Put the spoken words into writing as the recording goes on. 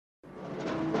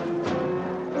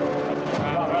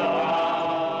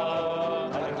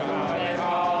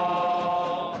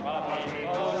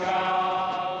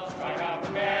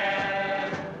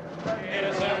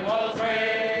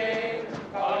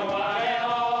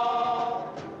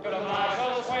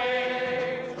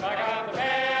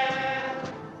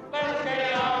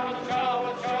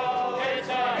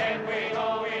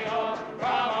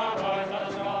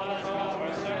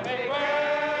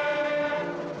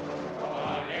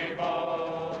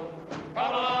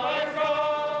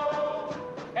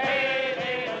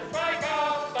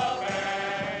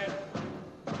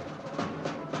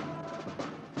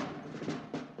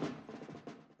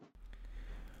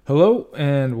Hello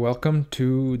and welcome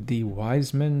to the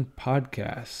Wiseman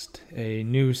Podcast, a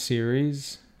new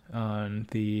series on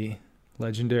the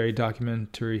legendary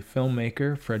documentary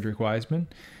filmmaker Frederick Wiseman.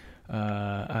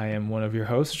 I am one of your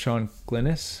hosts, Sean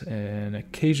Glynis, an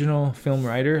occasional film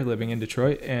writer living in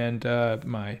Detroit, and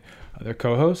my other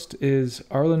co-host is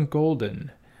Arlen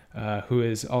Golden, who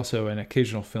is also an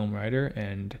occasional film writer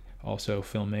and also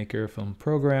filmmaker, film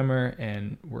programmer,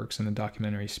 and works in the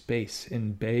documentary space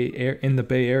in the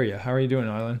Bay Area. How are you doing,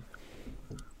 Arlen?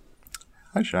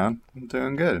 Hi, Sean. I'm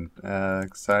doing good.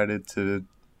 Excited to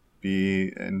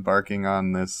be embarking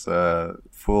on this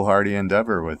foolhardy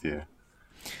endeavor with you.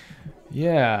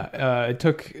 Yeah, it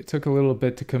took a little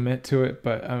bit to commit to it,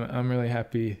 but I'm really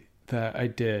happy that I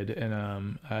did, and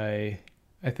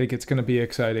I think it's gonna be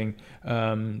exciting.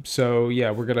 So yeah,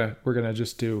 we're gonna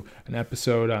just do an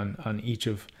episode on each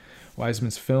of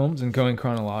Wiseman's films and going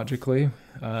chronologically.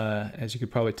 As you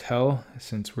could probably tell,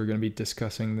 since we're gonna be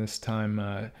discussing this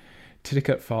time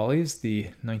Titicut Follies, the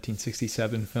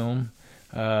 1967 film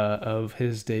of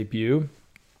his debut.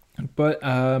 But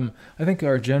I think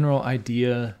our general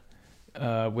idea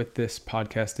with this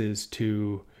podcast is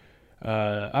to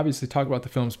obviously talk about the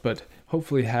films, but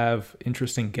hopefully have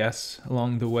interesting guests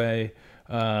along the way,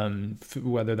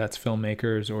 whether that's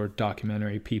filmmakers or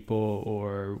documentary people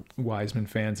or Wiseman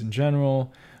fans in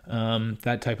general,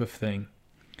 that type of thing.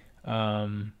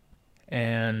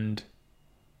 And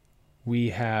we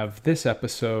have this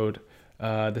episode,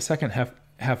 the second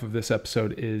half of this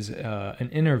episode is an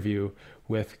interview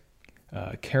with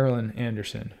Carolyn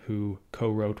Anderson, who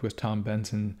co-wrote with Tom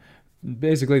Benson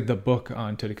basically the book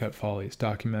on Titicut Follies,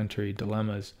 documentary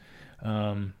dilemmas,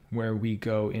 where we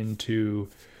go into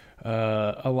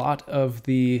a lot of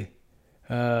the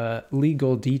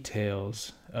legal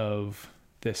details of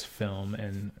this film,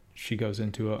 and she goes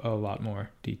into a lot more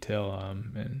detail,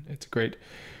 and it's a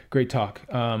great talk.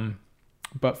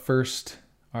 But first,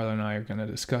 Arlen and I are going to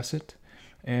discuss it,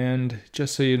 and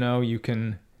just so you know, you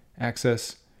can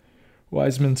access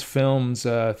Wiseman's films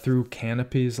through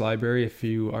Canopy's library if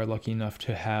you are lucky enough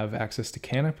to have access to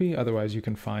Canopy. Otherwise, you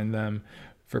can find them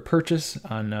for purchase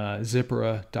on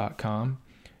Zippora.com.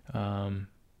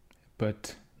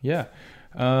 But yeah,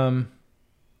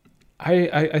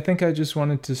 I think I just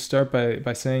wanted to start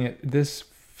by saying it. This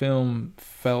film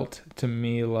felt to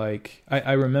me like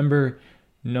I remember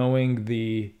knowing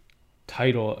the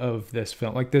title of this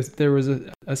film. Like this, there was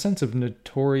a sense of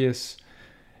notorious.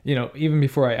 Even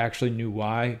before I actually knew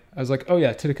why, I was like, "Oh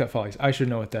yeah, Titicut Follies. I should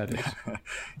know what that is."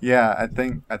 Yeah, I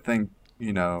think I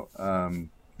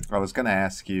was gonna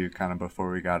ask you kind of before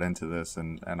we got into this,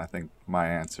 and I think my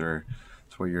answer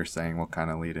to what you're saying will kind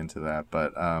of lead into that.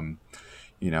 But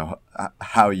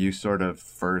how you sort of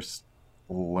first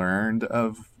learned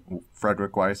of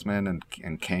Frederick Wiseman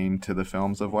and came to the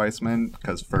films of Wiseman,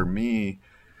 because for me,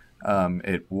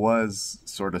 it was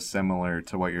sort of similar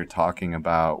to what you're talking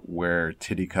about, where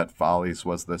Titicut Follies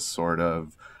was this sort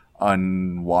of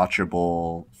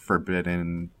unwatchable,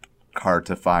 forbidden, hard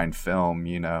to find film,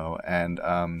 and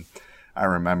I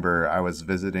remember I was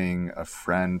visiting a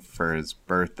friend for his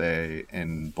birthday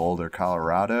in Boulder,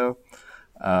 Colorado,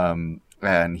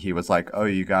 and he was like, "Oh,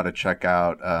 you got to check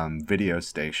out Video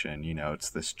Station, it's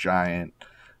this giant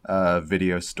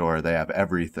video store. They have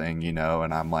everything,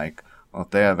 and I'm like, well, if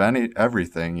they have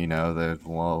everything,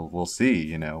 we'll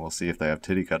see, we'll see if they have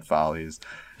Titicut Follies.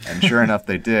 And sure enough,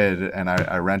 they did. And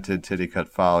I rented Titicut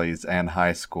Follies and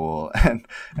High School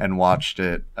and watched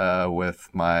it with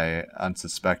my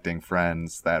unsuspecting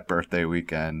friends that birthday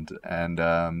weekend. And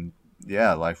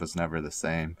yeah, life was never the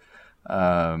same.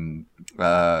 How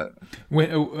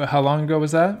long ago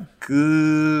was that?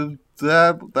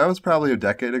 That was probably a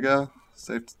decade ago.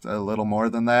 Say a little more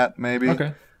than that, maybe.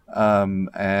 Okay.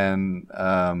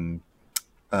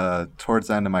 Towards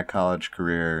the end of my college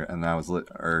career, and that was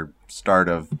start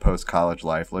of post-college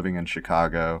life, living in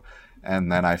Chicago,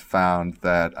 and then I found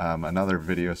that another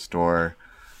video store,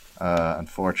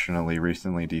 unfortunately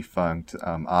recently defunct,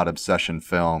 Odd Obsession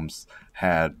Films,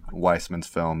 had Wiseman's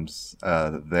films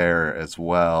there as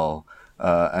well.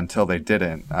 Until they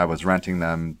didn't, I was renting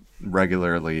them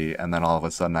regularly, and then all of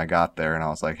a sudden I got there and I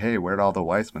was like, "Hey, where'd all the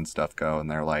Wiseman stuff go?" And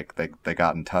they're like, they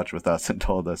got in touch with us and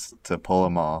told us to pull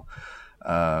them all.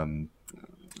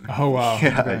 Oh wow.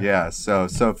 Yeah, Okay. yeah. So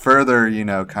further,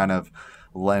 kind of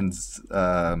lends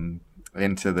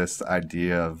into this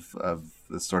idea of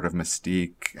this sort of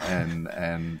mystique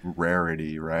and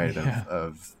rarity, right, Yeah.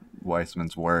 of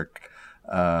Wiseman's work.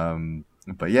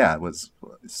 But yeah, it was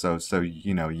so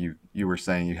you were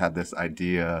saying you had this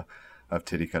idea of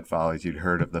Titicut Follies. You'd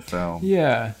heard of the film.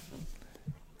 Yeah.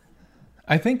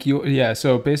 I think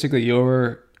so basically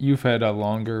you've had a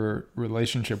longer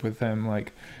relationship with him,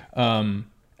 like, and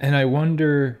I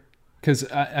wonder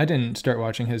because I didn't start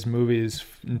watching his movies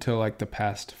until like the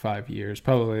past 5 years,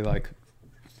 probably like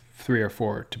 3 or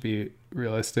 4 to be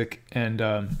realistic, and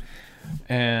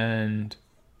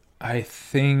I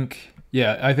think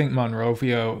yeah, I think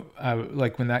Monrovia.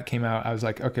 Like when that came out, I was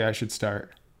like, okay, I should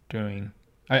start doing.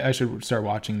 I should start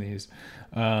watching these,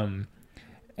 and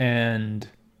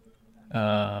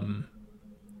um,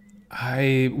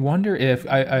 I wonder if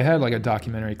I had like a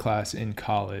documentary class in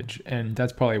college, and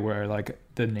that's probably where like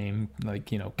the name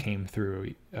like came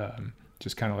through.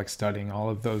 Just kind of like studying all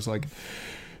of those like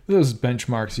those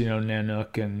benchmarks,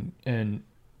 Nanook and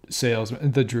sales,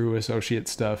 the Drew Associate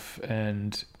stuff,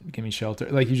 and Gimme Shelter.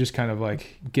 Like you just kind of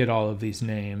like get all of these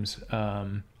names,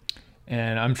 and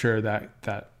I'm sure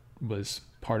that was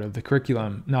part of the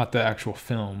curriculum, not the actual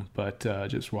film, but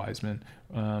just Wiseman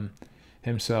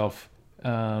himself.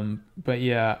 But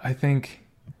yeah, I think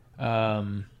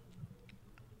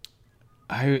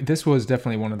this was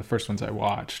definitely one of the first ones I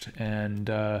watched,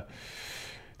 and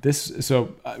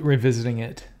revisiting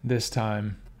it this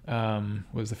time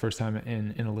was the first time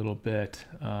in a little bit,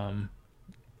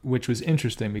 which was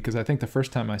interesting because I think the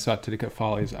first time I saw Titicut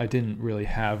Follies, I didn't really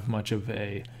have much of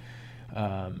a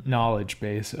knowledge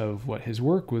base of what his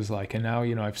work was like, and now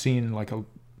I've seen like a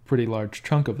pretty large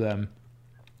chunk of them,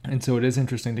 and so it is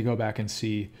interesting to go back and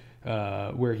see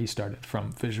where he started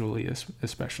from visually,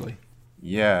 especially.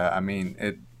 Yeah, I mean,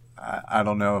 I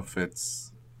don't know if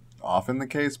it's often the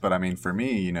case, but I mean, for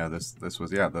me, this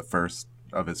was the first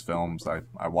of his films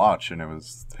I watched, and it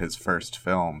was his first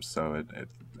film, so it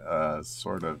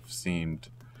sort of seemed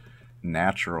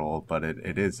natural. But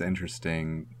it is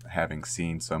interesting having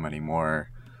seen so many more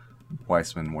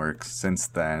Weissman works since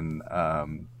then.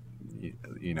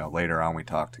 Later on we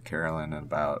talked to Carolyn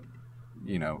about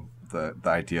the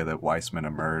idea that Weissman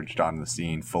emerged on the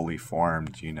scene fully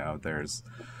formed. There's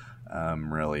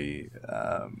really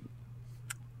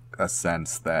a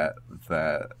sense that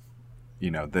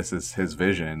this is his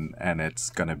vision, and it's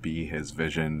going to be his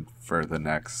vision for the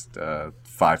next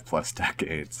 5+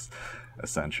 decades,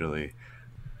 essentially.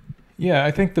 Yeah,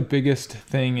 I think the biggest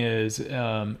thing is,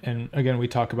 and again, we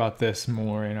talk about this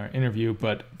more in our interview,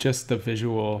 but just the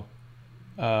visual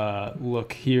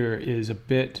look here is a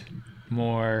bit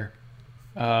more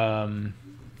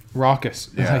raucous.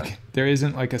 Yeah. Like there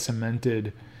isn't like a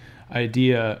cemented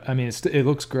idea. I mean, it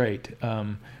looks great,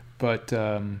 but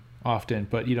often,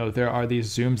 but there are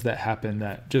these zooms that happen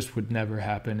that just would never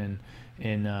happen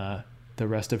in the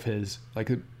rest of his, like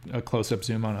a close-up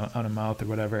zoom on a mouth or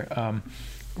whatever.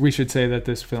 We should say that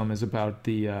this film is about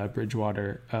the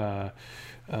Bridgewater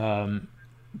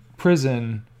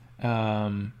prison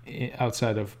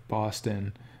outside of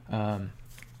Boston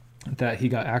that he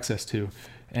got access to,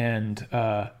 and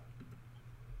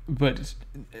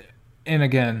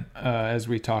again, as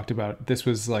we talked about, this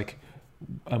was like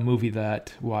a movie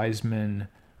that Wiseman,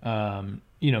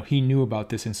 he knew about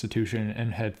this institution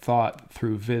and had thought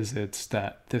through visits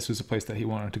that this was a place that he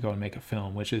wanted to go and make a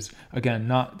film, which is, again,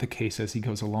 not the case as he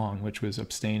goes along, which was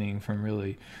abstaining from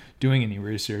really doing any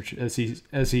research. As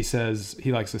he says,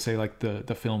 he likes to say, like,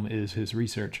 the film is his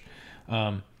research.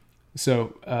 Yeah,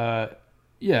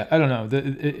 I don't know.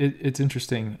 It's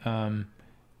interesting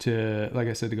to, like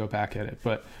I said, to go back at it.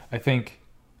 But I think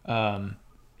a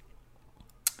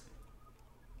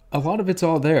lot of it's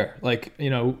all there. Like,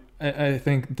 I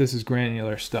think this is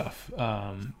granular stuff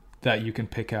that you can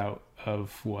pick out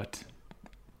of what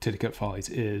Titicut Follies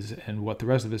is and what the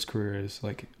rest of his career is.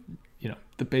 Like,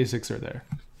 the basics are there.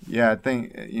 Yeah, I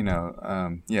think,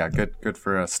 good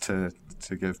for us to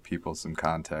give people some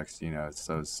context,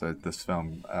 So this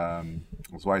film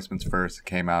was Weissman's first. It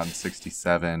came out in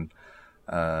 1967,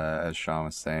 as Sean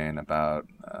was saying, about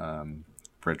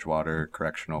Bridgewater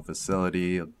Correctional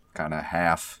Facility, kind of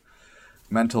half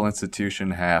mental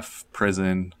institution, half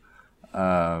prison,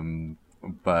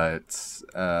 but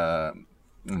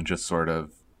just sort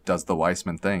of does the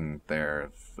Weissman thing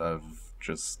there of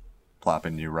just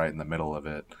plopping you right in the middle of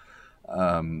it.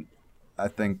 I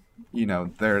think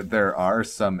there are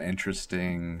some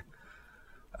interesting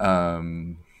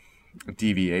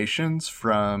deviations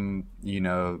from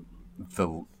the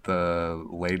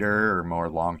later or more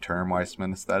long-term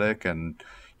Weissman aesthetic, and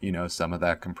some of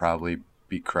that can probably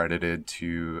be credited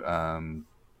to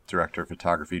director of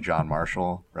photography John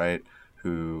Marshall, right,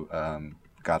 who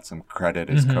got some credit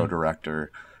as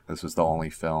co-director. This was the only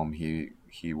film he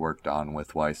worked on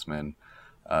with Weissman.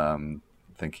 I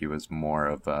think he was more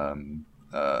of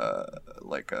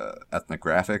like a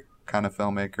ethnographic kind of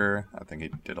filmmaker. I think he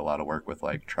did a lot of work with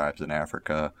like tribes in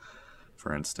Africa,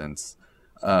 for instance.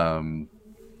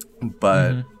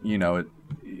 But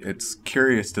it's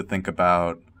curious to think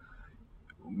about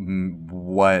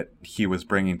what he was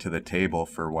bringing to the table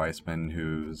for Weissman,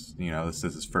 who's, this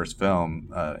is his first film.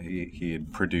 He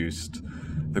had produced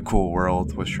The Cool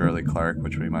World with Shirley Clarke,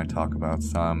 which we might talk about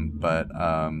some, but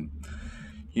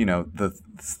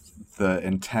the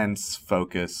intense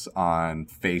focus on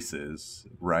faces,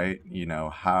 right?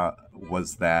 How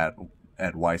was that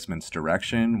Ed Weissman's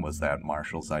direction? Was that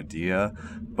Marshall's idea?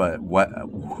 But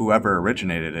whoever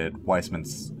originated it,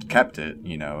 Weissman's kept it,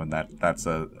 and that's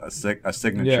a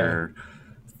signature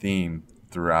theme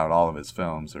throughout all of his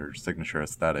films, or signature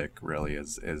aesthetic really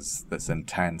is this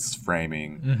intense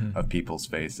framing of people's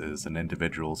faces and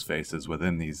individuals' faces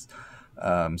within these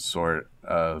sort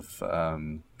of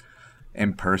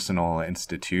impersonal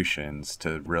institutions,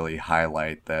 to really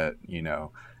highlight that,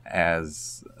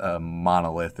 as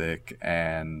monolithic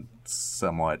and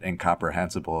somewhat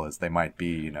incomprehensible as they might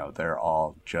be, they're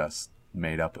all just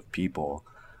made up of people.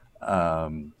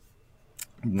 One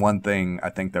thing I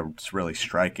think that's really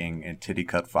striking in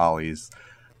Titicut Follies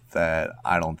that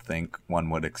I don't think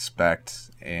one would expect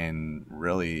in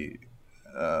really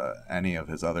any of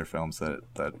his other films that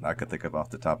I could think of off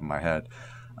the top of my head,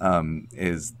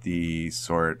 is the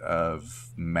sort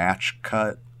of match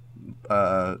cut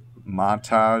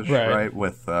montage, right?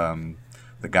 With the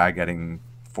guy getting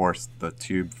the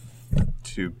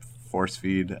tube force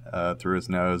feed through his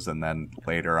nose, and then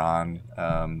later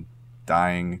on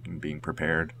dying and being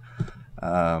prepared.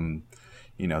 That's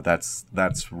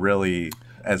really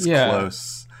as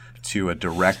close to a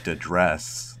direct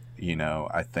address,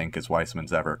 I think, as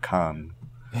Weissman's ever come.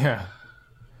 Yeah.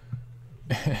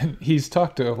 And he's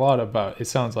talked a lot about, it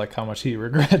sounds like, how much he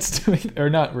regrets doing, or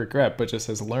not regret, but just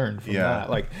has learned from that.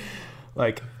 Like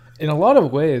in a lot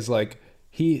of ways, like,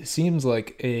 he seems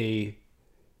like you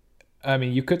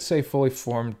could say fully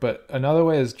formed, but another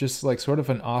way is just like sort of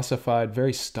an ossified,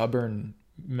 very stubborn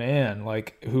man,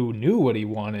 like, who knew what he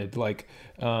wanted. Like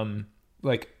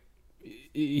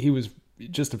he was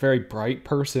just a very bright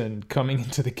person coming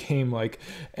into the game, like,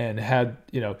 and had,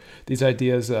 these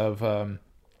ideas of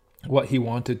what he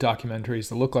wanted documentaries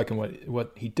to look like and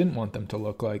what he didn't want them to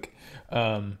look like.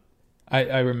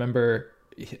 I remember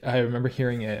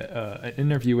hearing an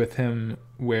interview with him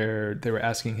where they were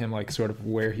asking him, like, sort of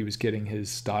where he was getting his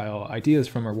style ideas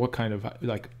from, or what kind of,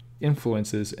 like,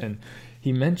 influences, and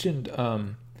he mentioned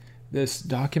this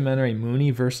documentary,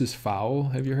 Mooney versus Fowl.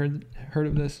 Have you heard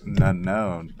of this?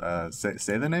 No.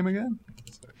 Say the name again.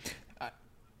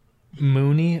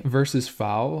 Mooney versus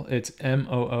Fowl. It's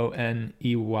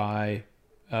Mooney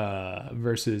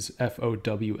versus Fowle.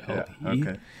 Yeah,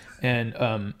 okay. And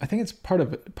I think it's part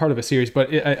of a series,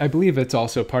 but I believe it's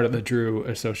also part of the Drew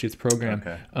Associates program.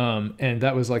 Okay. And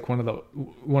that was like one of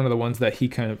the ones that he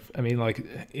kind of,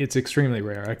 it's extremely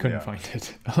rare. I couldn't find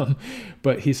it.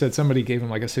 But he said somebody gave him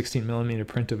like a 16 millimeter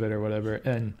print of it or whatever,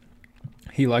 and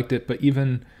he liked it. But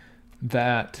even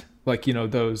that, like,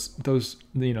 those the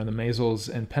Maisels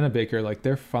and Pennebaker, like,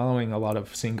 they're following a lot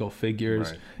of single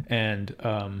figures, right. And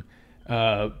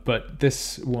but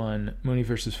this one, Mooney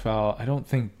versus Fowl, I don't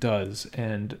think does.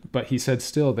 But he said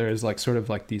still there's like sort of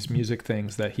like these music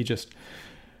things that he just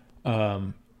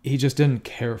didn't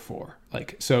care for.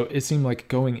 Like, so it seemed like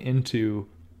going into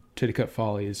Titicut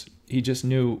Follies, he just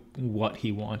knew what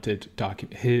he wanted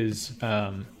his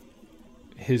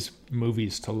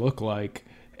movies to look like,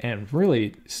 and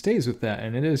really stays with that.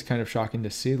 And it is kind of shocking to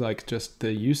see, like, just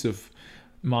the use of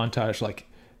montage, like,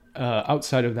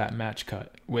 outside of that match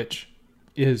cut, which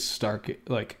is stark.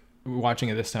 Like, watching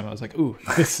it this time, I was like, ooh,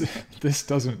 this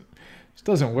doesn't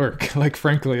work. Like,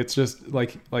 frankly, it's just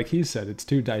like he said, it's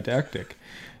too didactic.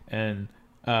 And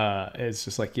it's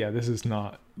just like, this is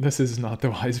not the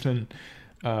Weissman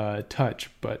touch.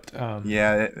 But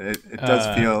it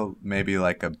does feel maybe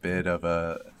like a bit of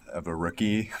a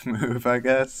rookie move, I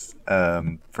guess.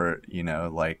 For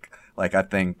I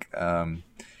think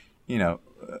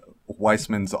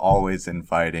Weissman's always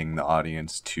inviting the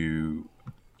audience to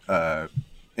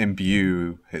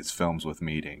imbue his films with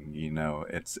meaning.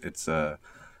 It's a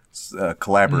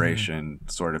collaboration, mm-hmm.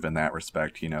 sort of in that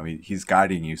respect. He's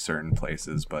guiding you certain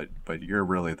places, but you're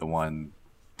really the one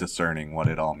discerning what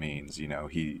it all means.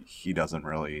 He doesn't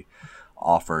really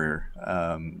offer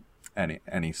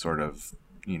any sort of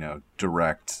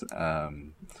direct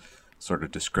sort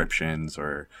of descriptions,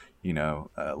 or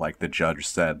like the judge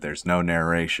said, there's no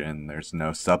narration, there's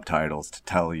no subtitles to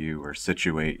tell you or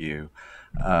situate you.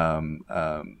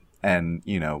 And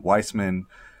Weissman,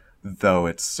 though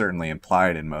it's certainly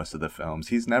implied in most of the films,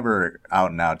 he's never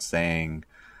out and out saying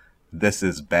this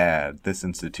is bad. This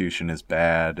institution is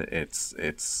bad. It's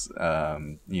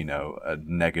you know, a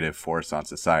negative force on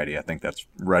society. I think that's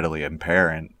readily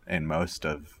apparent in most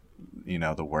of, you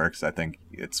know, the works. I think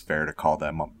it's fair to call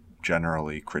them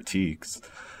generally critiques.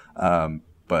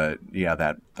 But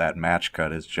yeah, that match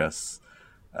cut is just,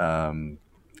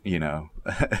 you know,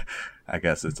 I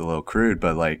guess it's a little crude,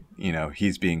 but like, you know,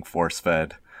 he's being force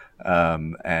fed.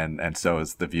 And so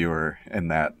is the viewer in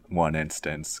that one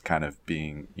instance, kind of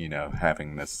being, you know,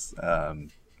 having this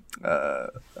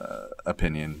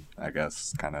opinion, I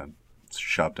guess, kind of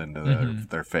shoved into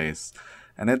their face.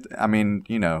 And I mean,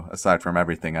 you know, aside from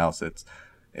everything else,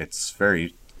 it's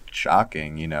very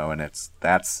shocking, you know, and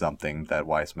that's something that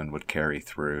Weissman would carry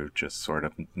through, just sort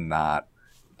of not,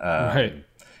 Right.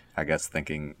 I guess,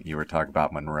 thinking, you were talking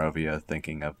about Monrovia,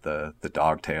 thinking of the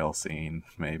dogtail scene,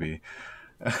 maybe.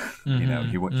 You know,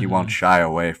 he won't shy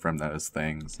away from those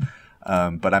things.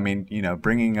 But I mean, you know,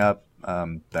 bringing up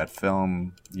that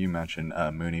film you mentioned,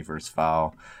 Mooney vs.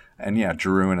 Fowl, and yeah,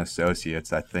 Giroux and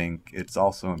Associates, I think it's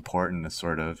also important to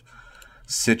sort of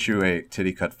situate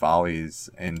Titicut Follies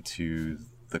into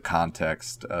the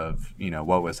context of, you know,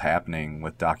 what was happening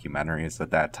with documentaries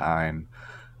at that time.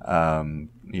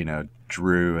 You know,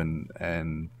 Giroux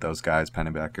and those guys,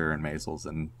 Pennebecker and Maisels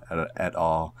and et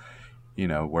al., you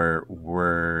know,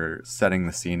 we're setting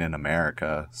the scene in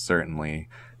America, certainly.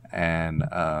 And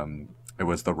it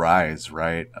was the rise,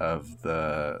 right, of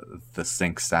the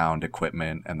sync sound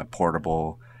equipment and the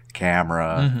portable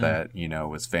camera that, you know,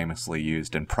 was famously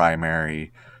used in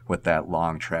Primary with that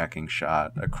long tracking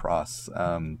shot across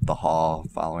the hall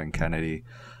following Kennedy.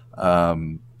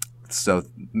 So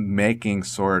making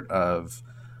sort of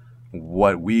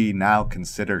what we now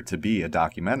consider to be a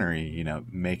documentary, you know,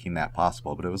 making that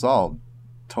possible. But it was all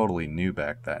totally new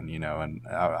back then, you know, and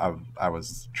I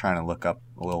was trying to look up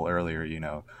a little earlier, you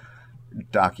know,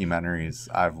 documentaries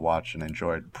I've watched and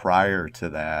enjoyed prior to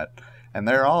that. And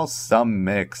they're all some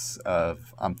mix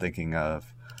of, I'm thinking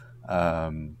of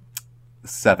 7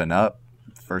 Up,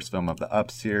 first film of the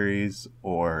Up series,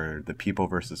 or The People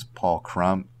versus Paul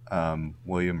Crump,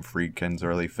 William Friedkin's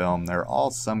early film. They're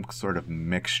all some sort of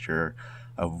mixture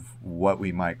of what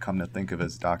we might come to think of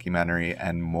as documentary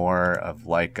and more of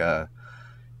like a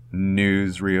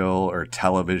newsreel or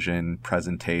television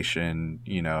presentation.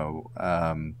 You know,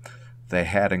 they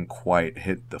hadn't quite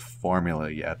hit the formula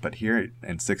yet. But here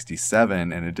in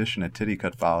 '67, in addition to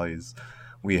Titicut Follies,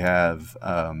 we have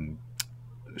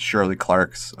Shirley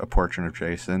Clarke's A Portrait of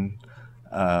Jason.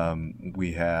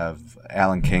 We have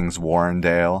Alan King's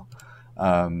Warrendale.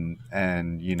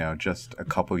 And, you know, just a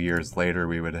couple years later,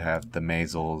 we would have the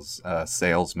Maisels'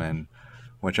 Salesman,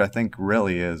 which I think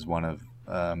really is one of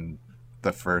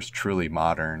the first truly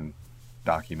modern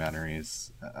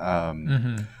documentaries,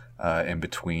 in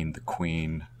between The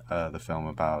Queen, the film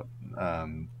about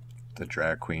the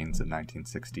drag queens in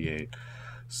 1968.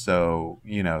 So,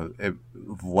 you know,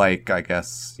 like, I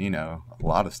guess, you know, a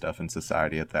lot of stuff in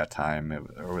society at that time,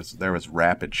 there was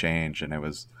rapid change, and it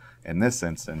was, in this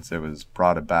instance, it was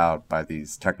brought about by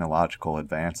these technological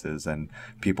advances, and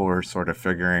people were sort of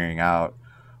figuring out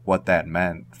what that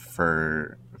meant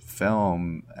for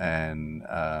film and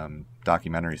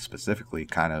documentary specifically,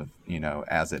 kind of, you know,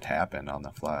 as it happened on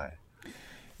the fly.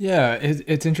 Yeah,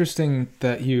 it's interesting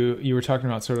that you were talking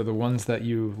about sort of the ones that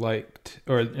you liked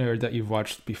or that you've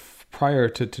watched prior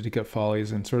to Get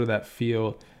Follies and sort of that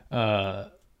feel,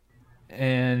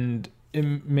 and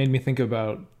it made me think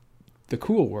about The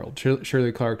Cool World,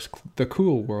 Shirley Clarke's The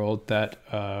Cool World that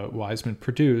Weissman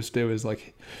produced. It was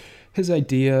like his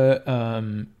idea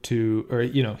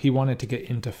he wanted to get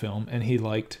into film, and he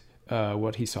liked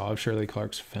what he saw of Shirley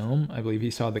Clarke's film. I believe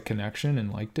he saw The Connection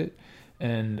and liked it,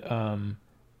 and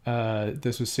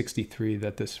this was '63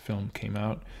 that this film came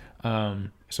out,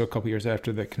 so a couple years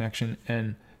after The Connection,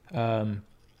 and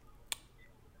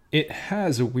it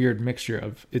has a weird mixture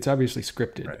of, it's obviously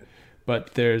scripted, Right.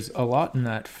 but there's a lot in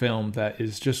that film that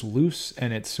is just loose,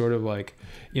 and it's sort of like,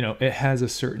 you know, it has a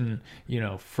certain, you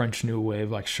know, French New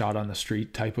Wave, like shot on the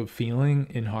street type of feeling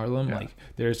in Harlem. Yeah. Like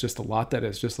there's just a lot that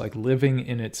is just like living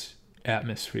in its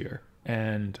atmosphere,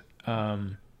 and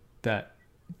that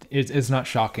it's not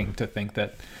shocking to think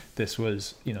that this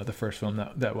was, you know, the first film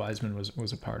that Weissman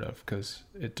was a part of, because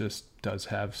it just does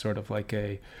have sort of like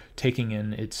a taking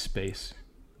in its space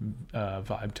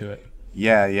vibe to it.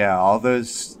 Yeah, all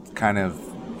those kind of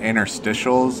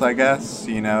interstitials, I guess,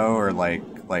 you know, or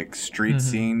like street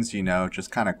scenes, you know,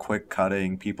 just kind of quick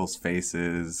cutting people's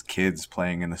faces, kids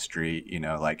playing in the street, you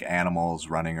know, like animals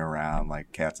running around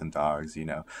like cats and dogs, you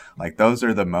know. Like those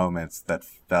are the moments that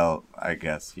felt, I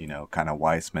guess, you know, kind of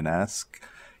Weissman-esque,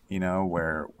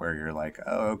 where you're like,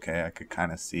 oh, okay, I could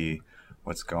kind of see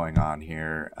what's going on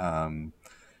here.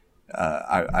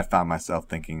 I found myself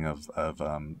thinking of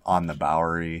On the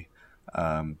Bowery.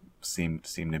 Seem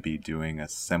to be doing a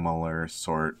similar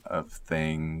sort of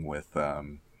thing with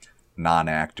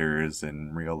non-actors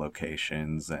in real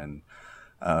locations, and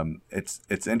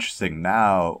it's interesting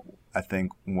now. I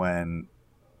think when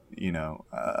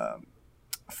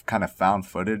kind of found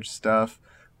footage stuff,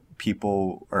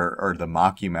 people or the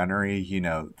mockumentary,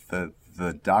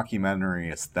 the documentary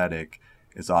aesthetic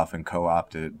is often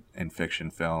co-opted in fiction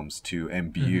films to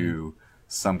imbue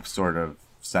some sort of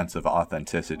sense of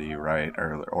authenticity, right,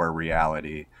 or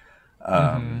reality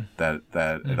that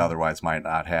it otherwise might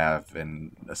not have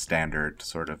in a standard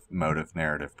sort of motive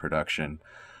narrative production.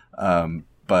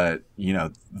 But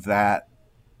that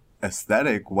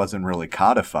aesthetic wasn't really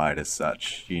codified as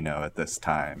such, at this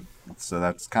time. So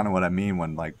that's kind of what I mean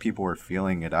when like people were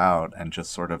feeling it out and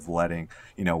just sort of letting,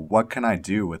 what can I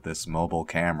do with this mobile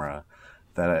camera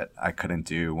that I couldn't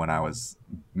do when I was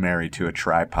married to a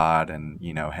tripod and,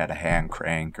 had a hand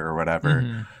crank or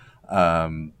whatever.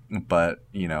 But,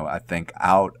 I think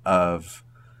out of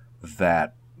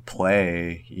that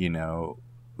play,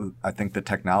 I think the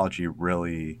technology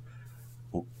really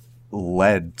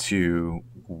led to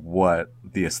what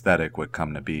the aesthetic would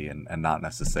come to be, and not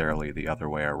necessarily the other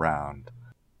way around.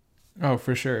 Oh,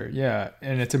 for sure. Yeah.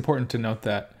 And it's important to note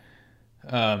that,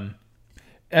 I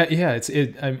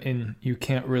mean, you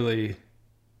can't really,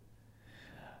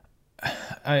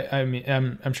 I mean,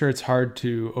 I'm sure it's hard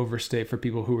to overstate for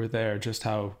people who were there just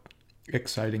how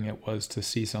exciting it was to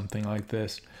see something like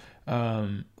this.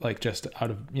 Like just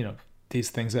out of, these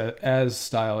things as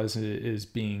style is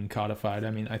being codified.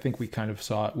 I mean, I think we kind of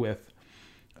saw it with,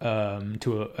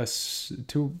 to a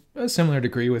similar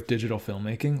degree with digital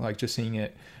filmmaking, like just seeing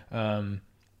it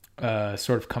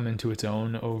sort of come into its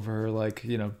own over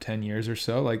 10 years or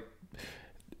so. Like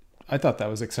I thought that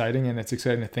was exciting, and it's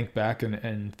exciting to think back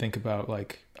and think about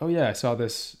like, oh yeah, I saw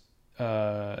this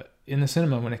in the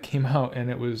cinema when it came out, and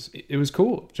it was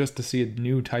cool just to see a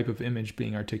new type of image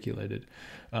being articulated.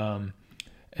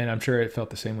 And I'm sure it felt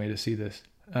the same way to see this,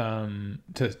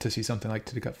 to see something like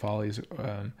Titicut Follies.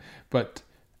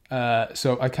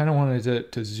 So I kind of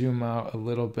wanted to zoom out a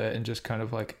little bit and just kind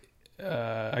of like,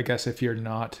 I guess if you're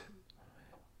not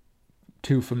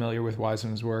too familiar with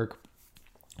Wiseman's work,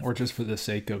 or just for the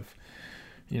sake of,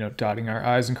 dotting our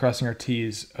I's and crossing our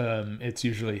T's, it's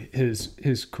usually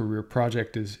his career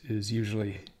project is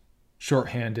usually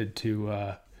shorthanded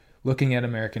to looking at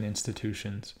American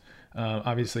institutions.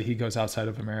 Obviously, he goes outside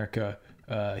of America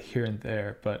here and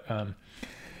there, but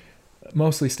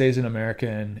mostly stays in America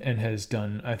and has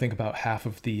done, I think, about half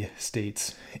of the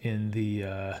states in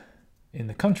the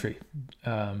country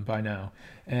by now.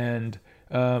 And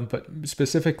but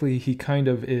specifically, he kind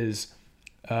of is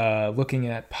looking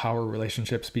at power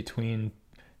relationships between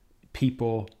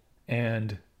people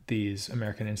and these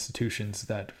American institutions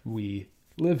that we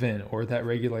live in or that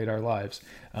regulate our lives.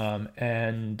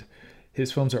 And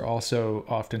his films are also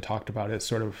often talked about as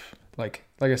sort of like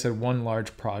I said, one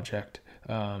large project.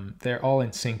 They're all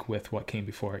in sync with what came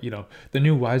before. The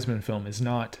new Wiseman film is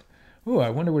not, oh, I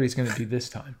wonder what he's going to do this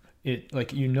time. It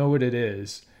what it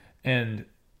is, and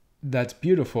that's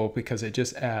beautiful because it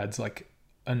just adds like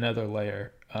another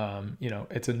layer.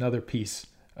 It's another piece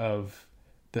of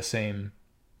the same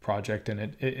project,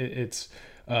 and it's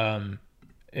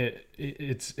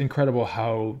incredible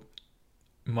how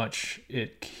much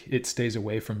it stays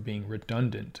away from being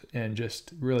redundant and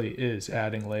just really is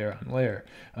adding layer on layer.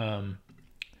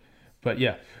 But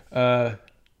I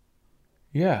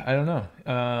don't know.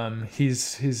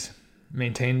 He's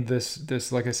maintained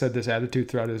this, like I said, this attitude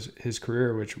throughout his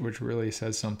career, which really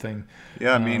says something.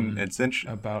 Yeah, I mean,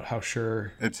 about how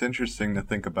sure. It's interesting to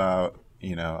think about.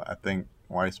 I think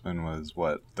Weissman was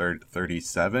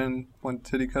 37 when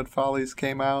Titicut Follies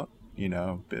came out.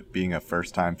 Being a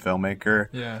first-time filmmaker.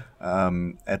 Yeah.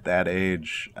 At that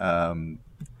age, I'm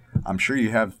sure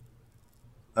you have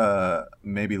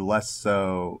maybe less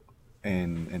so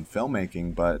in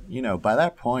filmmaking, but by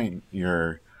that point,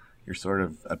 your sort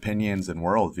of opinions and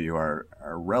worldview are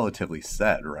relatively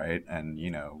set, right? And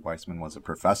Weissman was a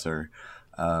professor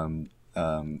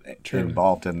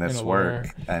involved in this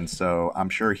work, and so I'm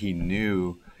sure he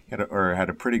knew had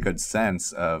a pretty good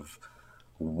sense of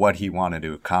what he wanted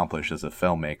to accomplish as a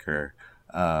filmmaker,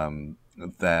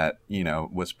 that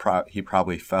was he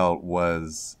probably felt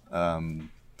was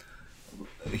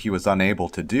he was unable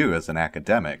to do as an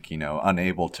academic,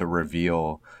 unable to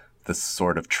reveal the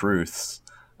sort of truths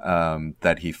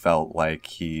that he felt like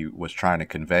he was trying to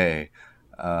convey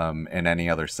in any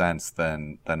other sense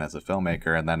than as a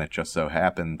filmmaker. And then it just so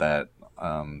happened that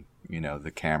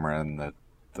the camera and the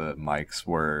mics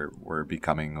were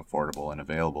becoming affordable and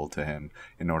available to him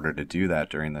in order to do that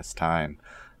during this time.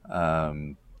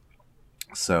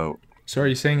 So So are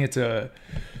you saying it's a?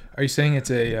 Are you saying it's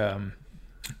a?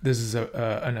 This is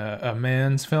a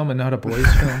man's film and not a boy's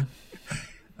film?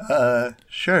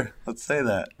 Sure, let's say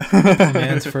that. A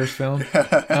man's first film.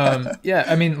 Yeah,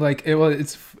 I mean, like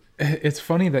it's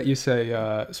funny that you say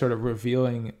sort of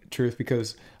revealing truth,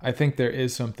 because I think there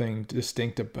is something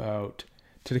distinct about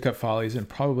Titicut Follies, and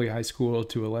probably High School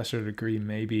to a lesser degree,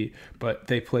 maybe, but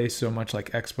they play so much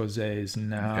like exposés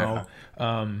now.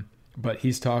 Yeah. But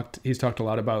he's talked a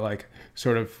lot about, like,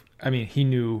 sort of, I mean,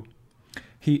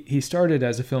 he started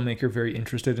as a filmmaker very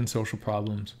interested in social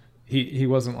problems. He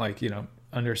wasn't like,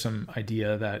 under some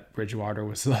idea that Bridgewater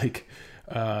was like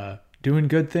doing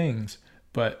good things,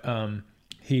 but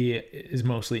he is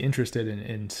mostly interested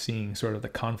in seeing sort of the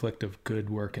conflict of good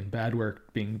work and bad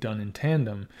work being done in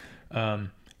tandem.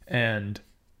 And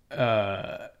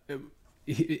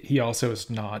he also is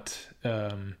not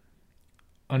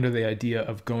under the idea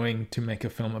of going to make a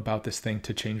film about this thing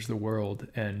to change the world.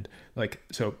 And like,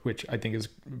 so, which I think is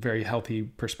very healthy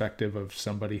perspective of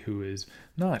somebody who is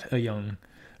not a young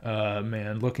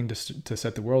man looking to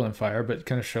set the world on fire, but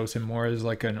kind of shows him more as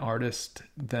like an artist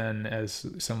than as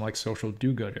some like social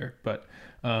do-gooder. But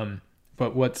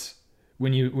what's,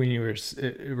 when you were,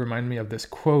 it reminded me of this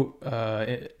quote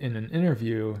in an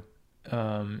interview,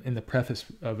 in the preface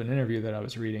of an interview that I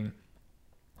was reading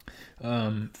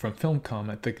from Film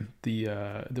Comment.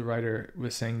 The writer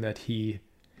was saying that he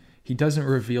doesn't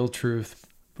reveal truth,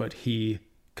 but he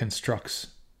constructs,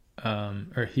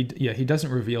 he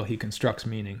doesn't reveal, he constructs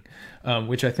meaning,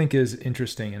 which I think is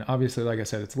interesting. And obviously, like I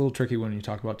said, it's a little tricky when you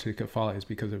talk about Titicut Follies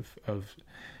because of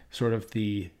sort of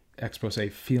the expose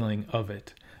feeling of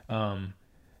it. But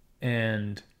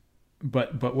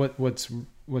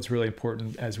what's really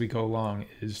important as we go along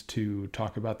is to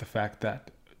talk about the fact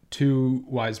that to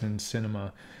Wiseman's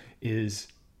cinema is,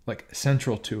 like,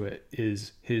 central to it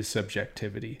is his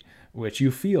subjectivity, which you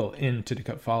feel in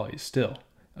Titicut Follies still.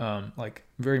 Like,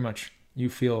 very much you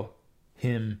feel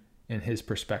him and his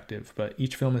perspective, but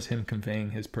each film is him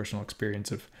conveying his personal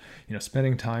experience of,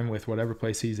 spending time with whatever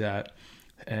place he's at.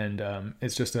 And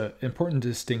it's just an important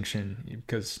distinction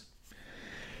because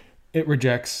it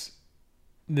rejects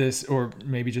this, or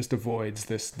maybe just avoids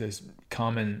this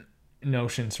common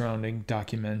notion surrounding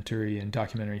documentary and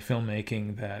documentary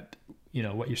filmmaking that,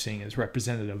 what you're seeing is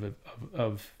representative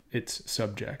of its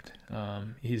subject.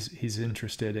 He's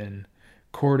interested in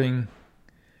courting.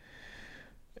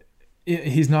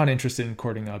 He's not interested in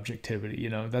courting objectivity.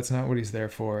 That's not what he's there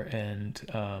for. And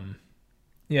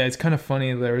it's kind of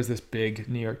funny. There was this big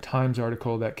New York Times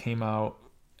article that came out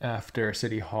after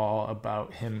City Hall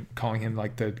about him, calling him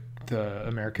like the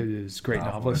America's great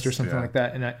novelist or something like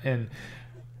that. And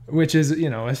which is,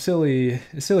 a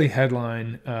silly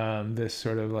headline. This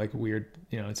sort of like weird,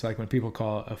 it's like when people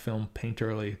call a film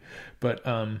painterly, but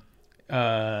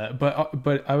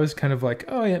I was kind of like,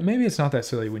 oh yeah, maybe it's not that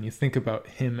silly when you think about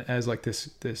him as like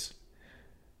this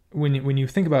when you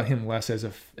think about him less as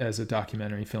a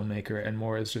documentary filmmaker and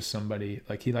more as just somebody,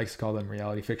 like he likes to call them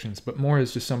reality fictions, but more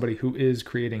as just somebody who is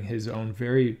creating his own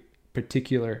very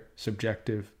particular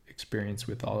subjective experience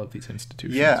with all of these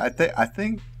institutions. Yeah, I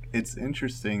think it's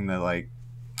interesting that, like,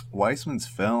 Weissman's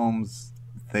films,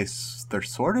 they're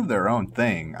sort of their own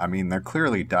thing. I mean, they're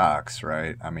clearly docs,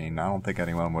 right? I mean, I don't think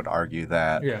anyone would argue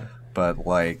that. Yeah. But,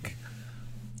 like,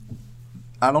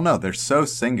 I don't know. They're so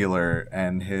singular,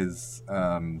 and his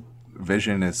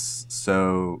vision is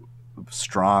so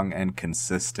strong and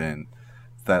consistent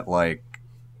that, like,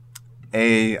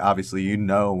 obviously,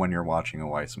 when you're watching a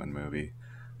Weissman movie,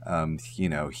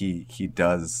 he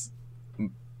does,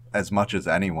 as much as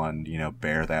anyone,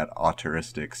 bear that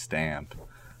auteuristic stamp.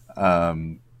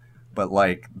 But,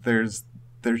 like, there's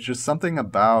just something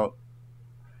about,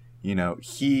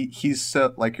 he's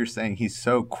so, like you're saying, he's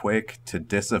so quick to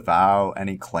disavow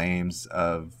any claims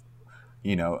of,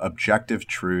 objective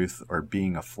truth or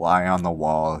being a fly on the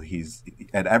wall. He's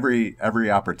at every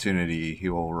opportunity, he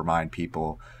will remind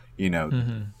people,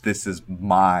 this is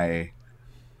my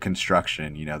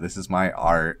construction, this is my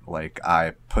art, like,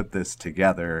 I put this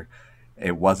together.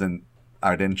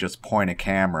 I didn't just point a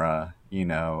camera,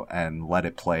 and let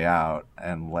it play out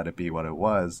and let it be what it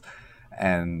was.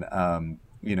 And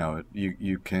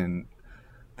you can,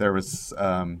 there was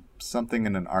something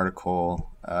in an article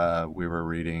we were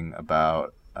reading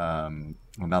about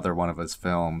another one of his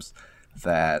films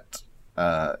that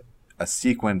a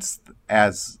sequence,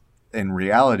 as in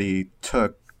reality,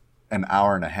 took an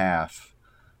hour and a half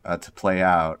to play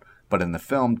out, but in the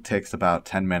film takes about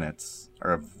 10 minutes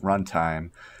or of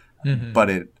runtime. Mm-hmm. But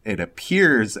it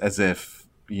appears as if,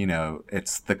 you know,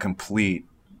 it's the complete,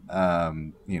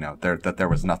 you know, that there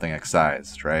was nothing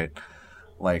excised, right?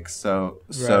 Like, so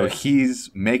Right. he's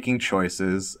making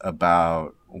choices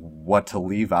about what to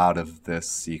leave out of this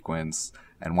sequence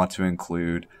and what to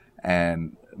include,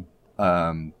 and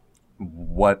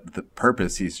what the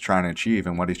purpose he's trying to achieve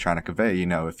and what he's trying to convey. You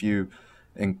know, if you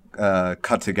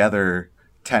cut together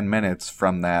 10 minutes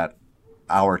from that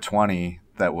hour 20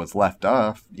 that was left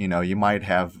off, you know, you might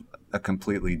have a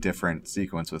completely different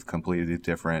sequence with completely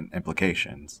different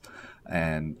implications,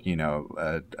 and, you know,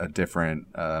 a different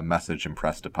message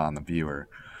impressed upon the viewer.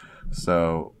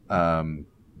 So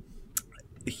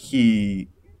he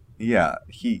yeah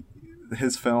he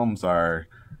his films are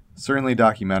certainly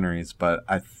documentaries, but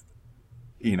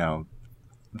you know,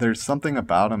 there's something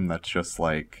about them that's just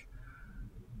like,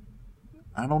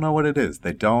 I don't know what it is.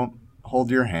 They don't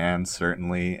hold your hand,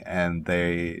 certainly, and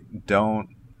they don't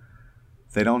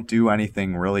do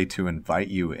anything really to invite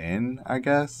you in, I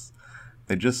guess.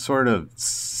 They just sort of Yeah.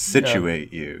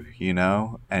 situate you, you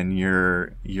know, and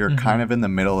you're kind Mm-hmm. of in the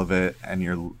middle of it,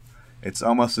 and it's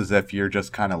almost as if you're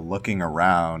just kind of looking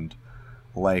around,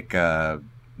 like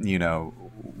you know,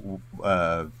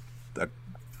 uh, uh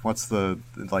what's the,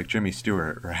 like Jimmy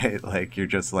Stewart, right? Like, you're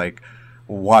just like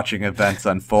watching events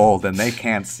unfold, and they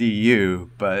can't see you,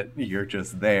 but you're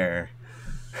just there,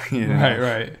 you Right. know.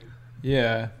 Right.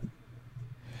 Yeah.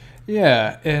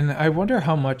 Yeah, and I wonder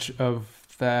how much of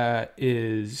that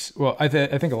is, well, I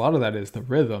think a lot of that is the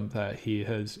rhythm that he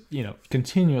has, you know,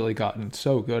 continually gotten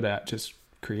so good at, just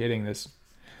creating this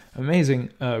amazing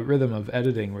rhythm of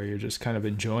editing where you're just kind of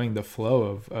enjoying the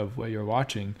flow of what you're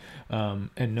watching,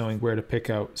 and knowing where to pick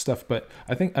out stuff. But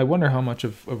I wonder how much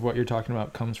of what you're talking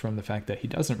about comes from the fact that he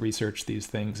doesn't research these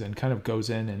things and kind of goes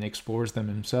in and explores them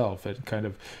himself, and kind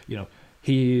of, you know,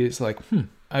 he's like,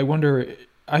 I wonder,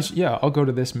 yeah, I'll go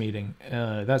to this meeting.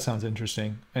 That sounds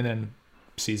interesting, and then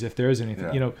sees if there is anything,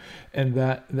 Yeah. you know, and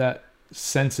that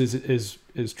sense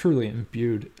is truly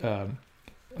imbued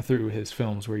through his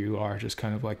films, where you are just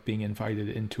kind of like being invited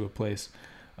into a place.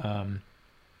 Um,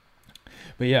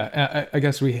 but yeah, I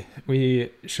guess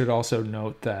we should also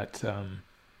note that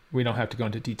we don't have to go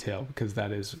into detail, because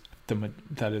that is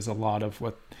a lot of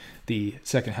what the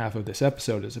second half of this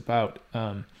episode is about.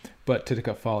 But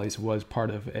Titicut Follies was part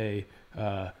of a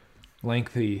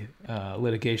lengthy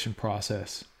litigation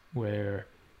process where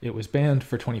it was banned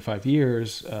for 25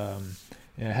 years.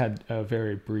 It had a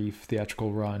very brief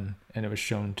theatrical run, and it was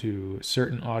shown to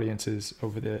certain audiences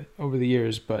over the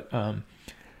years. But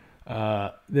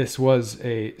this was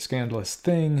a scandalous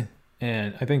thing,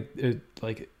 and I think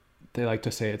they like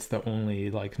to say it's the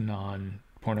only like non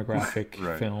pornographic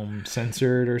Right. film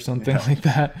censored or something Yeah. like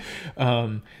that.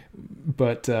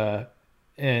 But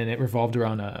and it revolved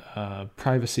around a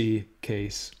privacy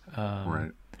case.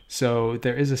 Right. So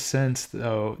there is a sense,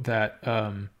 though, that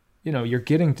you know, you're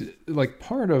getting to, like,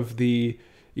 part of the,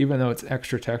 even though it's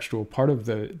extra textual, part of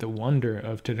the wonder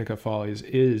of Titicut Follies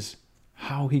is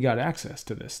how he got access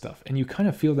to this stuff, and you kind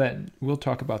of feel that. We'll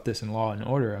talk about this in Law and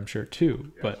Order, I'm sure,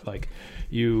 too. But like,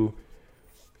 you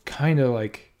kind of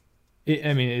like,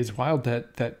 I mean, it's wild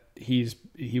that he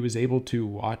was able to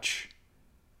watch,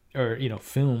 or, you know,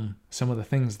 film some of the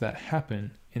things that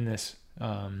happen in this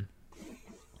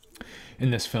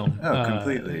film. Oh,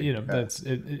 completely. You know, Yeah. that's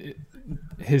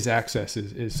his access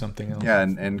is something else. Yeah,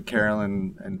 and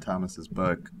Carolyn and Thomas's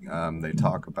book, they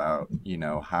talk about, you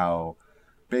know, how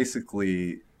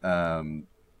basically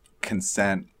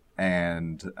consent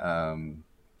and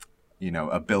you know,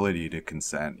 ability to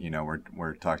consent. You know,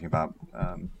 we're talking about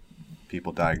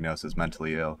people diagnosed as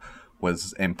mentally ill,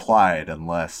 was implied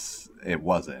unless it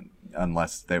wasn't,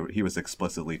 unless he was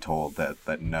explicitly told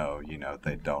that no, you know,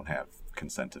 they don't have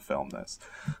consent to film this.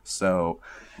 So,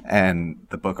 and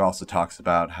the book also talks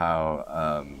about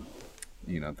how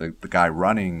you know, the guy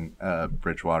running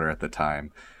Bridgewater at the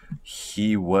time,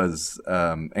 he was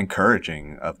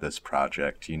encouraging of this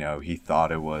project. You know, he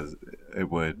thought it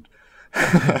would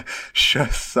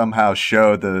somehow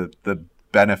show the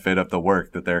benefit of the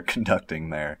work that they're conducting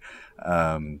there.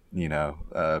 You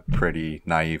know, pretty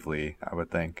naively, I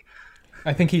would think.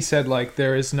 I think he said, like,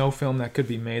 there is no film that could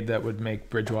be made that would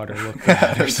make Bridgewater look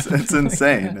bad, or something. It's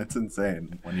insane. It's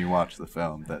insane when you watch the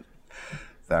film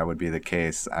that would be the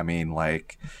case. I mean,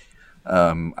 like,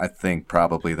 I think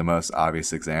probably the most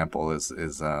obvious example is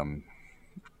I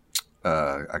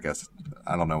guess,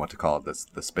 I don't know what to call it,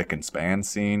 the spick and span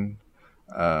scene,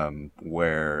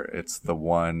 where it's the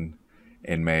one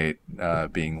inmate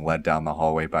being led down the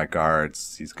hallway by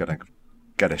guards. He's gonna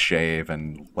get a shave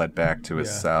and led back to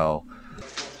his cell.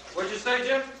 What'd you say,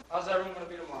 Jim? How's that room gonna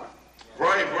be tomorrow?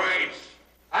 Right.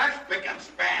 Spick and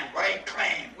span, right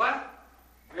clean. What?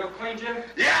 Real clean, Jim?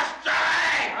 Yes, sir!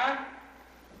 Huh?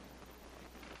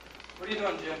 What are you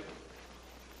doing, Jim?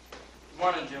 Good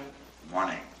morning, Jim.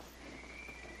 Morning.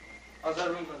 How's that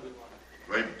room gonna be tomorrow?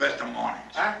 Right best of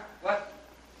mornings. Huh? What?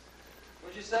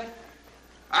 What'd you say?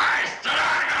 I said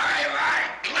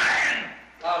right clean!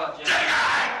 Louder, Jim.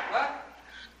 Deny! What?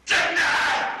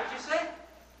 Deny! What'd you say?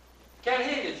 Can't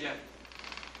hear you, Jim.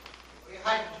 What are you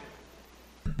hiding, Jim?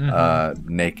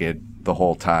 Naked the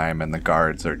whole time, and the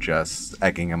guards are just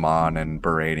egging him on and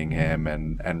berating him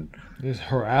and just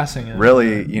harassing him.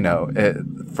 Really,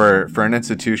 for an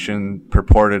institution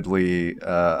purportedly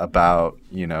about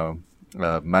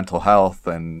mental health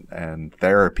and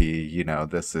therapy,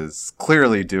 this is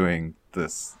clearly doing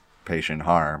this patient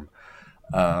harm.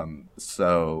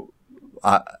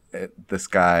 This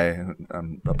guy,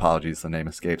 apologies, the name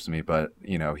escapes me, but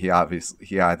he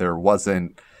either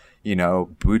wasn't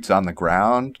boots on the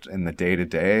ground in the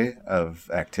day-to-day of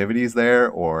activities there,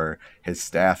 or his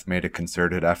staff made a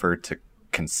concerted effort to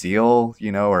conceal,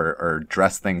 or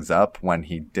dress things up when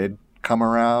he did come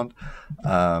around.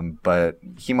 But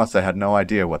he must have had no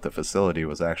idea what the facility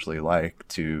was actually like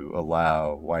to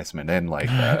allow Weissman in like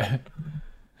that.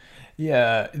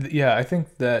 Yeah, I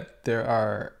think that there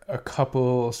are a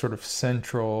couple sort of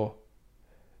central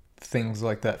things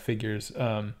like that figures.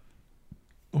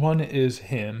 One is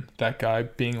him, that guy,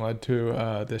 being led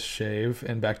to this shave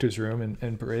and back to his room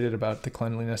and berated about the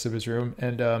cleanliness of his room.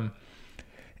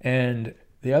 And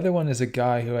the other one is a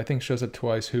guy who I think shows up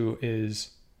twice, who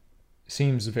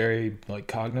seems very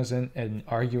cognizant and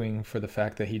arguing for the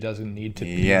fact that he doesn't need to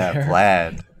be there. Yeah,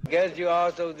 Vlad. Get you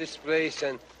out of this place,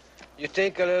 and you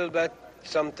take a little bit,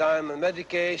 some time, and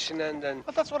medication, and then...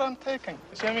 But that's what I'm taking.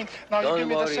 See what I mean? Now Don't you give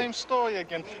me worry. the same story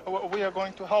again. We are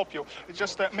going to help you. It's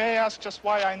just that, may I ask just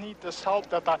why I need this help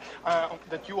that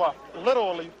that you are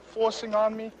literally forcing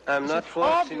on me? I'm not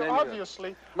forcing anyone.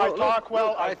 Obviously, No, I talk look, well,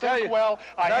 look, I tell think you- well,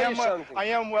 tell you something. I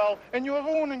am well, and you are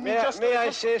ruining me. May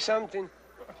I say something?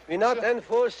 We're not Sure.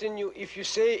 enforcing you. If you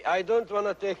say, I don't want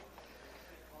to take...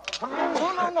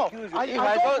 No. Excuse me. I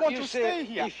If don't want you to say- stay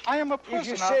here. I am a If you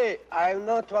prisoner. say, I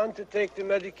not want to take the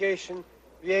medication,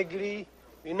 we agree.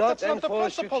 We not That's not the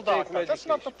enforce you principle, to take doctor. medication. That's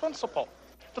not the principle.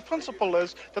 The principle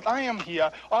is that I am here,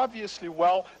 obviously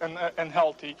well and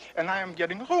healthy, and I am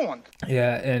getting ruined.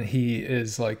 Yeah, and he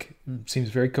is seems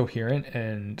very coherent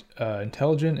and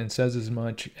intelligent, and says as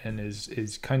much, and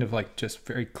is kind of just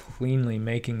very cleanly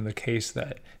making the case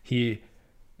that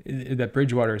that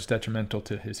Bridgewater is detrimental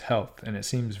to his health, and it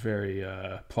seems very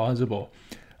plausible.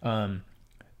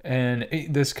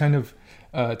 This kind of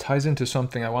ties into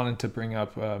something I wanted to bring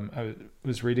up. I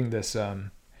was reading this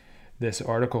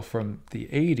article from the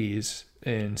 80s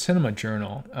in Cinema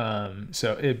Journal.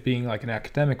 So it being an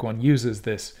academic one, uses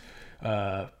this,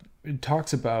 it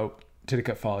talks about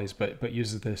Titicut Follies, but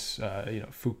uses this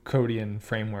Foucauldian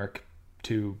framework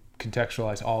to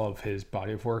contextualize all of his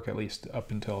body of work, at least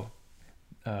up until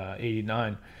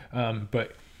 89.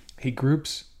 But he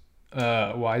groups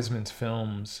Weissman's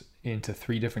films into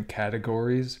three different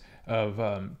categories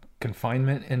of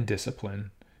confinement and discipline,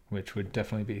 which would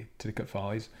definitely be Titicut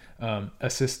Follies,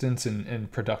 assistance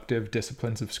and productive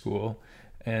disciplines of school,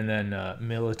 and then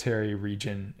military,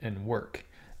 region, and work.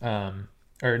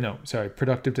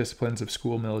 Productive disciplines of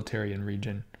school, military, and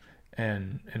region,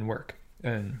 and work,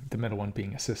 and the middle one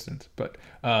being assistance. But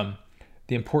the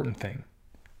important thing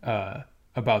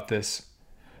about this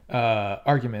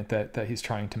argument that he's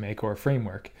trying to make, or a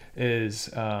framework, is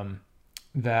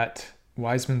that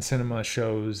Weissman cinema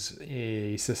shows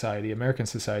a society, American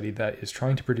society, that is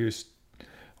trying to produce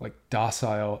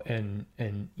docile and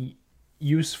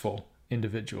useful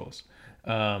individuals.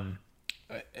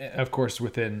 Of course,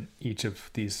 within each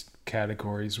of these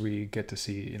categories, we get to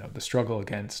see the struggle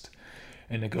against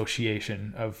a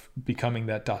negotiation of becoming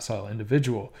that docile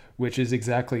individual, which is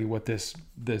exactly what this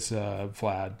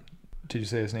Vlad, did you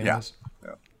say his name was?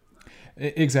 Yeah.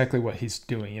 Exactly what he's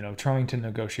doing, trying to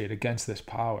negotiate against this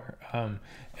power.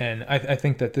 And I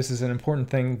think that this is an important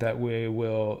thing that we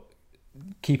will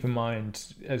keep in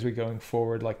mind as we going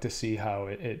forward, to see how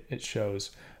it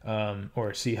shows,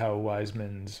 or see how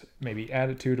Weissman's maybe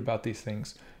attitude about these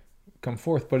things come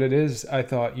forth. But it is, I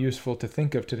thought, useful to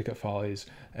think of Titicut Follies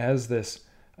as this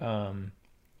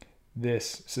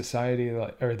society,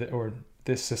 or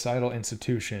this societal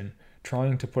institution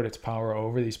trying to put its power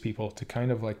over these people to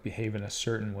kind of behave in a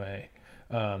certain way,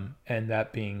 and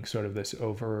that being sort of this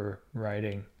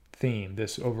overriding theme,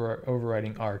 this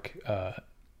overriding arc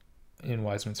in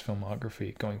Wiseman's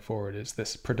filmography going forward, is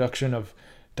this production of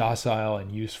docile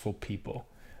and useful people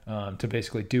to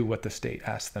basically do what the state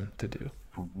asks them to do.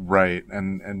 Right,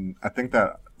 and I think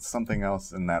that something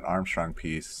else in that Armstrong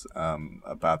piece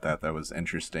about that was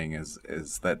interesting is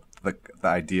that the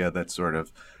idea that sort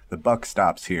of the buck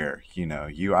stops here. You know,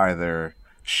 you either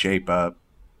shape up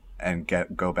and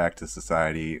go back to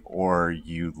society, or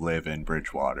you live in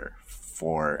Bridgewater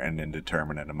for an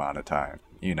indeterminate amount of time.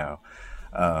 You know,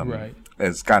 Right.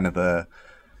 It's kind of the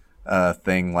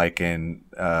thing like in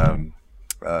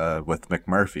with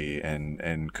McMurphy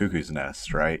and Cuckoo's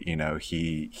Nest, right? You know,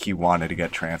 he wanted to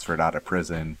get transferred out of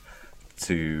prison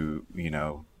to, you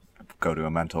know, go to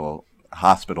a mental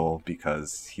hospital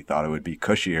because he thought it would be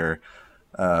cushier,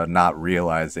 not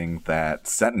realizing that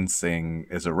sentencing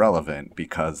is irrelevant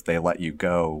because they let you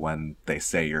go when they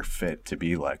say you're fit to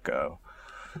be let go.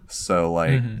 So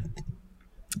like,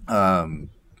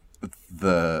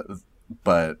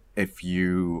 but if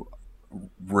you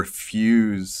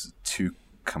refuse to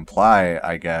comply,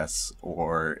 I guess,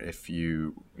 or if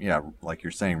you, like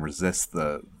you're saying, resist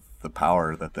the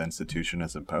power that the institution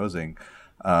is imposing,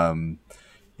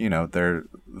 you know,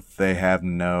 they have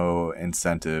no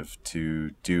incentive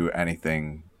to do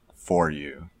anything for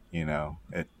you. You know,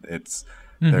 it's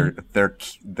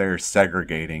they're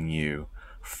segregating you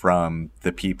from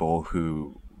the people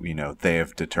who, you know, they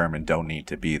have determined don't need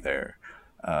to be there,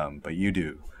 but you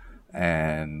do.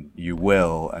 And you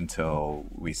will until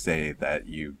we say that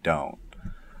you don't.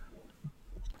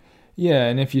 Yeah,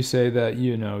 and if you say that,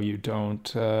 you know, you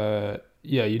don't,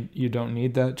 you don't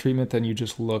need that treatment, then you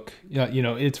just look, you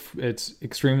know, it's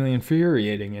extremely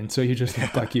infuriating, and so you just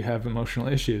look like you have emotional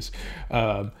issues,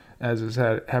 as is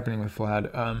happening with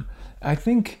Vlad. I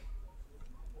think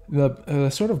the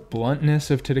sort of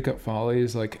bluntness of Titicut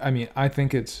Follies, like, I mean, I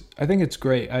think it's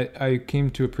great. I came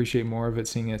to appreciate more of it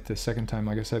seeing it the second time.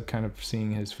 Like I said, kind of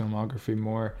seeing his filmography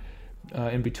more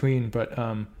in between. But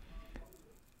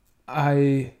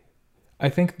I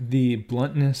think the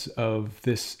bluntness of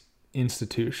this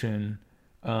institution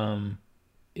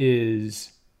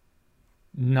is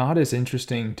not as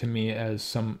interesting to me as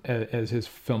his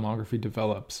filmography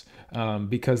develops,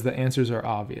 because the answers are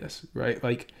obvious, right?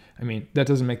 Like, I mean, that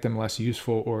doesn't make them less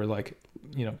useful or, like,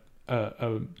 you know,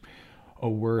 a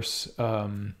worse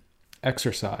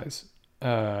exercise.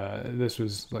 This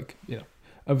was, like, you know,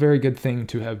 a very good thing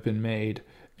to have been made,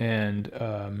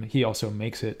 and he also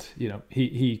makes it, you know,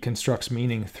 he constructs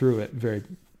meaning through it very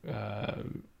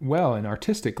well and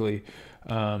artistically.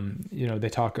 You know, they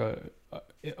talk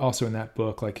also in that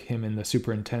book, like him and the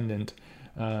superintendent,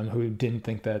 who didn't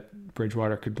think that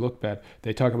Bridgewater could look bad.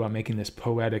 They talk about making this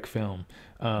poetic film,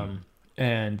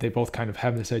 and they both kind of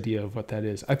have this idea of what that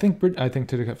is. I think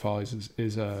Titicut Follies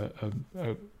is a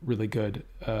really good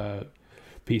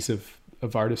piece of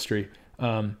artistry,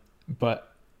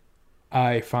 but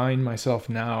I find myself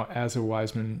now, as a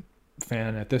Wiseman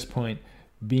fan at this point,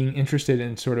 being interested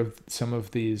in sort of some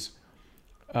of these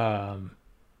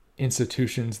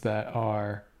institutions that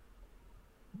are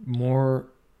more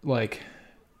like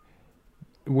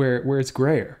where it's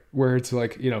grayer, where it's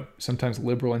like, you know, sometimes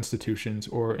liberal institutions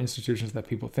or institutions that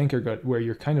people think are good, where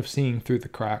you're kind of seeing through the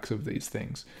cracks of these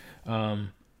things. I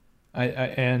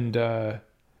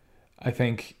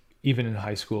think even in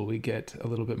high school we get a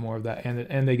little bit more of that,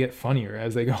 and they get funnier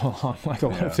as they go along. Like a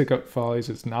lot of Titicut Follies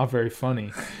is not very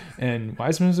funny, and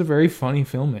Wiseman is a very funny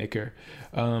filmmaker.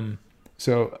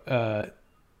 So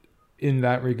in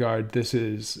that regard, this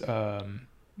is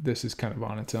kind of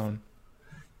on its own.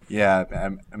 Yeah,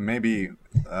 maybe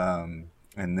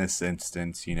in this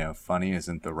instance, you know, funny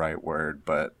isn't the right word,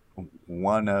 but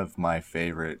one of my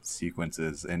favorite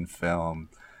sequences in film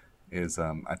is,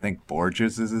 I think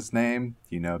Borges is his name,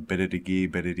 you know, Biddity-gee,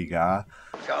 biddity-ga.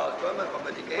 Charles Berman,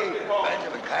 biddity-gee,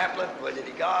 Benjamin Kaplan,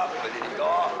 biddity-ga,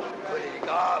 biddity-ga,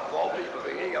 biddity-ga, Volpe,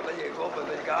 biddity-ga,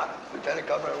 biddity-ga, Lieutenant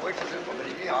Governor Wilkinson,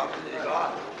 biddity-ga,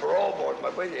 biddity-ga, parole board,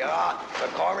 biddity-ga,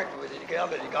 McCormick, biddity-ga,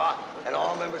 biddity-ga, and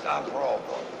all members on parole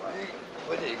board.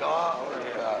 Biddity-ga,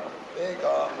 biddity-ga,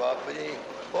 biddity-ga,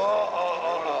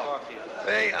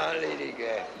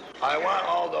 biddity-ga. I want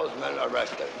all those men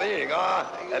arrested.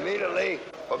 Biddity-ga, immediately,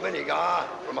 for biddity-ga,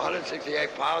 from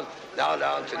 168 pounds, now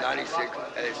down to 96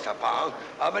 pounds.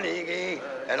 Biddity-ga,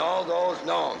 and all those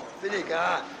known.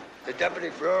 Biddity-ga, the Deputy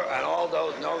Fuhrer, and all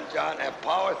those known, John F.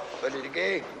 Powers,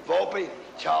 Biddity-ga, Volpe,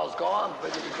 Charles Gorham,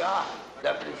 Biddity-ga,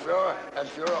 Deputy Führer and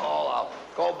Führer all out.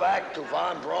 Go back to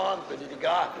von Braun,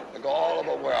 and go all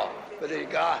over the world.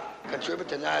 Contribute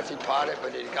to Nazi party,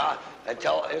 and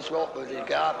tell Israel,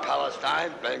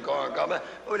 Palestine, government,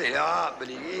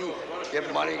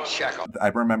 give money, check them. I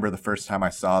remember the first time I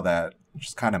saw that,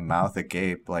 just kind of mouth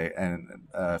agape, like, and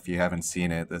if you haven't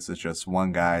seen it, this is just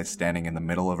one guy standing in the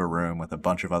middle of a room with a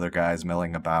bunch of other guys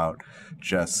milling about,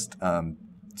 just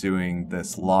doing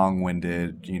this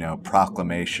long-winded,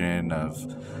 proclamation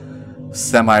of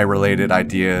semi-related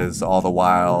ideas, all the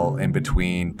while in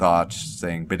between thoughts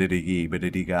saying bididigi,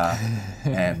 bididiga,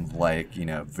 and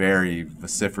very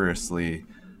vociferously.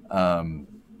 And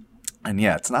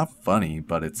yeah, it's not funny,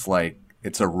 but it's like,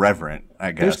 it's irreverent,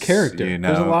 I guess. There's character.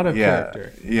 There's a lot of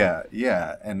character.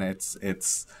 Yeah. And it's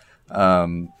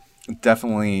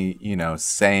definitely,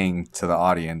 saying to the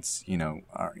audience,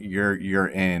 you're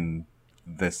in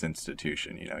this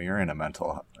institution, you're in a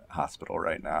mental hospital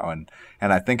right now. And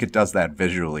I think it does that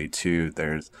visually too.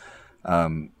 There's,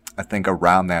 I think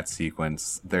around that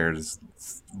sequence, there's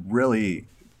really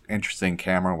interesting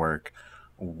camera work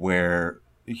where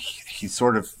he's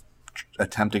sort of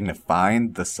attempting to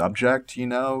find the subject,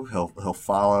 he'll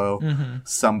follow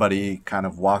somebody kind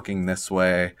of walking this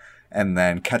way and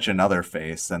then catch another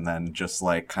face and then just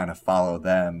kind of follow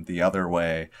them the other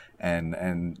way.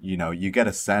 And you get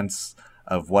a sense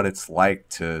of what it's like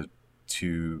to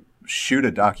shoot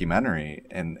a documentary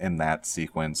in that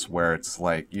sequence, where it's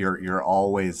like you're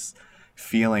always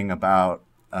feeling about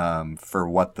for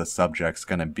what the subject's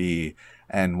going to be.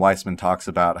 And Weissman talks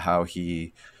about how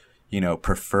he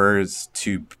prefers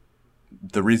to,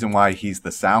 the reason why he's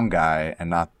the sound guy and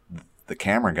not the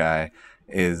camera guy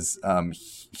is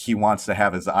he wants to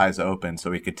have his eyes open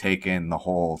so he could take in the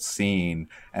whole scene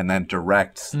and then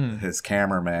direct his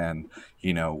cameraman,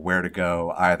 where to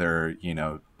go, either,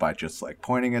 by just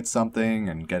pointing at something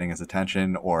and getting his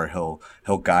attention, or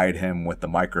he'll guide him with the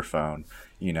microphone,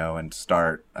 and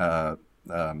start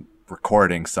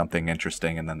recording something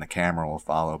interesting, and then the camera will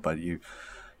follow. But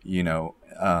in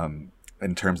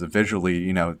terms of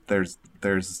visually, there's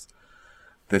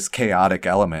this chaotic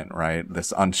element, right?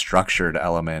 This unstructured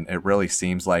element. It really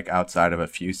seems like outside of a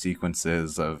few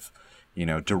sequences of,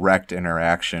 direct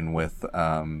interaction with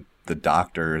the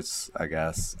doctors, I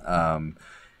guess,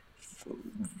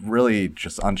 really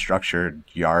just unstructured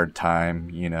yard time,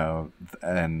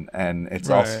 and it's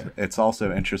right. It's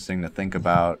also interesting to think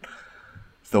about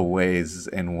the ways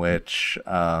in which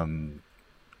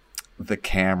the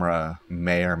camera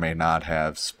may or may not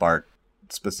have sparked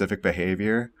specific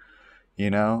behavior,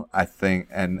 I think,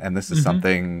 and this is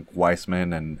something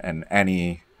Weissman and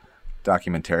any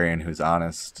documentarian who's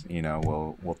honest,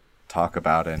 will talk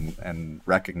about and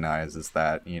recognize, is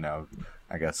that,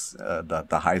 I guess the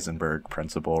Heisenberg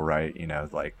principle, right?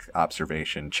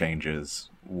 Observation changes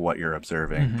what you're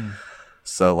observing.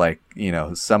 So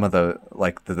some of the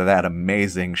that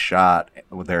amazing shot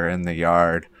where they're in the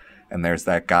yard and there's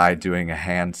that guy doing a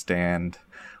handstand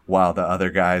while the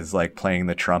other guy's playing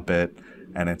the trumpet,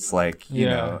 and it's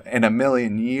in a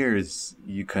million years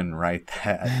you couldn't write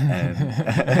that,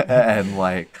 and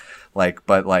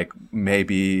but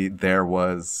maybe there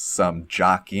was some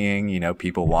jockeying,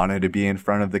 people wanted to be in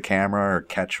front of the camera or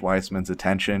catch Weissman's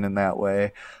attention in that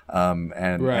way. And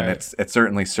it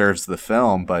certainly serves the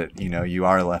film, but you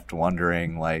are left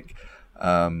wondering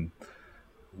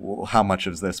how much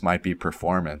of this might be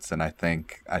performance. And I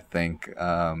think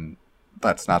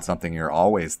that's not something you're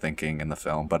always thinking in the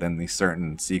film, but in these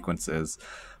certain sequences.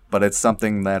 But it's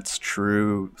something that's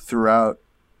true throughout,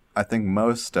 I think,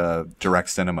 most direct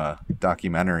cinema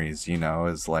documentaries,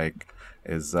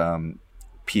 is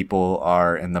people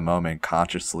are in the moment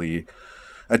consciously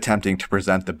attempting to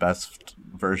present the best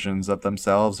versions of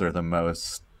themselves, or the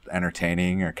most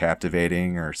entertaining or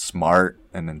captivating or smart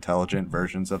and intelligent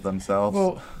versions of themselves.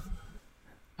 Well,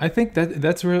 I think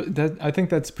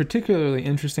that's particularly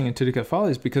interesting in Titicut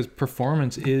Follies, because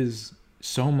performance is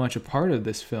so much a part of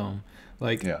this film.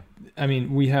 I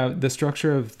mean, we have the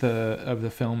structure of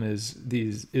the film is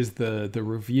the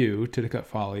review, Titicut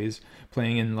Follies,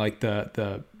 playing in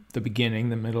the beginning,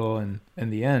 the middle, and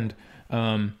the end,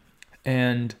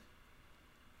 and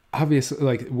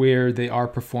obviously where they are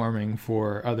performing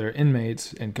for other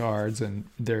inmates and guards, and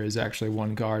there is actually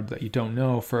one guard that you don't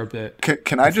know for a bit.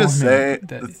 Can I just say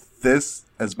this,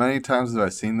 as many times as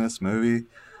I've seen this movie,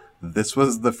 this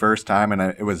was the first time, and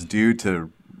it was due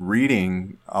to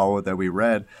reading all that we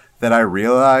read, that I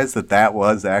realized that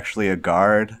was actually a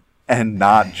guard and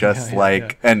not just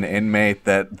an inmate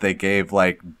that they gave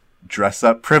dress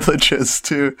up privileges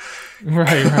to.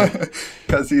 Right.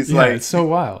 Because he's it's so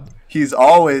wild. he's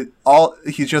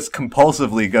he just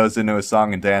compulsively goes into a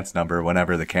song and dance number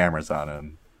whenever the camera's on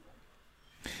him.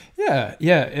 Yeah,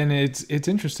 and it's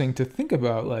interesting to think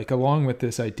about, like, along with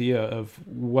this idea of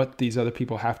what these other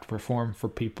people have to perform for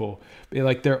people,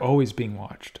 like they're always being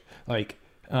watched, like,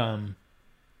 not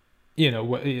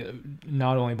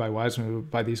only by Wiseman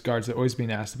but by these guards. They're always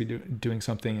being asked to be doing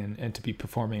something and to be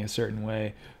performing a certain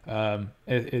way.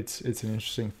 It's an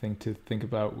interesting thing to think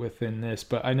about within this.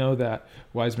 But I know that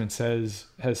Wiseman has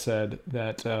said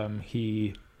that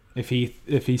if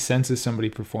he senses somebody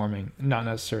performing, not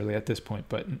necessarily at this point,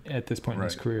 but at this point in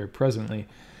his career presently,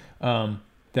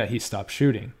 that he stops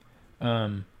shooting.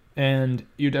 And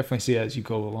you definitely see as you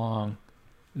go along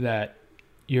that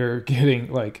you're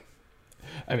getting, like,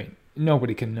 I mean,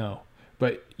 nobody can know,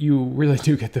 but you really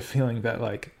do get the feeling that,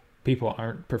 like, people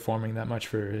aren't performing that much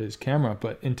for his camera.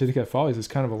 But in Titicaca Follies, it's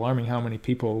kind of alarming how many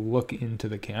people look into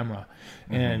the camera,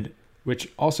 and which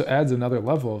also adds another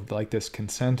level of, like, this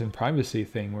consent and privacy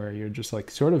thing where you're just, like,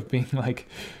 sort of being, like,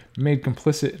 made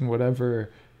complicit in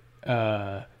whatever,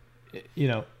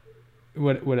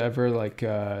 whatever, like,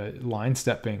 line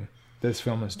stepping this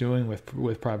film is doing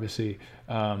with privacy,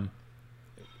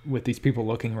 with these people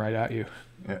looking right at you.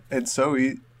 Yeah, it's so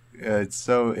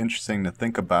interesting to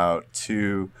think about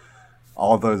too,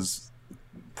 all those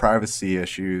privacy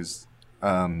issues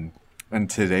in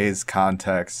today's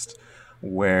context,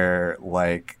 where,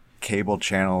 like, cable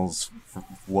channels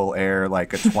will air,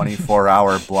 like, a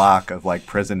 24-hour block of, like,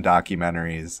 prison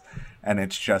documentaries, and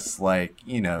it's just, like,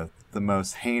 the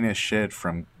most heinous shit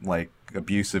from, like,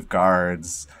 abusive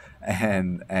guards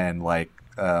and like,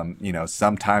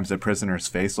 sometimes a prisoner's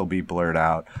face will be blurred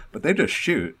out, but they just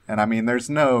shoot. And I mean, there's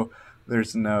no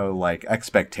like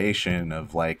expectation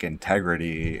of, like,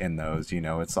 integrity in those,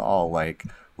 it's all like,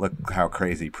 look how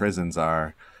crazy prisons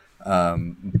are.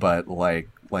 But like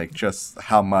just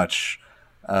how much,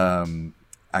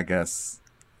 I guess,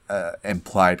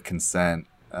 implied consent,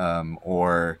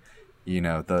 or,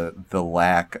 the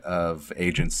lack of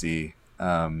agency,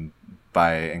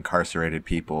 by incarcerated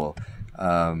people,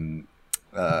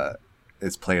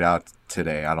 is played out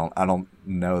today. I don't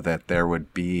know that there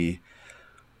would be,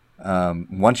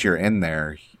 once you're in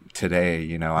there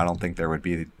today, I don't think there would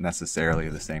be necessarily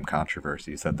the same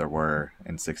controversies that there were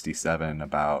in '67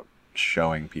 about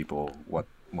showing people what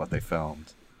they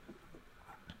filmed.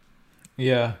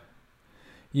 Yeah,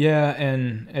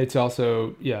 and it's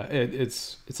also,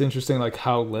 it's interesting, like,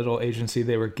 how little agency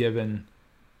they were given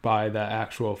by the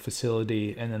actual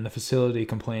facility, and then the facility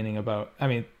complaining about, I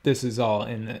mean, this is all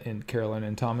in Carolyn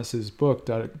and Thomas's book,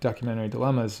 Documentary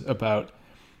Dilemmas, about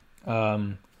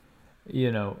the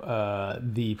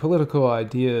political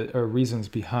idea or reasons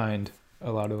behind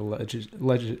a lot of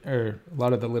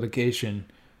the litigation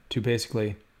to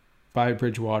basically by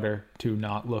Bridgewater to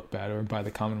not look bad, or by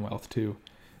the Commonwealth to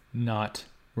not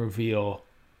reveal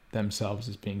themselves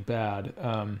as being bad.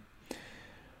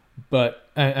 But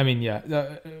I mean,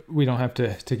 we don't have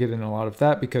to get into a lot of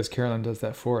that because Carolyn does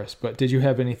that for us. But did you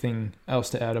have anything else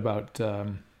to add about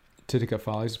Titicaca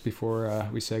Follies before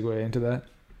we segue into that?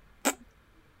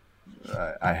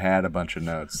 I had a bunch of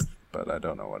notes, but I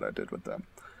don't know what I did with them.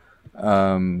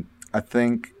 I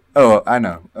think... Oh, I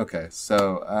know. Okay,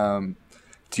 so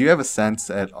do you have a sense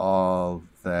at all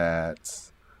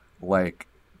that, like,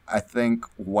 I think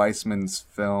Weissman's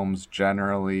films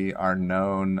generally are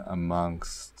known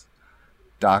amongst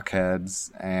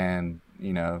dockheads and,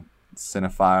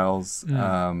 cinephiles.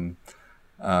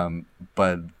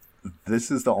 But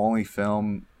this is the only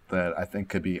film that I think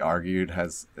could be argued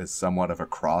is somewhat of a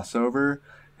crossover.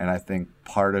 And I think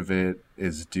part of it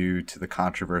is due to the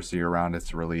controversy around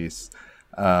its release.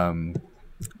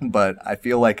 But I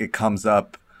feel like it comes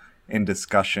up in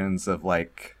discussions of,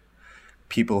 like,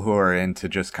 people who are into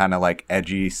just kind of, like,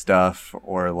 edgy stuff,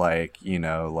 or, like,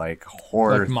 like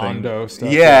horror, like Mondo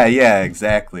stuff. Yeah,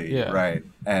 exactly. Yeah. Right.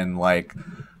 And like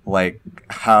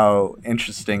how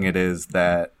interesting it is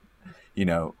that,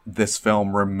 this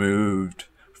film removed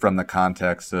from the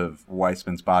context of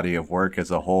Weissman's body of work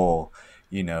as a whole,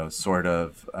 sort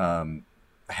of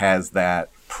has that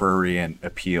prurient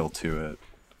appeal to it.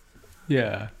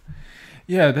 Yeah,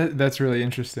 that's really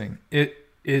interesting.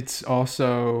 It's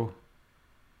also,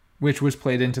 which was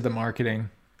played into the marketing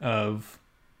of,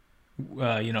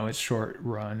 its short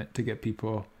run to get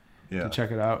people to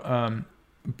check it out.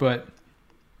 But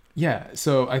yeah,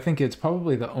 so I think it's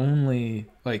probably the only,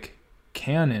 like,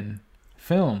 canon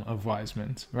film of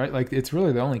Weissman's, right? Like, it's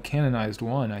really the only canonized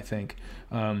one, I think,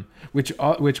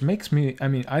 which makes me, I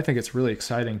mean, I think it's really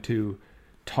exciting to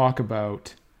talk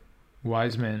about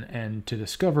Weissman and to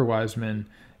discover Weissman,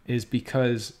 is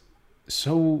because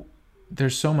so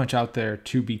there's so much out there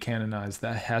to be canonized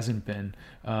that hasn't been,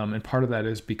 and part of that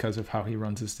is because of how he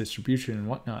runs his distribution and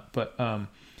whatnot. But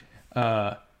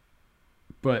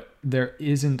there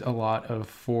isn't a lot of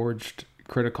forged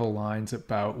critical lines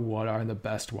about what are the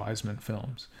best Wiseman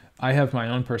films. I have my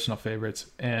own personal favorites,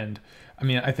 and I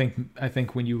mean, I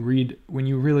think when you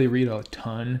really read a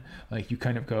ton, like you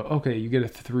kind of go, okay, you get a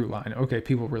through line. Okay,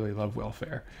 people really love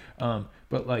Welfare,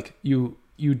 but like you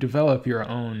develop your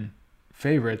own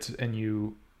favorites, and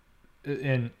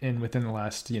within the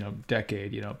last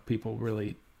decade, people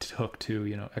really took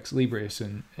to Ex Libris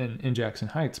and In Jackson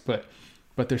Heights, but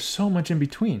there's so much in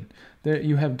between. There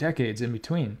you have decades in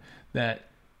between that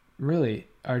really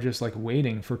are just like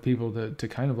waiting for people to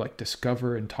kind of like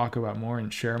discover and talk about more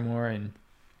and share more and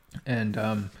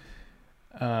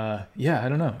yeah, I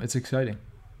don't know, it's exciting.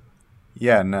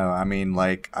 Yeah, no, I mean,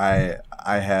 like I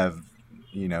have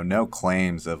no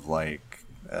claims of like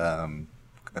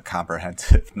a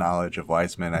comprehensive knowledge of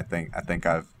Wiseman. I think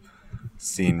I've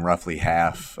seen roughly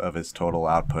half of his total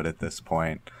output at this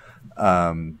point.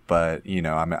 But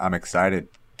I'm excited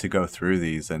to go through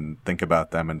these and think about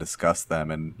them and discuss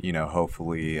them, and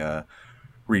hopefully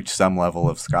reach some level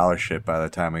of scholarship by the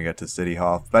time we get to City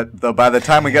Hall. But though by the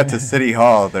time we get to City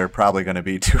Hall, there are probably going to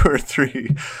be 2 or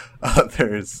 3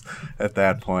 others at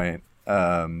that point.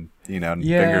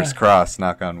 Fingers crossed,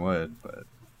 knock on wood. But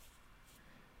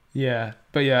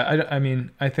I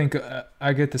mean, I think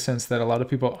I get the sense that a lot of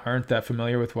people aren't that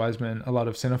familiar with Wiseman, a lot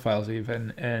of cinephiles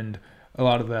even, and a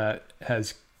lot of that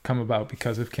has come about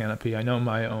because of Canopy. I know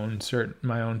my own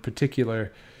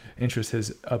particular interest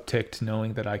has upticked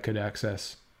knowing that I could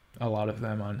access a lot of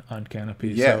them on Canopy.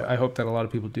 Yeah. So I hope that a lot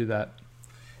of people do that.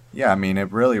 Yeah, I mean,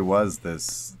 it really was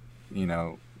this,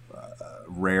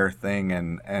 rare thing,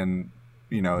 and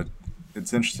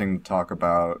it's interesting to talk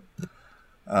about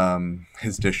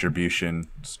his distribution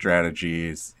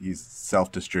strategies. He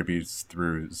self-distributes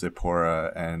through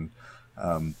Zipporah, and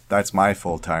that's my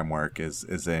full-time work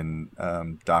is in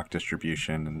doc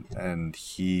distribution, and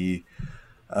he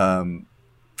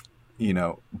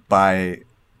by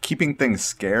keeping things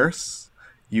scarce,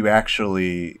 you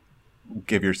actually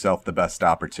give yourself the best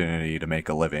opportunity to make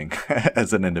a living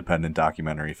as an independent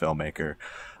documentary filmmaker.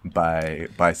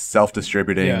 By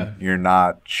self-distributing, Yeah. You're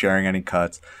not sharing any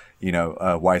cuts.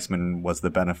 Weissman was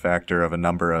the benefactor of a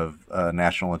number of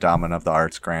National Endowment of the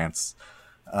Arts grants,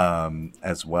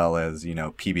 as well as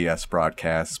PBS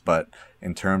broadcasts. But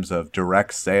in terms of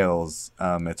direct sales,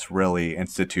 it's really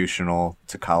institutional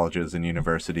to colleges and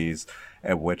universities,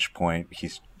 at which point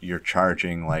you're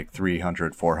charging like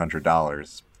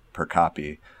 $300-$400 per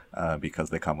copy, because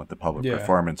they come with the public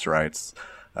performance rights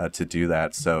to do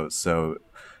that. So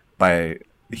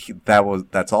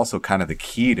that's also kind of the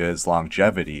key to his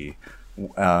longevity,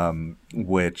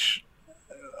 which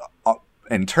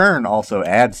in turn also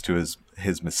adds to his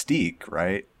mystique,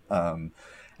 right?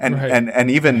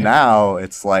 And even now,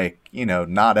 it's like,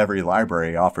 not every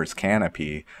library offers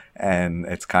Canopy, and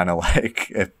it's kind of like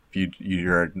if you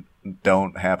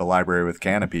don't have a library with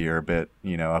Canopy, you're a bit,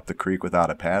 up the creek without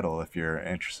a paddle if you're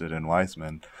interested in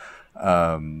Wiseman.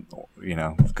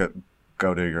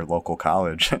 Go to your local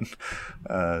college and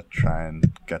try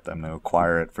and get them to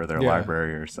acquire it for their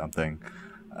library or something.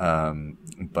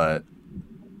 But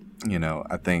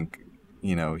I think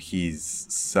he's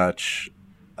such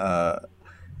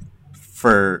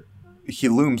he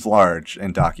looms large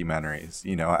in documentaries.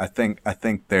 I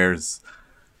think there's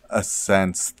a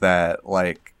sense that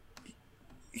like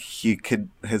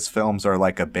his films are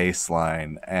like a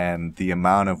baseline, and the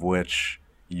amount of which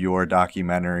your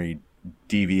documentary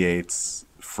deviates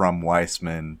from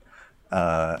Wiseman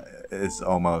is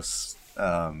almost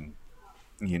some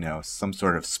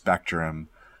sort of spectrum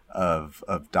of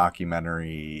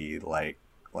documentary. Like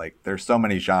there's so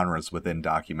many genres within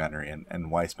documentary,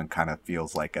 and Wiseman kind of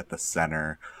feels like at the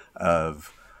center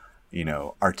of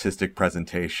artistic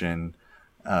presentation.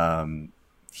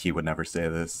 He would never say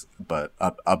this, but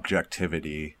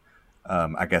objectivity,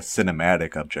 I guess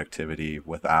cinematic objectivity,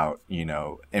 without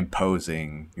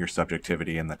imposing your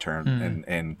subjectivity in the term.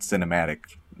 And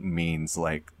cinematic means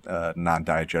like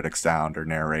non-diegetic sound or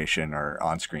narration or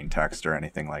on-screen text or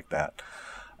anything like that.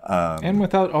 And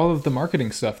without all of the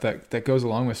marketing stuff that goes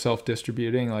along with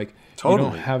self-distributing, like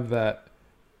totally. You don't have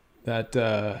that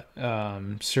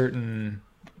certain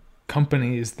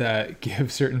companies that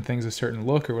give certain things a certain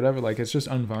look or whatever. Like it's just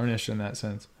unvarnished in that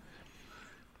sense.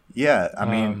 Yeah, I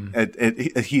mean,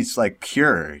 he's like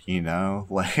pure,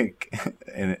 like,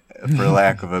 for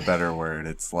lack of a better word,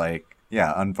 it's like,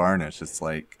 unvarnished. It's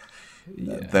like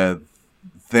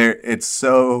it's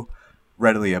so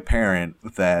readily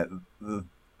apparent that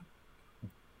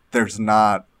there's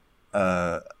not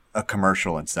a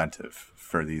commercial incentive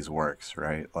for these works,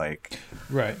 right?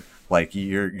 Right. Like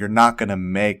you're not gonna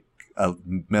make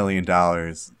 $1 million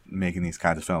making these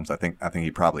kinds of films. I think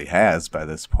he probably has by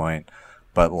this point,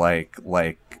 but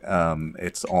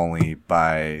it's only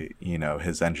by, you know,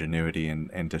 his ingenuity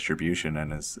and distribution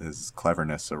and his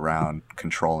cleverness around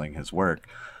controlling his work.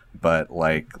 But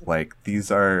like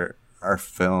these are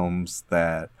films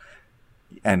that,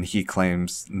 and he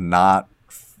claims not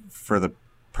for the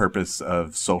purpose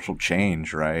of social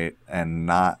change, right? And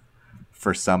not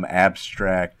for some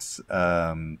abstract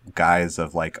guise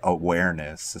of like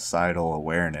awareness, societal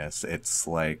awareness. It's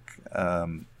like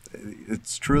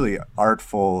it's truly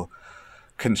artful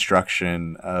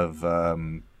construction of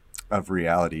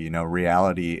reality. You know,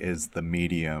 reality is the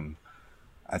medium.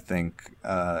 I think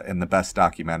in the best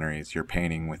documentaries, you're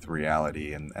painting with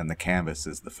reality, and the canvas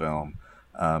is the film.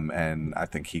 And I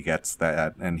think he gets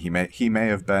that, and he may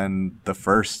have been the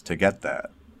first to get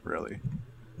that, really.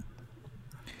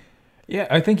 Yeah,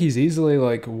 I think he's easily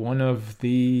like one of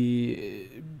the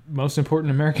most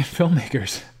important American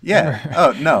filmmakers. Yeah. ever.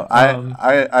 Oh no,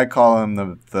 I call him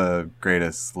the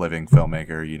greatest living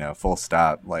filmmaker. You know, full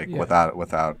stop. Like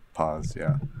without pause.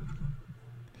 Yeah.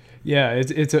 Yeah,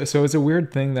 it's a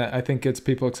weird thing that I think gets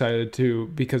people excited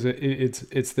too, because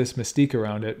it's this mystique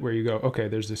around it where you go, okay,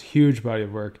 there's this huge body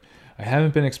of work. I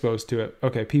haven't been exposed to it.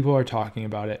 Okay, people are talking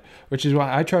about it, which is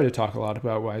why I try to talk a lot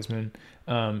about Wiseman,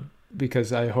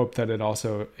 because I hope that it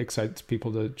also excites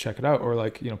people to check it out, or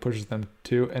like, you know, pushes them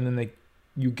to, and then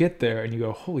you get there and you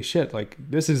go, holy shit, like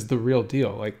this is the real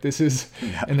deal. Like this is,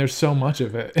 and there's so much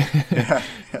of it.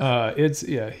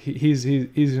 He's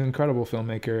an incredible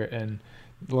filmmaker, and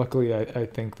luckily I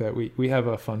think that we have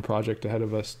a fun project ahead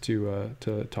of us to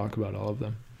talk about all of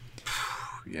them.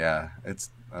 Yeah, it's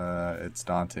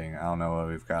daunting. I don't know what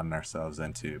we've gotten ourselves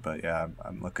into, but yeah,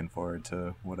 I'm looking forward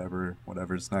to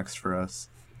whatever's next for us.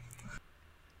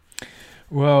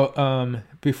 Well,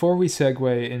 before we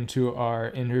segue into our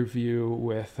interview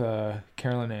with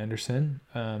Carolyn Anderson,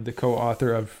 the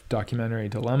co-author of Documentary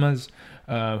Dilemmas,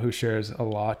 who shares a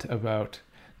lot about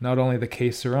not only the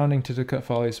case surrounding Titicut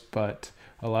Follies, but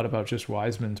a lot about just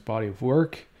Wiseman's body of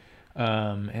work,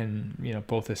 and, you know,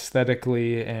 both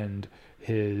aesthetically and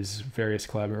his various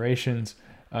collaborations.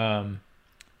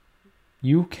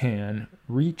 You can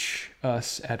reach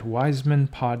us at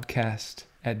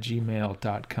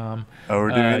wisemanpodcast@gmail.com. Oh, we're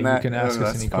doing that? You can ask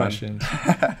us any questions.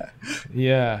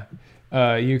 Yeah.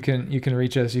 You can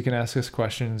reach us. You can ask us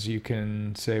questions. You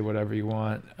can say whatever you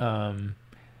want. Bring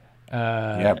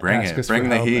it. Bring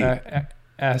the heat.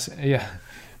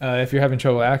 If you're having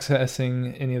trouble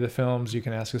accessing any of the films, you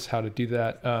can ask us how to do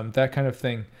that. That kind of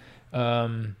thing.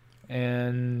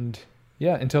 And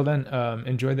yeah, until then,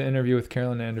 enjoy the interview with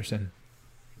Carolyn Anderson.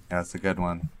 Yeah, that's a good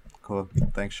one. Cool.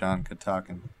 Thanks, Sean. Good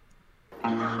talking. I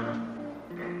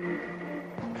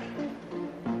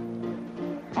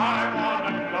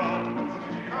wanna go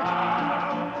to your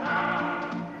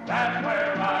town. That's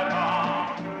where I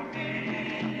long to be.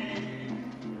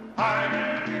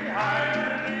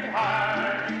 Hidey,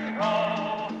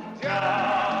 ho,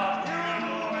 just you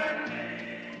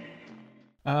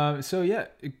and me. So yeah,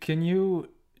 can you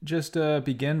just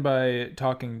begin by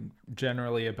talking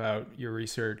generally about your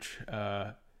research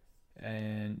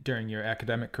and during your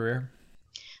academic career?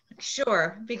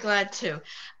 Sure, be glad to.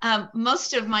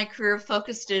 Most of my career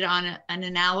focused it on an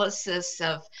analysis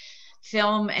of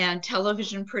film and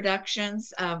television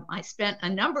productions. I spent a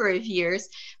number of years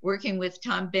working with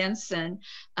Tom Benson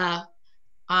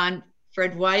on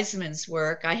Fred Wiseman's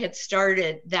work. I had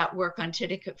started that work on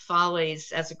Titicut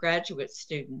Follies as a graduate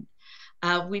student.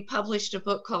 We published a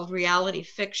book called Reality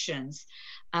Fictions,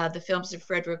 the films of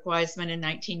Frederick Wiseman in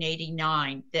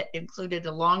 1989, that included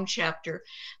a long chapter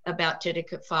about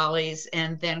Titicut Follies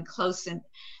and then close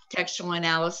textual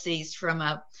analyses from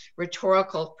a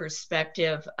rhetorical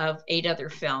perspective of 8 other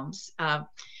films,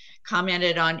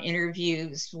 commented on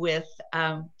interviews with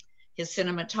his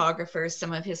cinematographers,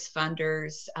 some of his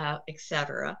funders,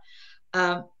 etc.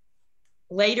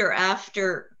 Later,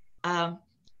 after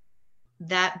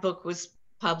that book was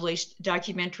published,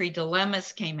 Documentary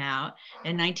Dilemmas came out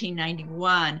in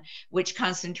 1991, which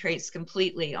concentrates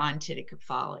completely on Titicut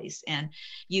Follies. And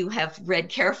you have read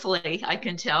carefully, I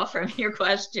can tell from your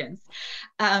questions.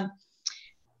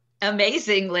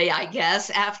 Amazingly, I guess,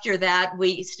 after that,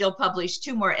 we still published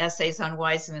 2 more essays on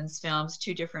Wiseman's films,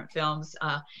 2 different films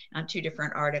on 2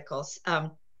 different articles.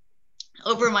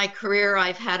 Over my career,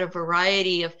 I've had a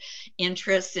variety of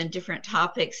interests in different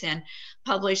topics and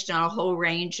published on a whole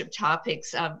range of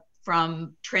topics,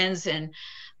 from trends in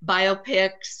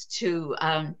biopics to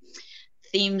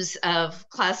themes of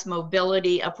class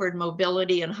mobility, upward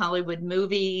mobility in Hollywood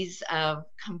movies,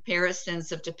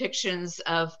 comparisons of depictions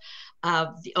of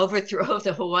the overthrow of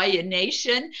the Hawaiian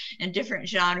nation in different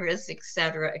genres, et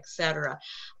cetera, et cetera.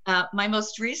 My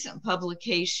most recent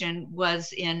publication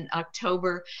was in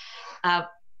October,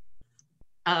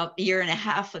 a year and a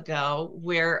half ago,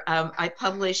 where I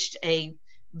published a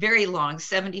very long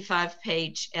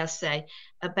 75-page essay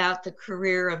about the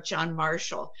career of John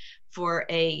Marshall for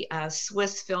a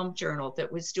Swiss film journal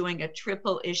that was doing a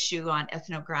triple issue on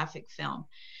ethnographic film.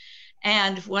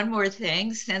 And one more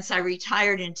thing, since I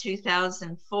retired in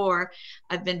 2004,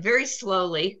 I've been very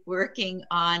slowly working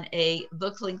on a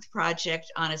book-length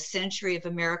project on a century of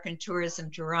American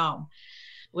tourism to Rome,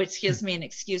 which gives me an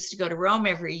excuse to go to Rome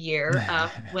every year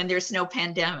when there's no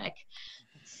pandemic.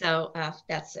 So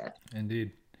that's it.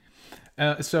 Indeed.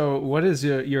 So what is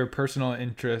your personal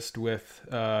interest with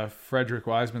Frederick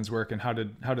Wiseman's work, and how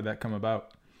did that come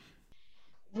about?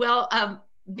 Well,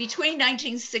 between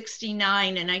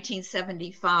 1969 and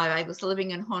 1975, I was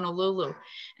living in Honolulu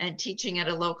and teaching at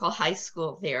a local high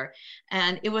school there.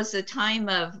 And it was a time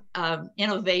of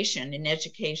innovation in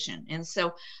education. And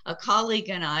so a colleague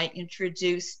and I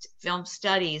introduced film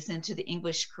studies into the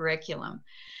English curriculum.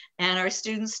 And our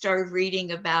students started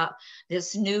reading about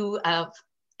this new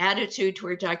attitude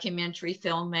toward documentary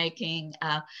filmmaking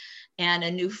and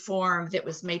a new form that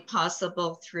was made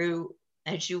possible through,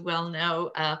 as you well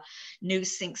know, new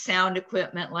sync sound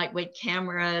equipment, lightweight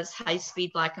cameras,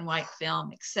 high-speed black and white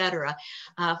film, etc.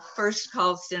 First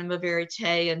called cinema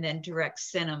verite and then direct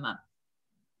cinema.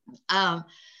 The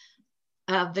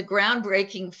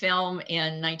groundbreaking film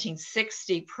in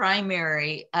 1960,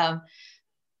 Primary,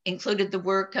 included the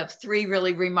work of three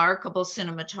really remarkable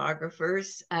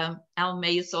cinematographers, Al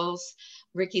Maysles,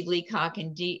 Ricky Leacock,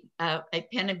 and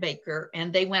Pennebaker,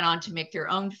 and they went on to make their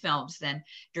own films then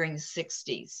during the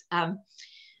 60s.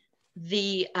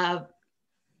 The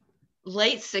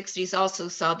late 60s also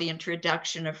saw the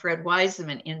introduction of Fred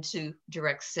Wiseman into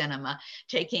direct cinema,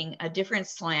 taking a different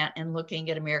slant and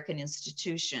looking at American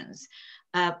institutions.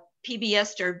 PBS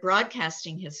started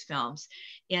broadcasting his films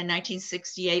in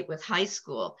 1968 with High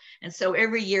School. And so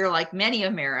every year, like many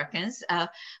Americans,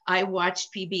 I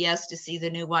watched PBS to see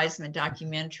the new Wiseman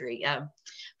documentary.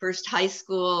 First High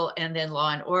School, and then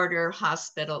Law and Order,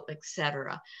 Hospital,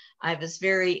 etc. I was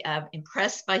very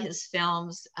impressed by his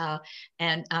films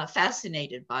and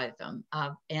fascinated by them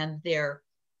and their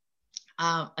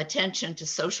attention to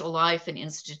social life and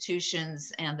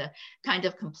institutions and the kind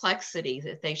of complexity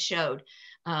that they showed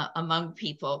among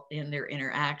people in their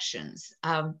interactions.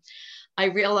 I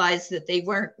realized that they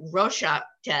weren't Rorschach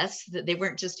tests, that they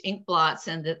weren't just ink blots,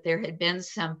 and that there had been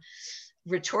some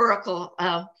rhetorical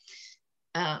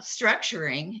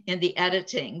structuring in the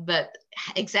editing, but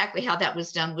exactly how that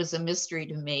was done was a mystery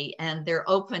to me, and their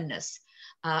openness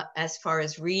as far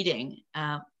as reading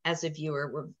as a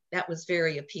viewer, that was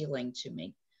very appealing to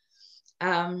me.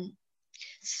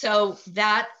 So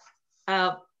that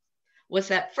was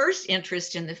that first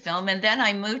interest in the film. And then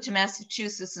I moved to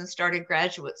Massachusetts and started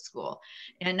graduate school.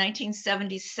 In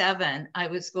 1977, I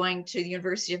was going to the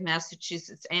University of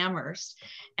Massachusetts Amherst,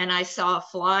 and I saw a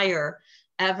flyer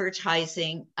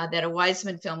advertising that a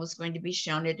Wiseman film was going to be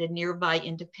shown at a nearby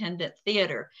independent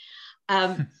theater.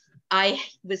 I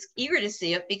was eager to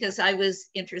see it because I was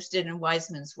interested in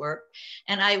Wiseman's work,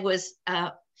 and I was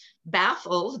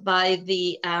baffled by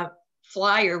the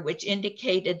flyer, which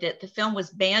indicated that the film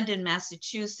was banned in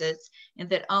Massachusetts and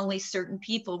that only certain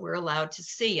people were allowed to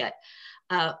see it.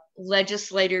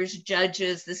 Legislators,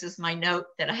 judges, this is my note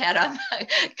that I had on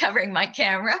covering my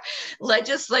camera,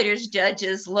 legislators,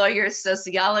 judges, lawyers,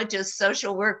 sociologists,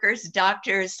 social workers,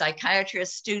 doctors,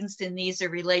 psychiatrists, students in these or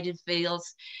related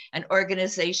fields, and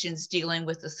organizations dealing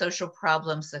with the social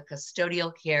problems of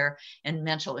custodial care and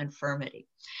mental infirmity.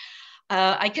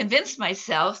 I convinced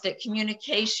myself that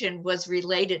communication was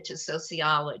related to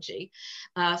sociology.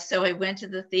 So I went to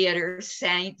the theater,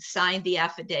 signed the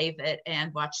affidavit,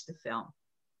 and watched the film.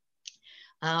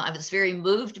 I was very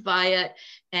moved by it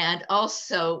and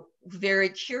also very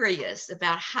curious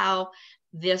about how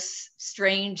this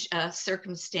strange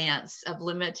circumstance of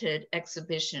limited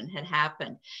exhibition had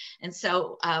happened. And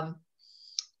so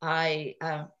I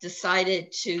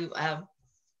decided to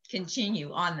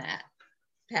continue on that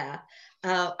path.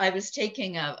 I was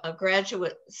taking a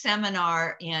graduate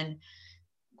seminar in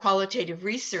qualitative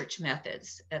research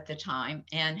methods at the time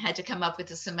and had to come up with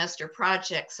a semester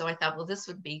project. So I thought, well, this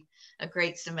would be a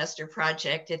great semester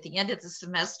project. At the end of the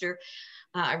semester,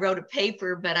 I wrote a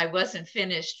paper, but I wasn't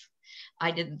finished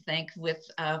I didn't think, with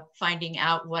finding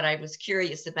out what I was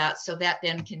curious about. So that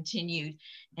then continued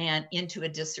and into a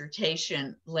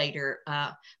dissertation later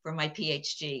for my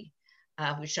PhD,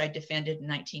 which I defended in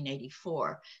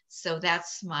 1984. So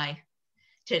that's my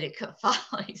Titicut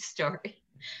Follies story.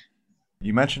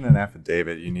 You mentioned an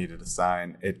affidavit you needed to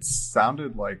sign. It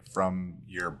sounded like from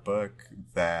your book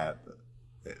that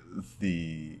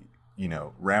the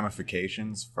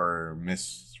ramifications for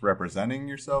misrepresenting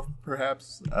yourself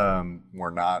perhaps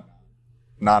were not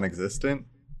non-existent,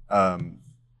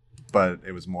 but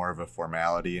it was more of a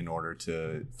formality in order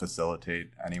to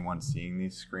facilitate anyone seeing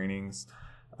these screenings.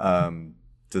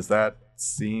 Does that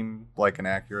seem like an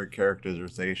accurate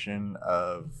characterization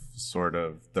of sort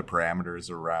of the parameters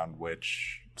around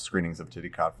which screenings of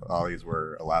Titicut Follies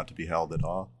were allowed to be held at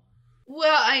all?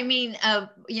 Well, I mean,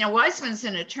 Wiseman's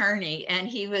an attorney, and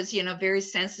he was, very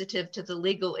sensitive to the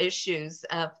legal issues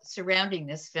surrounding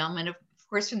this film. And of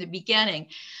course, from the beginning,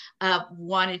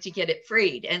 wanted to get it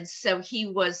freed. And so he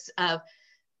was,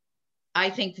 I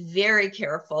think, very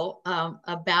careful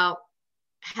about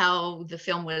how the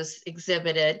film was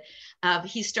exhibited.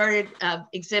 He started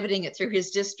exhibiting it through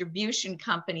his distribution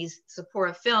company's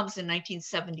Sephora Films in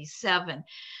 1977.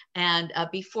 And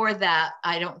before that,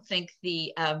 I don't think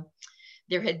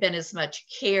there had been as much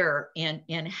care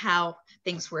in how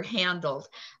things were handled.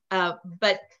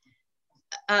 But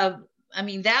I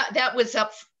mean, that was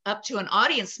up to an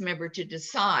audience member to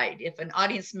decide. If an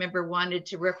audience member wanted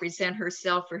to represent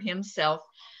herself or himself,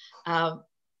 that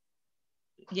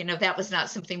was not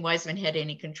something Wiseman had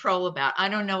any control about. I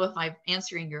don't know if I'm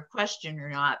answering your question or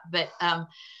not, but I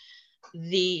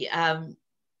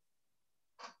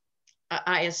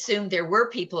assume there were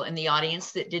people in the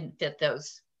audience that didn't fit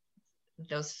those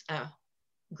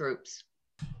groups.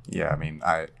 Yeah, I mean,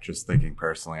 I just thinking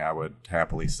personally, I would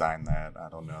happily sign that. I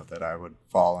don't know that I would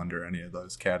fall under any of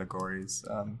those categories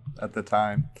at the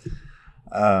time.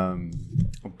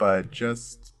 But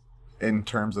just in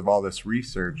terms of all this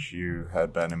research you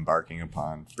had been embarking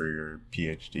upon for your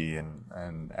PhD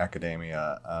and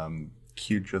academia, can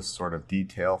you just sort of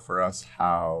detail for us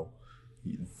how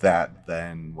that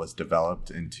then was developed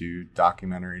into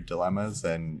Documentary Dilemmas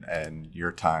and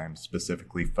your time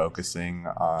specifically focusing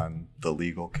on the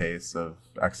legal case of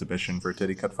exhibition for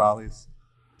Titicut Follies?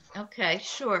 Okay,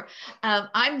 sure.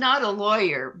 I'm not a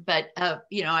lawyer, but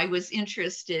I was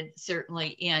interested certainly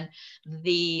in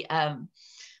the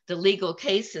legal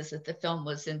cases that the film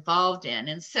was involved in.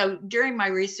 And so during my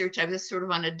research, I was sort of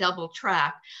on a double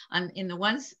track. On the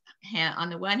one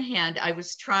hand, I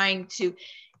was trying to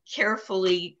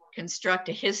carefully construct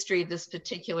a history of this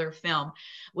particular film,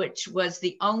 which was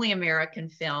the only American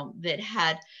film that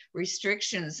had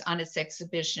restrictions on its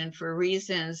exhibition for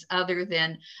reasons other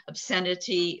than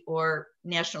obscenity or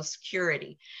national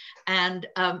security. And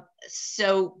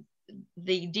so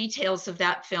the details of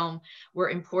that film were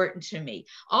important to me.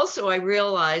 Also, I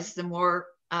realized the more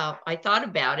I thought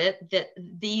about it, that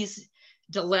these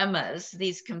dilemmas,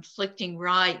 these conflicting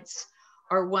rights,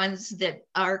 are ones that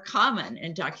are common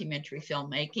in documentary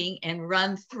filmmaking and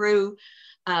run through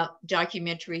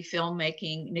documentary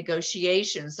filmmaking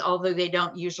negotiations, although they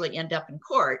don't usually end up in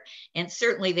court. And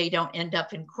certainly they don't end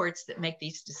up in courts that make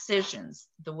these decisions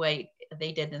the way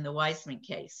they did in the Wiseman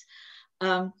case.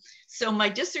 So my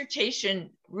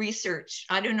dissertation research,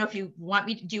 I don't know if you want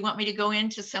me, do you want me to go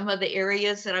into some of the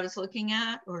areas that I was looking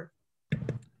at, or?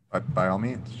 By all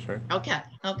means, sure. Okay.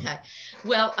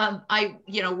 Well, I,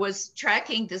 was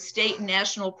tracking the state and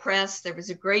national press. There was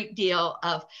a great deal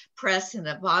of press in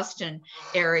the Boston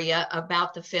area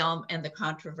about the film and the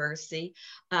controversy.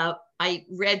 I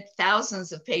read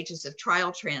thousands of pages of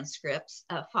trial transcripts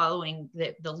following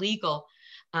the legal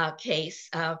case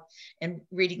and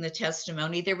reading the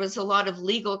testimony. There was a lot of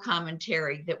legal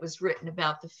commentary that was written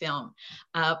about the film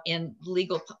in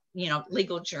legal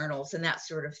journals and that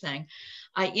sort of thing.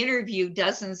 I interviewed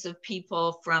dozens of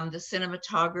people, from the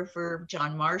cinematographer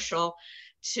John Marshall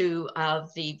to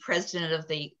the president of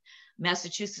the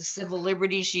Massachusetts Civil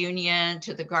Liberties Union,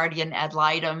 to the guardian ad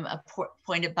litem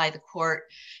appointed by the court,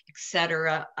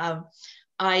 etc.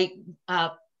 I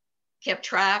kept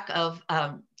track of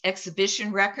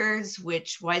exhibition records,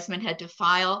 which Wiseman had to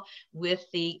file with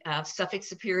the Suffolk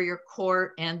Superior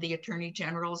Court and the Attorney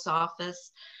General's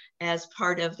office as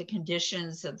part of the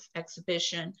conditions of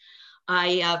exhibition.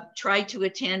 I tried to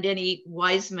attend any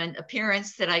Wiseman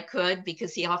appearance that I could,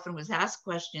 because he often was asked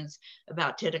questions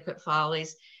about Titicut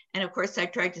Follies. And of course, I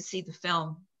tried to see the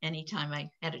film anytime I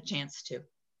had a chance to.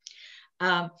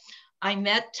 I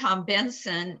met Tom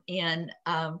Benson in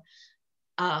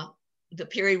the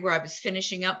period where I was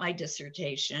finishing up my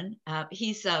dissertation.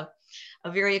 He's a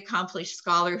a very accomplished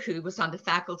scholar who was on the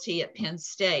faculty at Penn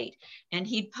State. And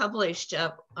he'd published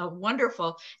a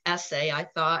wonderful essay, I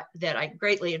thought, that I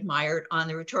greatly admired on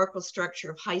the rhetorical structure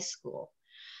of high school.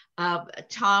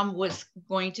 Tom was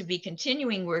going to be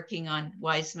continuing working on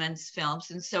Wiseman's films,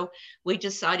 and so we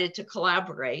decided to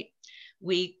collaborate.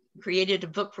 We created a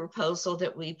book proposal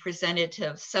that we presented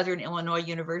to Southern Illinois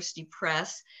University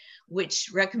Press,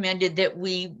 which recommended that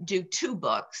we do 2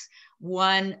 books.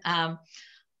 One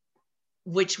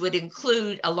which would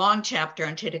include a long chapter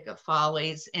on Titicut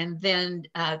Follies, and then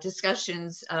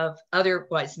discussions of other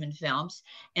Wiseman films,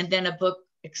 and then a book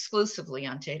exclusively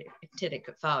on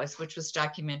Titicut Follies, which was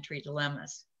Documentary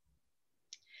Dilemmas.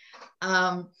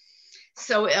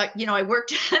 So, you know, I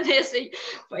worked on this. In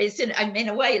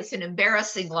a way, it's an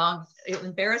embarrassingly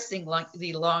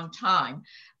long time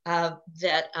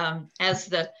that as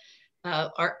the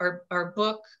our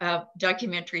book,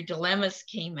 Documentary Dilemmas,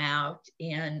 came out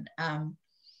in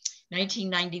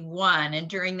 1991. And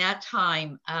during that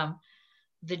time,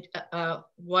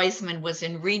 Wiseman was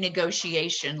in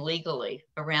renegotiation legally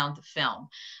around the film.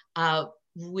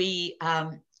 We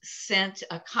sent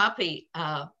a copy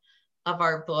of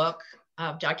our book,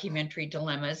 Documentary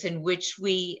Dilemmas, in which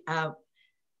we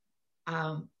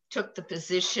took the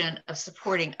position of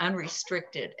supporting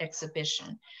unrestricted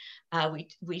exhibition.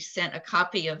 We sent a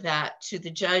copy of that to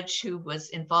the judge who was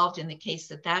involved in the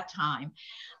case at that time.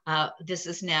 This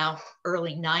is now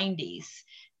early 90s.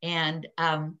 And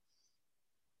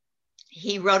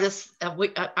he wrote us,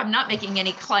 I'm not making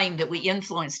any claim that we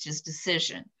influenced his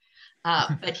decision,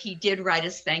 but he did write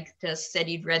us, thanked us, said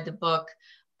he'd read the book,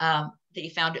 that he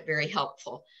found it very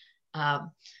helpful.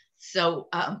 So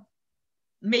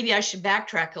maybe I should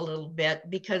backtrack a little bit,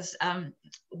 because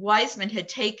Wiseman had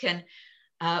taken,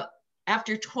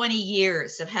 after 20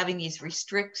 years of having these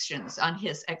restrictions on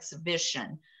his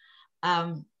exhibition,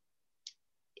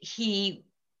 he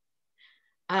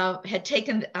had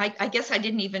taken, I guess I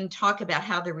didn't even talk about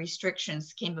how the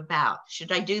restrictions came about.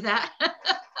 Should I do that?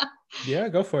 Yeah,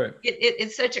 go for it.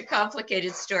 It's such a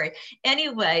complicated story.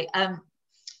 Anyway,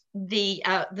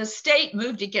 the state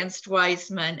moved against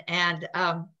Wiseman and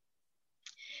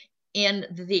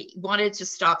wanted to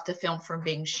stop the film from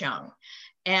being shown.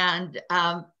 And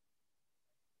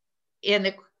in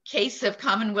the case of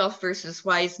Commonwealth versus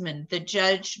Wiseman, the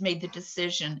judge made the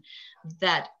decision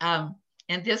that, and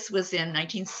this was in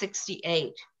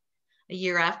 1968, a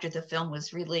year after the film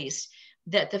was released,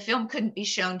 that the film couldn't be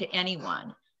shown to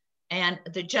anyone. And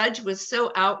the judge was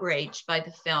so outraged by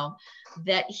the film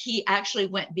that he actually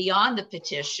went beyond the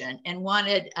petition and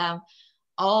wanted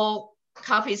all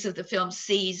copies of the film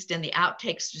seized and the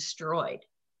outtakes destroyed.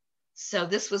 So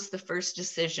this was the first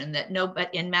decision that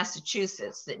in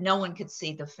Massachusetts, that no one could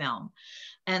see the film.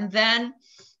 And then,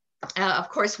 of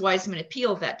course, Wiseman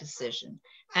appealed that decision,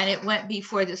 and it went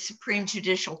before the Supreme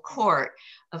Judicial Court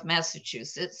of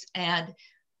Massachusetts. And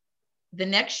the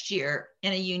next year,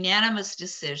 in a unanimous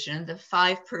decision, the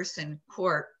 5-person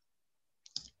court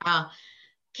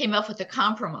came up with a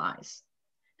compromise.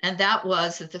 And that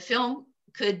was that the film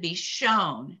could be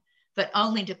shown, but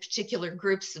only to particular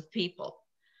groups of people.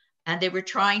 And they were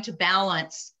trying to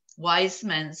balance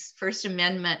Wiseman's First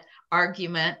Amendment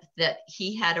argument that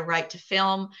he had a right to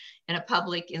film in a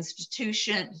public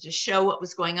institution, to show what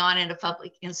was going on in a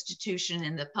public institution,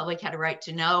 and the public had a right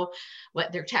to know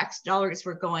what their tax dollars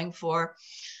were going for,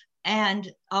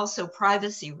 and also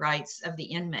privacy rights of the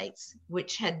inmates,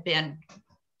 which had been,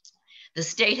 the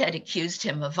state had accused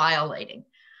him of violating.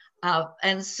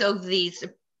 And so the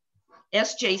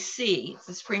SJC,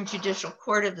 the Supreme Judicial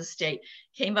Court of the state,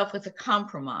 came up with a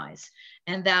compromise.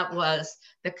 And that was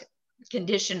the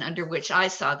condition under which I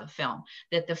saw the film,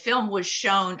 that the film was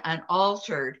shown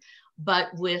unaltered, but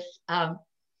with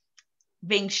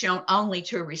being shown only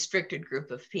to a restricted group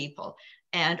of people.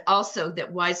 And also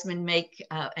that Wiseman make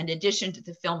an addition to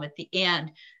the film at the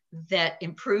end, that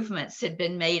improvements had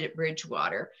been made at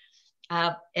Bridgewater.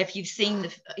 If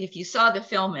you saw the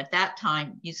film at that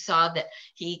time, you saw that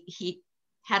he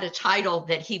had a title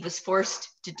that he was forced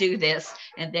to do this,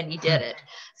 and then he did it.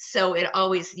 So it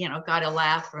always, got a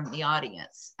laugh from the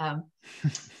audience.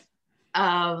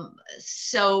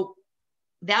 So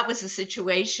that was the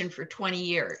situation for 20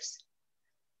 years.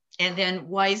 And then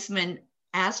Wiseman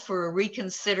asked for a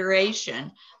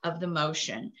reconsideration of the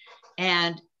motion,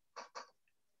 and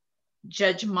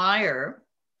Judge Meyer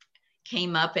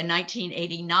came up in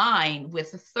 1989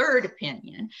 with a third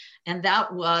opinion, and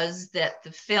that was that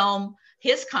the film,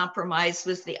 his compromise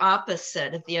was the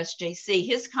opposite of the SJC.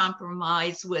 His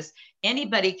compromise was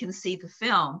anybody can see the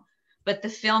film, but the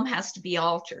film has to be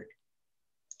altered.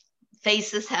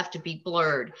 faces have to be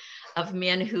blurred of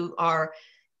men who are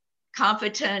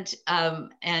competent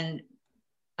and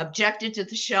objected to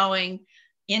the showing,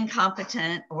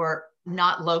 incompetent, or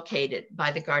not located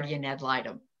by the guardian ad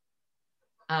litem.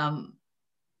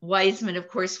 Weisman, of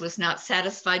course, was not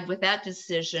satisfied with that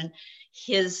decision.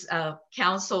 His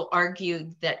counsel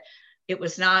argued that it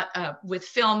was not, with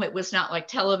film, it was not like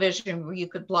television where you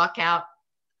could block out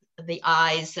the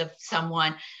eyes of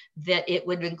someone, that it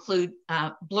would include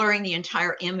blurring the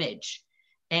entire image.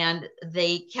 And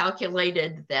they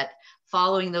calculated that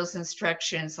following those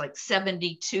instructions, like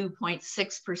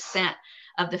 72.6%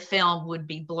 of the film would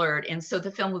be blurred. And so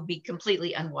the film would be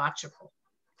completely unwatchable.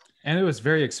 And it was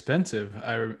very expensive.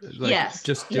 Yes,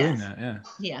 just doing that. Yeah.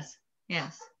 Yes.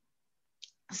 Yes.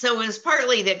 So it was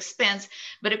partly the expense,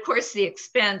 but of course the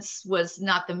expense was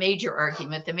not the major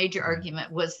argument. The major argument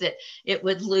was that it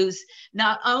would lose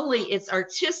not only its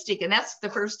artistic, and that's the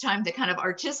first time the kind of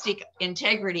artistic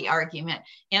integrity argument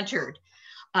entered,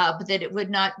 but that it would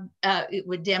not, it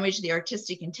would damage the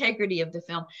artistic integrity of the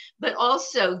film, but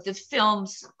also the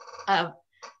film's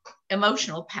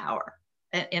emotional power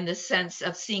in the sense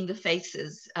of seeing the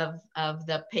faces of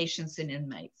the patients and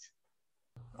inmates.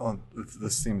 Well,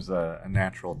 this seems a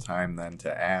natural time then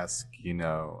to ask, having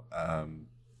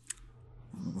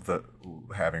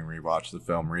rewatched the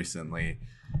film recently,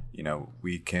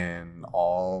 we can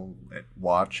all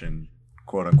watch and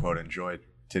quote unquote enjoy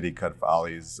Titty Cut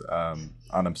Follies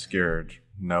unobscured,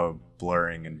 no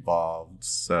blurring involved.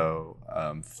 So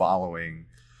following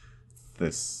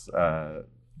this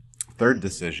third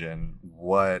decision,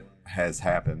 what has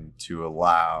happened to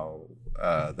allow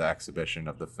the exhibition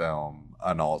of the film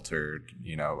unaltered?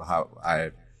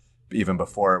 Even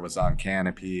before it was on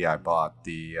Canopy, I bought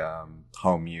the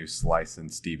home use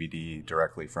licensed DVD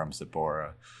directly from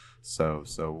Sabora.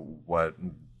 So what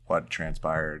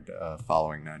transpired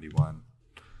following 91?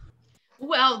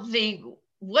 Well,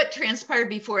 what transpired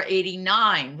before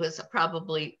 89 was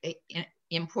probably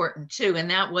important too, and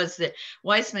that was that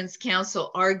Weisman's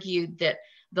counsel argued that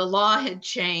the law had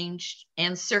changed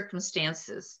and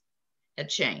circumstances had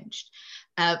changed.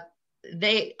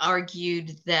 They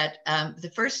argued that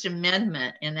the First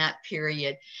Amendment in that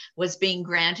period was being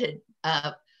granted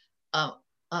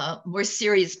more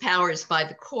serious powers by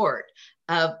the court.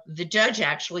 The judge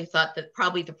actually thought that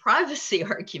probably the privacy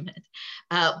argument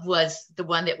was the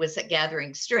one that was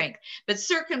gathering strength, but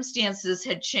circumstances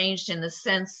had changed in the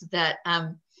sense that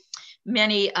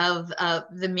many of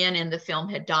the men in the film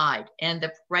had died, and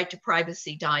the right to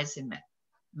privacy dies in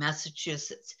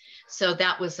Massachusetts. So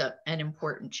that was an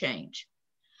important change.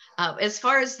 As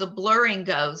far as the blurring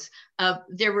goes,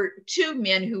 there were two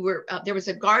men who were, there was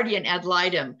a guardian ad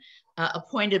litem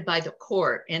appointed by the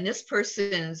court, and this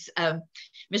person's,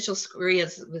 Mitchell Scoria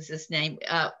was his name,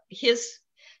 his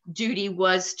duty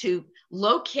was to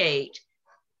locate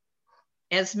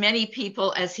as many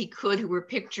people as he could who were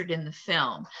pictured in the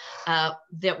film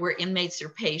that were inmates or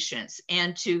patients,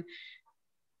 and to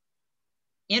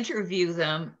interview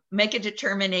them, make a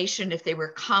determination if they were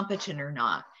competent or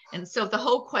not. And so the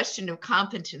whole question of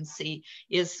competency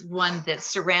is one that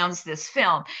surrounds this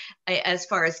film as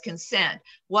far as consent.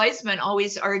 Weisman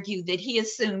always argued that he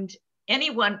assumed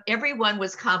everyone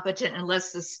was competent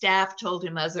unless the staff told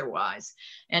him otherwise,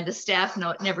 and the staff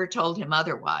never told him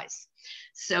otherwise.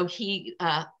 So he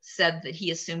said that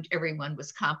he assumed everyone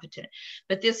was competent.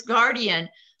 But this guardian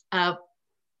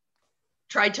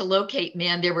tried to locate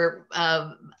men. There were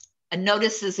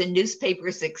notices in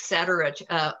newspapers, et cetera,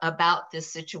 about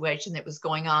this situation that was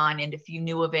going on, and if you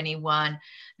knew of anyone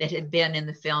that had been in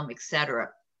the film, et cetera,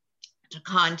 to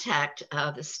contact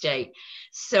the state.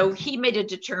 So he made a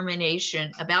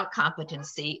determination about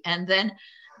competency, and then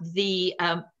the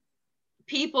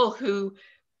people who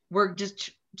were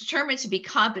determined to be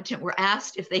competent were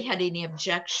asked if they had any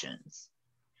objections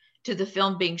to the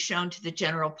film being shown to the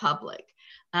general public.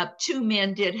 Two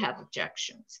men did have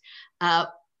objections.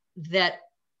 That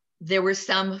there were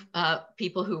some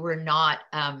people who were not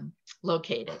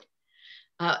located.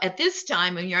 At this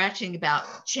time, when you're asking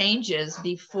about changes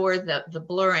before the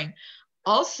blurring,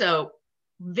 also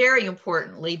very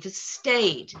importantly, the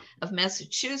state of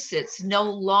Massachusetts no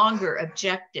longer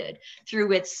objected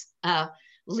through its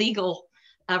legal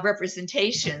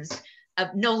representations,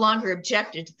 no longer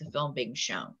objected to the film being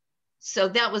shown. So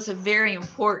that was a very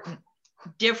important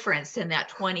difference in that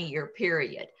 20-year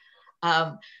period.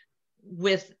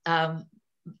 With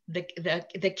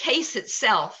the case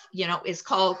itself, is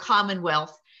called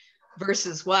Commonwealth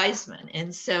versus Weisman.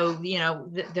 And so,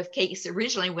 the case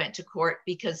originally went to court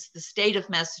because the state of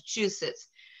Massachusetts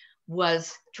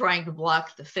was trying to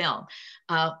block the film.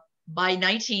 by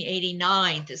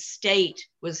 1989, the state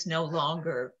was no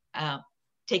longer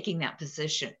taking that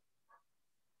position.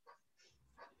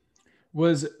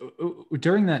 Was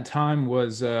during that time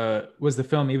was the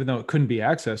film, even though it couldn't be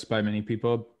accessed by many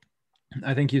people,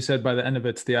 I think you said by the end of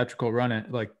its theatrical run, it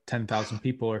like 10,000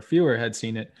 people or fewer had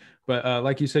seen it. But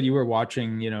like you said, you were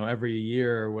watching, every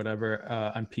year or whatever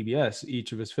on PBS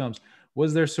each of his films.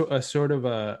 Was there a sort of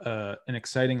an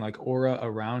exciting like aura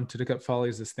around Titicut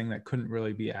Follies, this thing that couldn't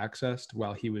really be accessed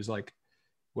while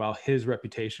his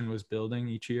reputation was building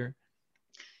each year?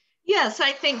 Yes,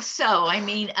 I think so. I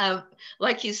mean,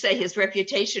 like you say, his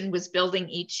reputation was building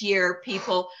each year.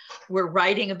 People were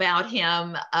writing about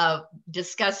him,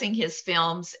 discussing his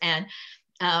films. And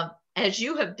as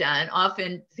you have done,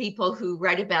 often people who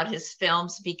write about his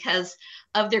films because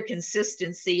of their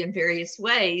consistency in various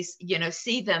ways,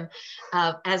 see them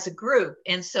as a group.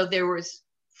 And so there was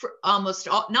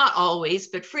not always,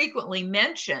 but frequently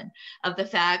mention of the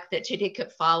fact that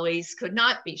Titicut Follies could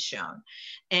not be shown.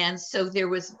 And so there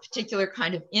was a particular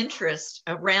kind of interest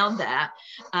around that,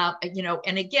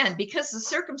 and again, because the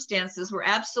circumstances were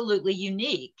absolutely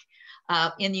unique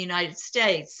in the United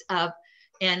States,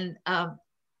 and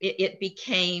it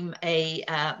became a,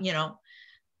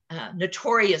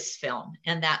 notorious film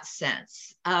in that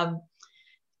sense.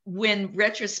 When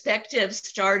retrospectives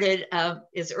started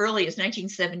as early as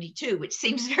 1972, which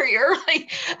seems very early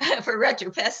for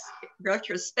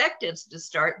retrospectives to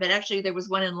start, but actually there was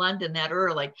one in London that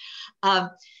early.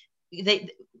 Titicut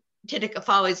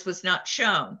Follies was not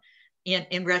shown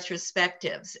in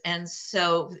retrospectives. And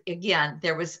so again,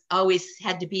 there was always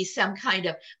had to be some kind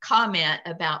of comment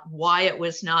about why it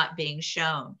was not being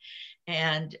shown.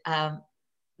 And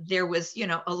there was,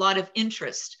 a lot of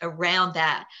interest around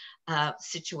that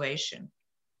situation.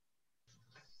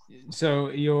 So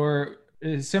you're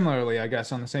similarly, I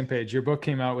guess, on the same page. Your book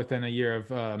came out within a year of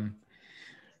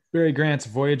Barry Grant's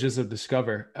Voyages of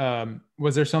Discover.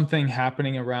 Was there something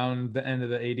happening around the end of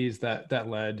the 80s that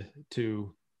led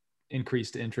to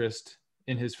increased interest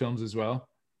in his films as well?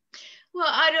 Well,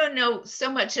 I don't know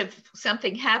so much of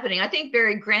something happening. I think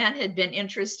Barry Grant had been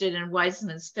interested in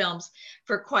Wiseman's films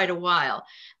for quite a while.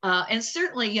 And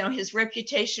certainly, his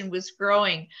reputation was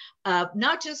growing,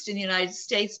 not just in the United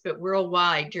States, but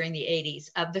worldwide during the 80s.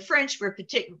 The French were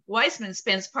Wiseman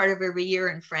spends part of every year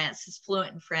in France. He's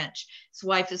fluent in French. His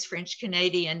wife is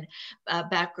French-Canadian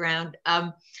background.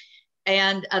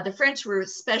 And the French were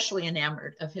especially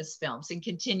enamored of his films and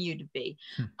continue to be.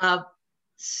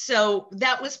 So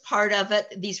that was part of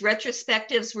it. These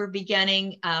retrospectives were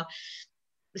beginning,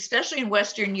 especially in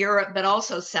Western Europe, but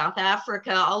also South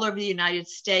Africa, all over the United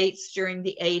States during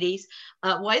the 80s.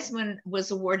 Wiseman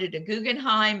was awarded a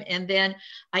Guggenheim, and then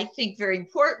I think very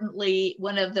importantly,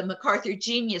 one of the MacArthur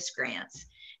Genius Grants.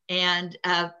 And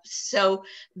so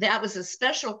that was a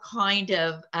special kind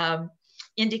of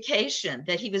indication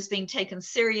that he was being taken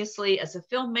seriously as a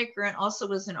filmmaker and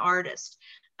also as an artist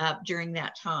during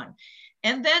that time.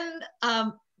 And then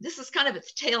this is kind of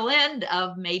its tail end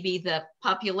of maybe the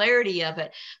popularity of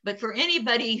it. But for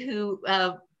anybody who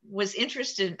was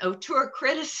interested in auteur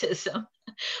criticism,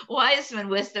 Wiseman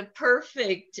was the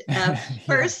perfect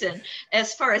person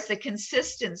as far as the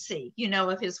consistency,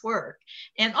 of his work.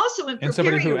 And also in and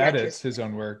somebody who edits his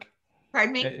own work.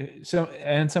 Pardon me?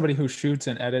 And somebody who shoots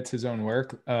and edits his own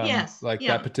work. Yes.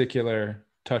 That particular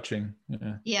touching.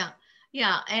 Yeah.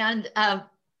 And I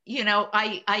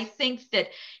think that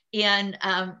in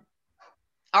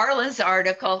Arlen's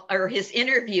article or his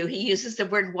interview, he uses the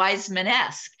word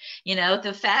Wiseman-esque.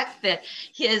 The fact that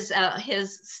his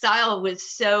style was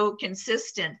so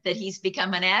consistent that he's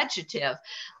become an adjective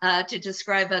to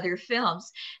describe other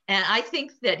films. And I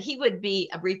think that he would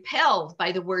be repelled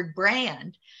by the word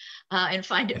brand and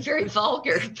find it very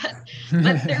vulgar.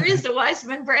 But there is a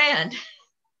Wiseman brand.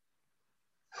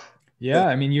 Yeah,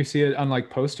 I mean, you see it on like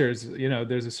posters.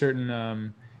 There's a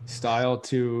certain style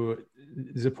to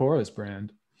Zipporah's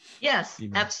brand. Yes,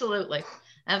 even. Absolutely.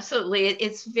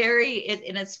 It's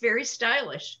very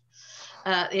stylish.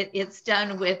 It's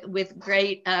done with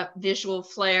great visual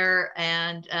flair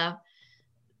and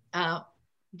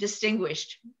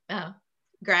distinguished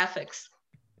graphics.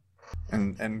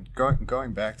 And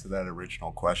going back to that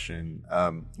original question,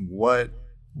 what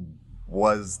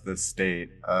was the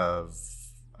state of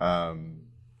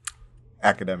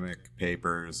academic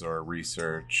papers or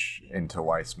research into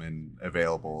Wiseman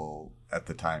available at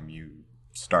the time you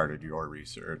started your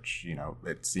research?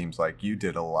 It seems like you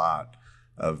did a lot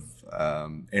of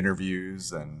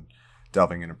interviews and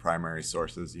delving into primary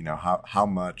sources. How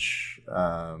much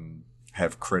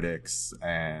have critics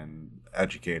and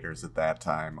educators at that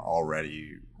time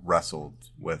already wrestled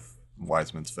with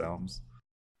Weisman's films?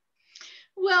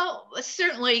 Well,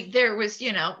 certainly there was,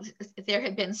 there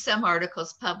had been some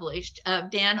articles published.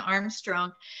 Dan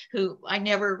Armstrong, who I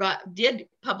never did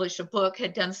publish a book,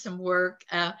 had done some work.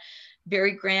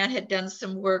 Barry Grant had done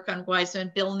some work on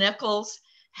Weisman. Bill Nichols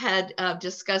had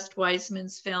discussed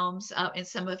Weisman's films in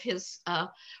some of his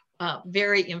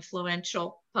very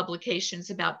influential publications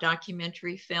about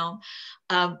documentary film.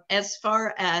 As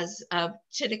far as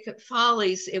Titicut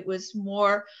Follies, it was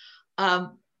more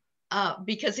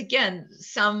because, again,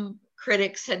 some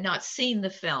critics had not seen the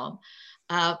film.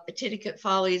 Titicut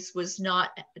Follies was not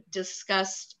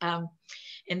discussed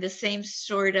in the same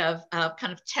sort of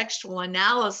kind of textual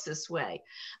analysis way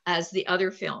as the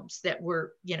other films that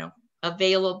were,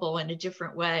 available in a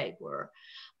different way were.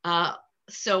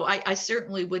 So I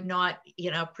certainly would not,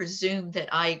 presume that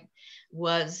I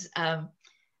was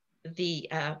the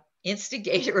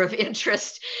instigator of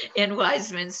interest in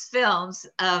Weisman's films.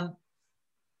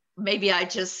 Maybe I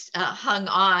just hung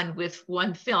on with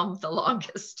one film the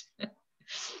longest.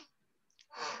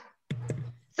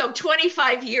 So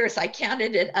 25 years, I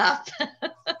counted it up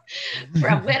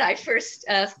from when I first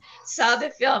saw the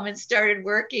film and started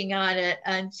working on it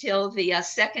until the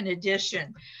second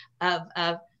edition of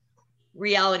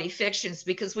Reality Fictions,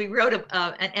 because we wrote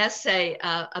an essay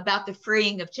about the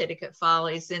freeing of Titicut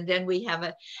Follies, and then we have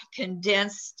a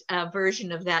condensed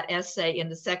version of that essay in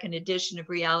the second edition of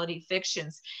Reality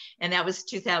Fictions, and that was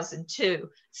 2002.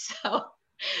 So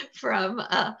from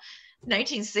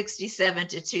 1967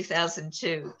 to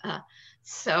 2002.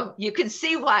 So you can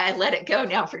see why I let it go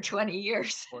now for 20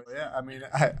 years. Well, yeah, I mean,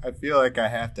 I feel like I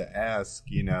have to ask,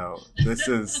 this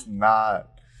is not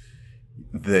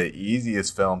the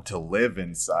easiest film to live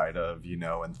inside of,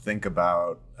 and think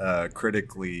about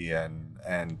critically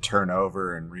and turn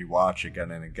over and rewatch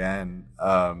again and again.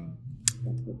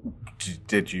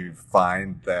 Did you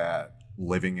find that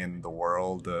living in the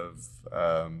world of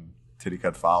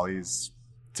Titicut Follies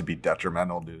to be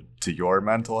detrimental to your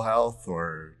mental health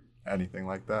or anything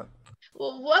like that?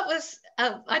 Well,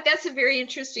 that's a very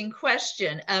interesting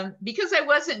question. Because I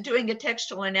wasn't doing a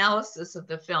textual analysis of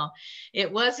the film, it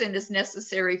wasn't as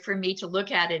necessary for me to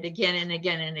look at it again and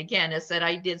again and again as that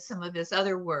I did some of his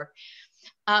other work.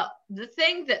 The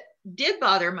thing that did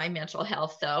bother my mental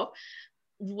health, though,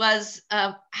 was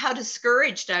how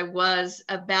discouraged I was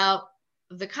about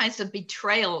the kinds of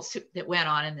betrayals that went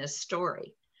on in this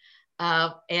story.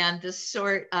 And the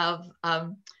sort of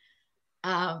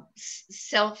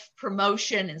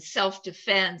self-promotion and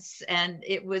self-defense, and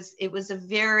it was a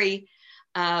very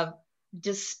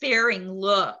despairing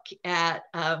look at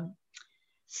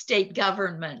state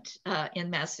government in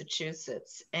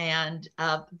Massachusetts and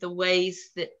the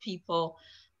ways that people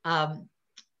the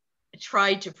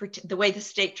way the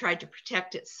state tried to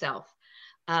protect itself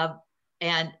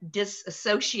and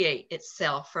disassociate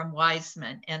itself from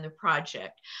Weisman and the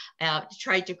project,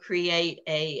 tried to create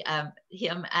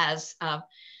him as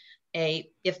a,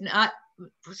 if not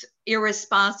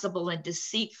irresponsible and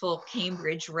deceitful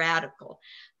Cambridge radical.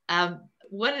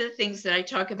 One of the things that I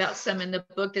talk about some in the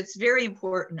book that's very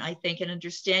important, I think, in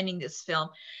understanding this film,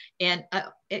 and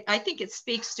I think it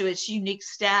speaks to its unique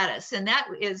status, and that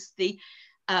is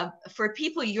for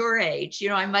people your age,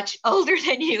 I'm much older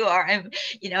than you are. I'm,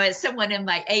 as someone in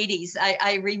my 80s,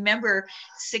 I remember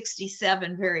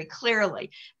 1967 very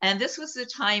clearly. And this was the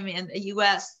time in the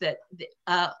US that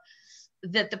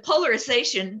the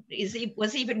polarization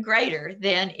was even greater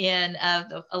than in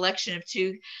the election of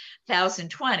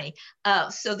 2020.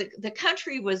 So the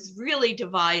country was really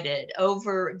divided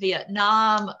over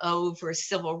Vietnam, over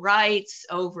civil rights,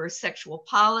 over sexual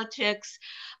politics.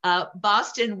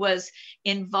 Boston was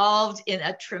involved in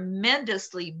a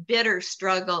tremendously bitter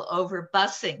struggle over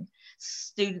busing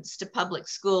students to public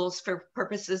schools for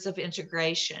purposes of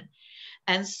integration.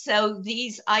 And so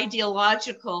these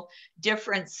ideological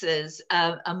differences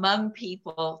among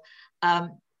people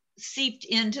seeped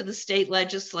into the state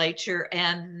legislature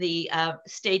and the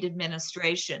state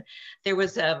administration. There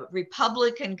was a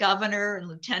Republican governor and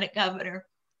lieutenant governor.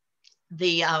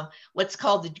 The what's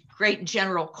called the Great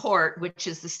General Court, which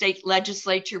is the state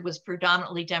legislature, was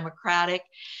predominantly Democratic.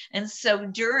 And so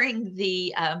during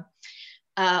the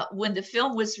when the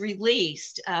film was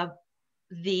released,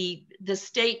 the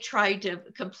state tried to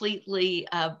completely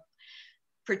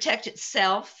protect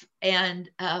itself and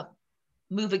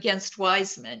move against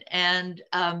Weisman. And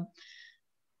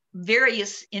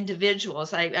various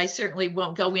individuals, I certainly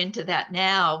won't go into that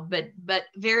now, but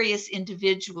various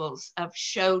individuals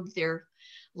showed their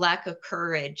lack of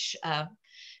courage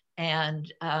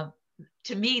and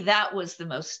to me, that was the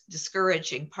most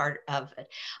discouraging part of it.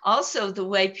 Also, the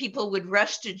way people would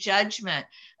rush to judgment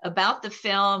about the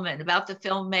film and about the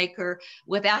filmmaker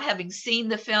without having seen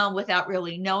the film, without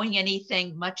really knowing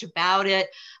anything much about it,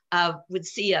 would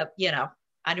see a,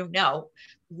 I don't know,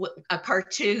 a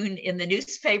cartoon in the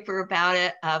newspaper about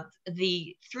it.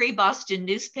 The 3 Boston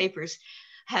newspapers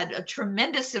had a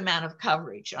tremendous amount of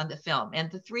coverage on the film,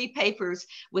 and the 3 papers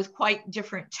with quite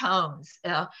different tones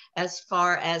as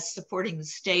far as supporting the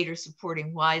state or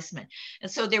supporting Wiseman. And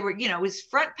so there were, it was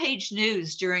front page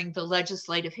news during the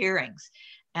legislative hearings.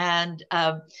 And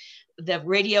the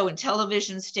radio and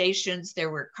television stations,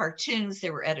 there were cartoons,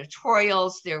 there were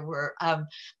editorials, there were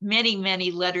many, many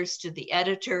letters to the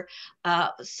editor.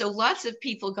 So lots of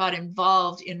people got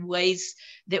involved in ways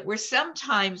that were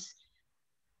sometimes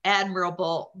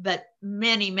admirable, but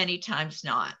many, many times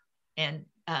not, and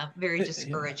very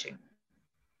discouraging.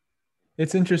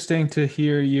 It's interesting to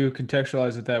hear you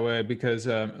contextualize it that way, because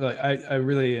I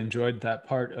really enjoyed that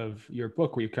part of your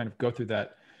book where you kind of go through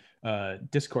that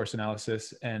discourse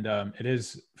analysis, and it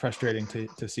is frustrating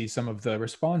to see some of the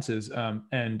responses.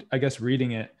 And I guess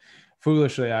reading it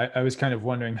foolishly, I was kind of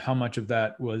wondering how much of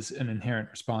that was an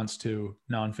inherent response to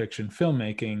nonfiction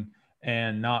filmmaking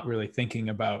and not really thinking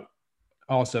about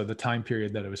also the time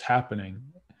period that it was happening,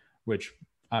 which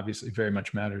obviously very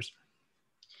much matters.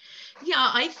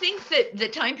 Yeah, I think that the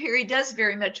time period does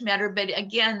very much matter, but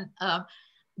again,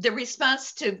 the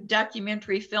response to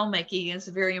documentary filmmaking is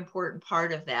a very important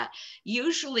part of that.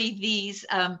 Usually these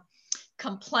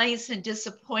complaints and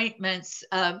disappointments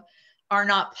are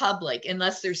not public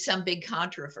unless there's some big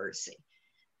controversy.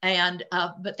 And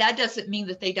but that doesn't mean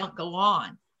that they don't go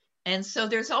on. And so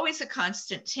there's always a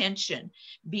constant tension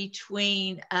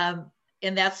between, and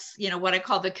that's, what I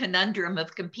call the conundrum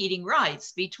of competing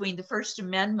rights between the First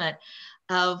Amendment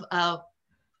of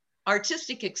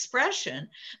artistic expression,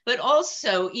 but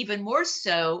also even more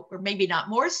so, or maybe not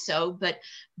more so, but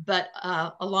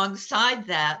alongside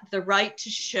that, the right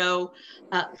to show,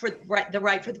 the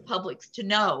right for the public to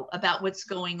know about what's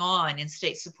going on in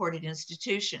state-supported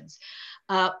institutions.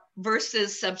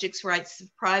 Versus subjects' rights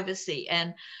of privacy.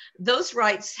 And those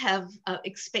rights have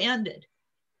expanded,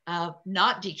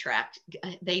 not detract.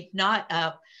 They've not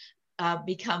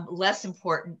become less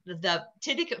important. The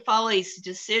Titicut Follies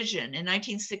decision in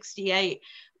 1968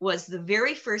 was the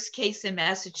very first case in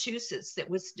Massachusetts that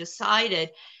was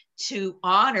decided to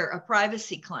honor a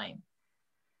privacy claim.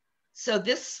 So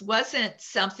this wasn't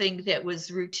something that was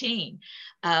routine.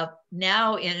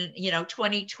 Now in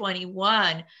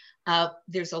 2021,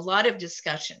 there's a lot of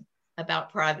discussion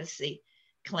about privacy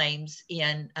claims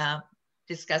in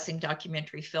discussing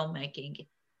documentary filmmaking.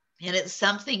 And it's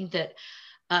something that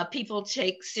people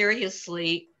take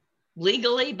seriously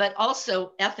legally, but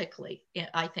also ethically,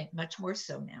 I think much more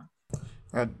so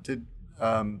now. Do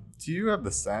you have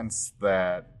the sense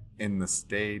that in the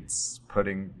states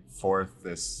putting forth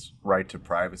this right to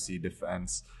privacy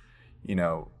defense,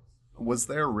 was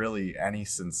there really any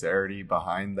sincerity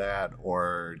behind that,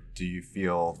 or do you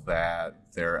feel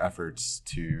that their efforts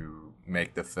to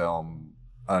make the film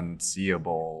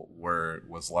unseeable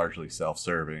was largely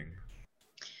self-serving?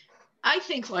 I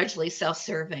think largely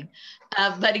self-serving.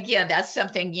 But again, that's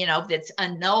something, that's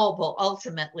unknowable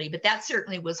ultimately, but that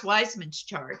certainly was Wiseman's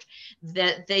charge,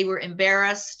 that they were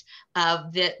embarrassed,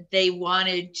 that they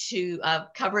wanted to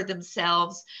cover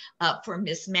themselves for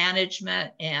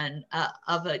mismanagement and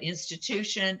of an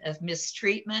institution, of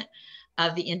mistreatment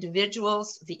of the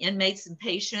individuals, the inmates and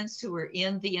patients who were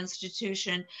in the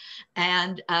institution,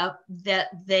 and that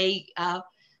they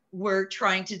were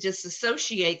trying to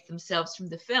disassociate themselves from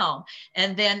the film.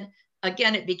 And then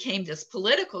again, it became this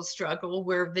political struggle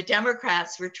where the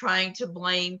Democrats were trying to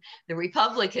blame the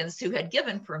Republicans who had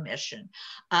given permission.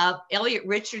 Elliot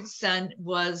Richardson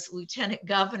was lieutenant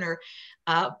governor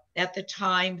at the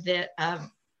time that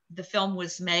the film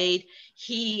was made.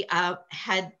 He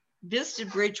had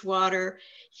visited Bridgewater.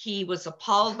 He was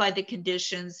appalled by the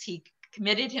conditions. He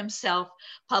committed himself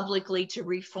publicly to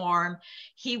reform.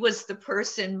 He was the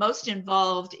person most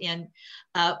involved in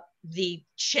the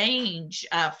change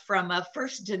from a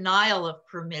first denial of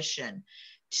permission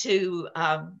to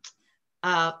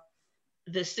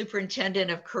the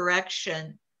superintendent of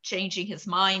correction changing his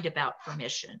mind about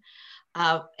permission.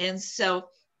 And so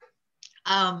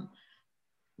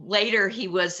later he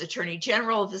was Attorney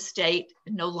General of the state,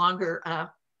 no longer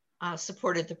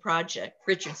supported the project,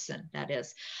 Richardson, that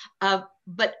is.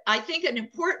 But I think an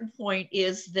important point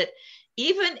is that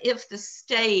even if the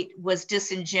state was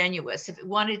disingenuous, if it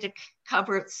wanted to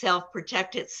cover itself,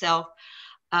 protect itself,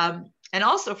 and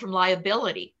also from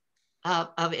liability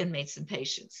of inmates and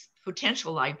patients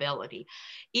potential liability.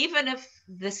 Even if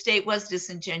the state was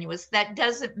disingenuous, that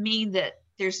doesn't mean that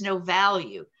there's no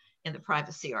value in the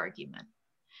privacy argument,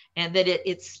 and that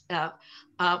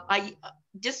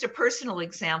just a personal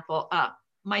example.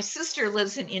 My sister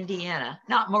lives in Indiana,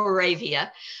 not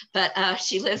Moravia, but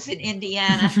she lives in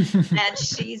Indiana, and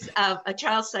she's a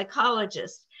child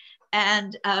psychologist.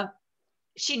 And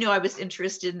she knew I was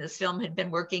interested in this film, had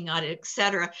been working on it,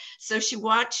 etc. So she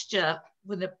watched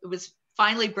when it was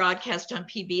finally broadcast on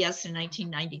PBS in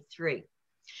 1993.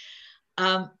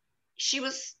 She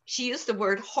used the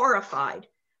word horrified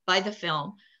by the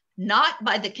film, not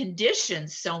by the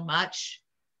conditions so much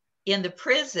in the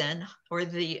prison or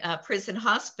the prison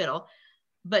hospital,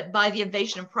 but by the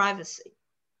invasion of privacy.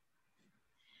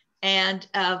 And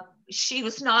she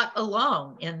was not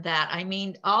alone in that. I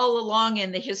mean, all along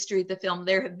in the history of the film,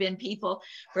 there have been people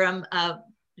from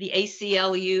the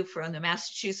ACLU, from the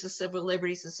Massachusetts Civil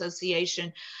Liberties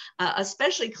Association,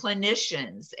 especially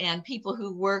clinicians and people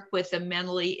who work with the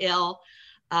mentally ill,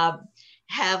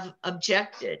 have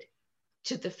objected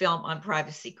to the film on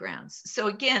privacy grounds. So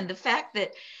again, the fact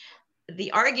that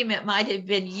the argument might have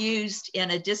been used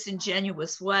in a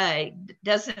disingenuous way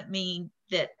doesn't mean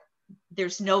that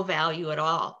there's no value at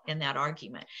all in that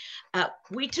argument.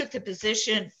 We took the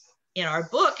position in our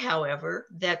book, however,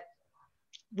 that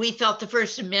we felt the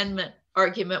First Amendment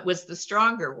argument was the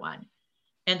stronger one,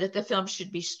 and that the film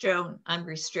should be shown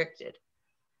unrestricted.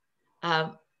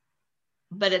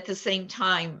 But at the same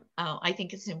time, I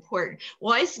think it's important.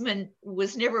 Weisman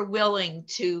was never willing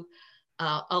to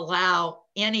allow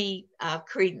any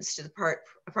credence to the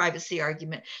privacy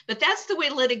argument, but that's the way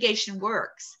litigation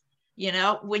works. You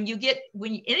know, when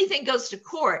anything goes to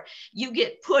court, you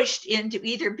get pushed into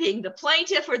either being the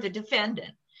plaintiff or the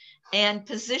defendant, and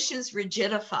positions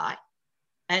rigidify.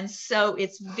 And so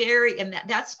it's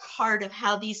that's part of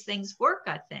how these things work,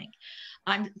 I think.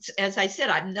 As I said,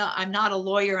 I'm not a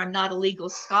lawyer, I'm not a legal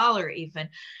scholar even,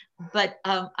 but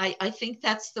I think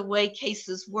that's the way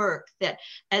cases work, that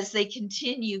as they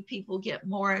continue, people get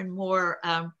more and more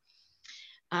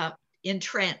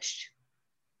entrenched.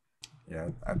 Yeah,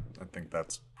 I think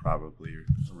that's probably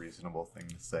a reasonable thing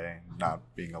to say, not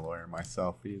being a lawyer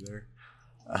myself either.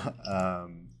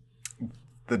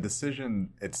 The decision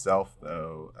itself,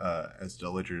 though, as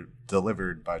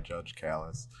delivered by Judge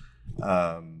Kalles,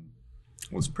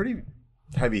 was pretty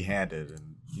heavy-handed,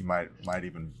 and you might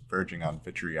even verging on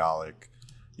vitriolic.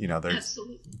 You know, there's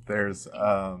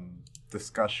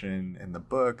discussion in the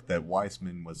book that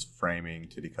Weisman was framing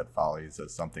Titicut Follies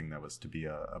as something that was to be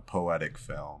a poetic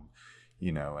film.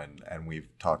 You know, and we've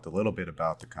talked a little bit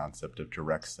about the concept of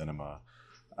direct cinema.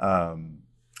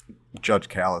 Judge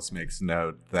Kalles makes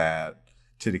note that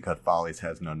Titicut Follies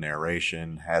has no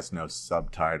narration, has no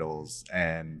subtitles,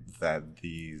 and that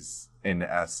these, in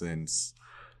essence,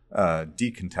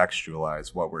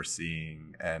 decontextualize what we're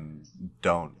seeing and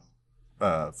don't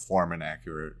form an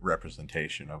accurate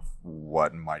representation of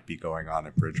what might be going on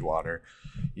in Bridgewater.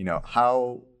 You know,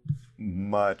 how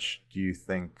much do you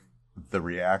think the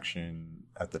reaction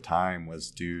at the time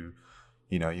was due?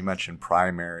 You know, you mentioned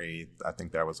primary. I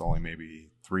think that was only maybe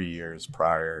 3 years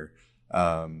prior.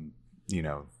 You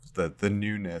know, the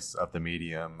newness of the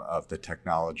medium, of the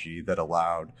technology that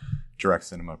allowed direct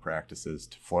cinema practices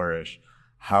to flourish.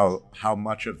 How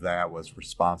much of that was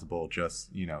responsible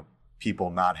just, you know, people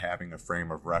not having a frame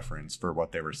of reference for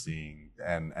what they were seeing,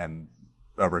 and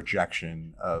a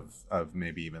rejection of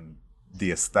maybe even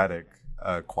the aesthetic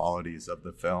qualities of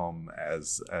the film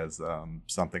as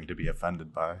something to be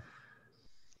offended by?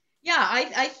 Yeah,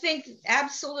 I think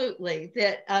absolutely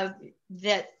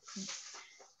that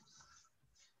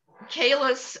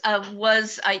Kalles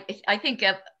was, I think,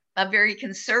 a very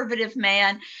conservative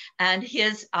man, and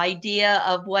his idea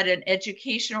of what an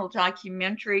educational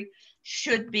documentary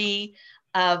should be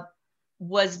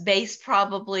was based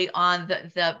probably on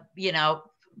the you know,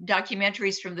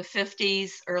 documentaries from the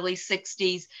 50s, early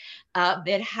 60s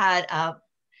that had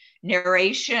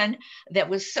narration that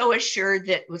was so assured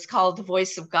that was called the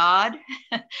voice of God,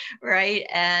 right?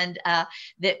 And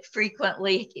that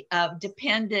frequently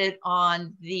depended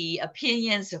on the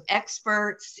opinions of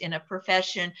experts in a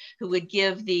profession who would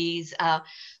give these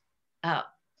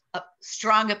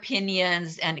strong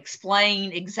opinions and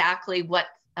explain exactly what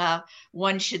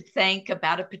one should think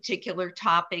about a particular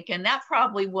topic. And that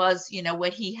probably was, you know,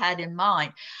 what he had in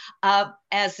mind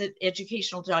as an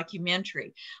educational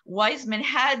documentary. Weisman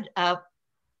had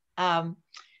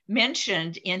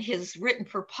mentioned in his written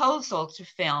proposal to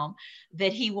film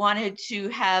that he wanted to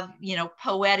have, you know,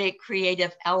 poetic,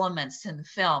 creative elements in the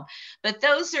film. But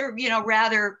those are, you know,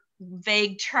 rather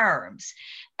vague terms.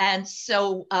 And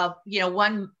so, you know,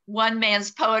 one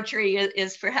man's poetry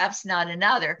is perhaps not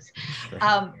another's.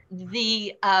 Sure.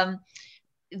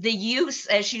 The use,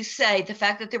 as you say, the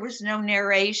fact that there was no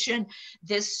narration,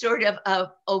 this sort of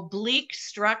oblique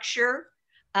structure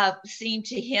seemed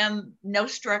to him no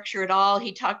structure at all.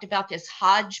 He talked about this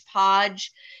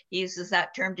hodgepodge, he uses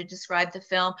that term to describe the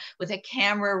film, with a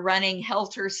camera running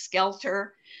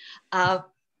helter-skelter,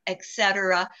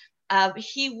 etc.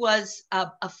 He was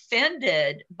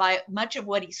offended by much of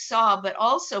what he saw, but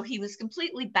also he was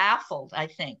completely baffled, I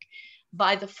think,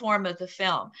 by the form of the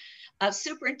film.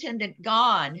 Superintendent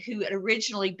Gahn, who had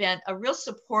originally been a real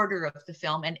supporter of the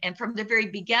film, and from the very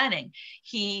beginning,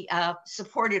 he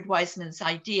supported Weisman's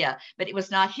idea, but it was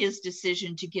not his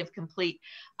decision to give complete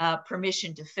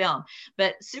permission to film.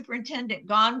 But Superintendent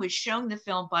Gahn was shown the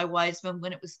film by Weisman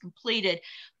when it was completed,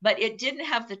 but it didn't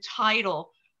have the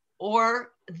title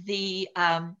or the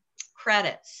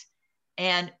credits.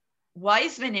 And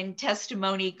Weisman in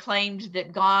testimony claimed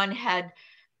that Gahn had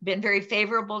been very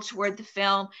favorable toward the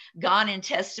film. Gahn in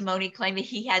testimony claimed that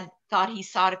he had thought he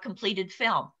saw a completed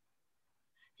film.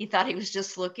 He thought he was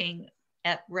just looking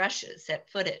at rushes, at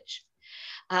footage.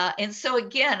 And so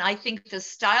again, I think the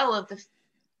style of the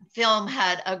film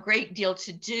had a great deal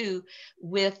to do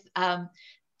with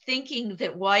thinking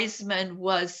that Weisman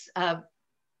was,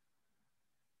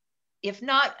 if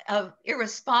not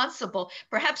irresponsible,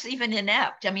 perhaps even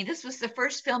inept. I mean, this was the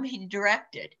first film he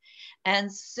directed.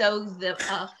 And so the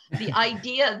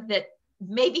idea that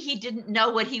maybe he didn't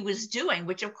know what he was doing,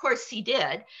 which of course he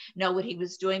did know what he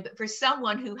was doing, but for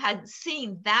someone who hadn't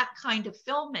seen that kind of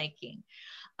filmmaking,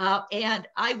 and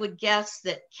I would guess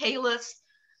that Kalis,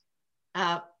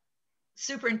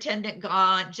 Superintendent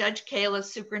Gahn, Judge Kalis,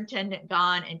 Superintendent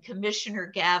Gahn, and Commissioner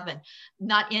Gavin,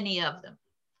 not any of them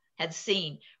had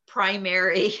seen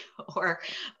Primary or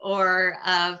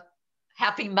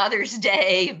Happy Mother's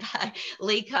Day by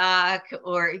Leacock,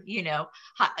 or you know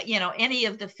any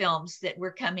of the films that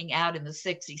were coming out in the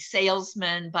 60s,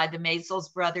 Salesman by the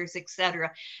Maysles brothers,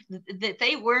 etc. That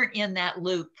they weren't in that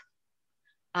loop,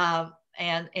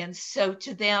 and so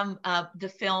to them the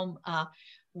film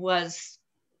was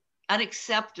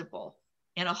unacceptable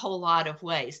in a whole lot of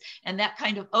ways. And that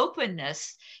kind of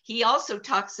openness, he also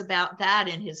talks about that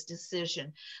in his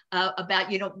decision, about,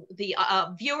 you know, the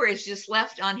viewer is just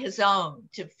left on his own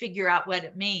to figure out what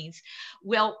it means.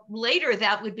 Well, later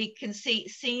that would be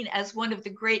seen as one of the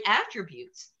great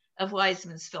attributes of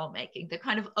Weisman's filmmaking, the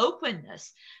kind of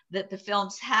openness that the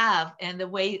films have and the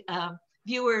way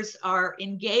viewers are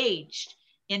engaged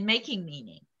in making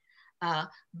meaning.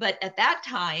 But at that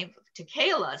time, to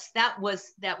Kalis, that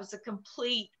was a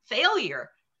complete failure,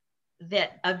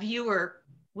 that a viewer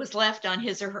was left on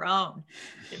his or her own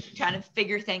to kind of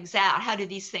figure things out. How do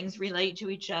these things relate to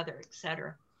each other, et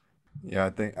cetera?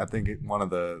 Yeah, I think one of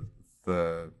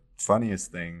the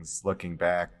funniest things looking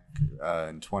back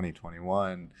in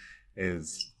 2021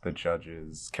 is the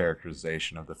judge's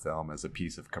characterization of the film as a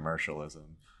piece of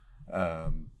commercialism.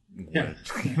 Yeah.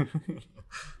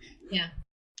 Yeah.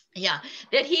 Yeah,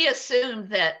 that he assumed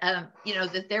that, you know,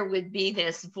 that there would be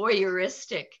this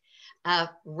voyeuristic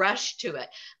rush to it.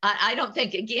 I don't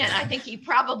think, again, I think he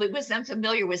probably was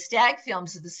unfamiliar with stag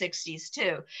films of the 60s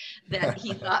too, that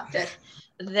he thought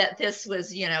that this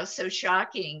was, you know, so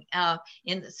shocking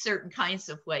in certain kinds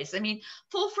of ways. I mean,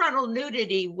 full frontal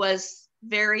nudity was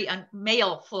very,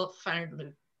 male full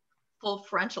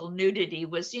frontal nudity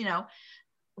was, you know,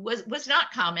 was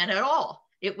not common at all.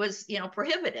 It was, you know,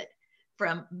 prohibited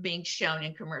from being shown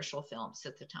in commercial films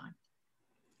at the time.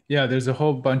 Yeah, there's a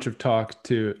whole bunch of talk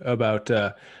too about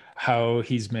how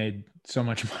he's made so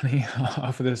much money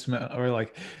off of this, or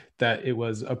like that it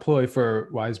was a ploy for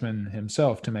Weisman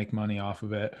himself to make money off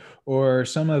of it, or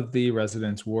some of the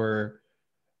residents were,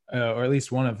 or at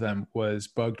least one of them was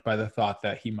bugged by the thought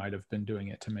that he might have been doing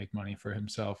it to make money for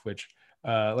himself, which,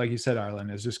 like you said, Arlen,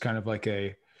 is just kind of like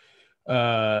a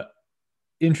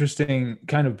interesting,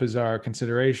 kind of bizarre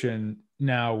consideration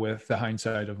now with the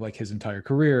hindsight of like his entire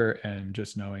career and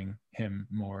just knowing him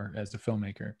more as a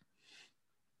filmmaker.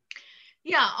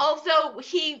 Yeah, although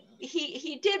he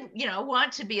did, you know,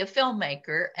 want to be a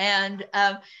filmmaker, and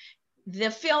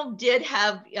the film did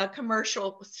have a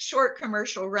short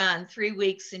commercial run, 3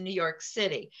 weeks in New York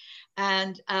City,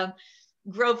 and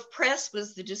Grove Press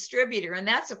was the distributor. And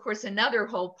that's, of course, another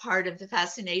whole part of the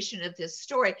fascination of this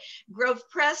story. Grove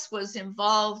Press was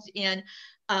involved in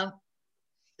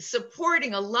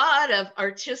supporting a lot of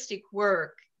artistic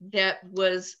work that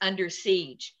was under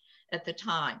siege at the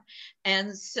time.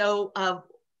 And so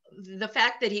the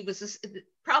fact that he was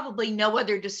probably no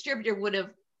other distributor would have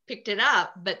picked it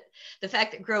up, but the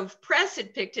fact that Grove Press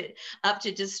had picked it up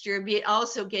to distribute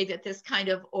also gave it this kind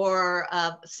of aura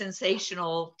of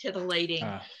sensational, titillating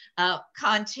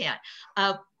content.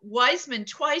 Wiseman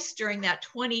twice during that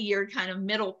 20-year kind of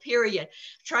middle period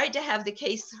tried to have the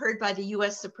case heard by the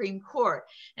U.S. Supreme Court,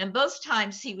 and both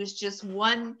times he was just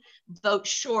one vote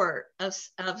short of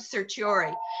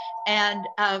certiorari. And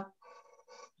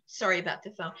sorry about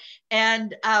the phone.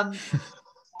 And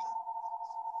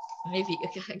maybe,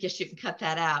 I guess you can cut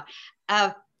that out.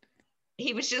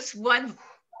 He was just one.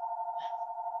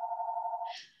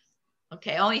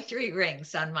 Okay, only 3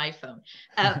 rings on my phone.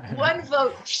 One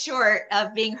vote short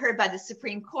of being heard by the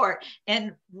Supreme Court.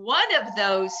 And one of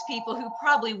those people who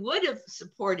probably would have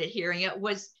supported hearing it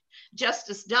was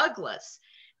Justice Douglas.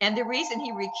 And the reason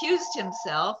he recused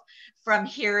himself from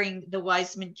hearing the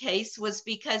Wiseman case was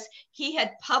because he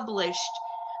had published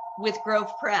with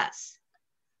Grove Press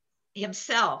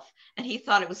himself, and he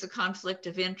thought it was a conflict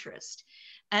of interest.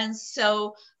 And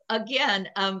so again,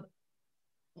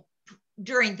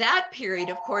 during that period,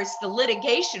 of course, the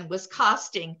litigation was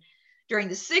costing, during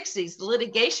the 60s, the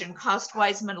litigation cost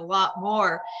Wiseman a lot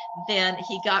more than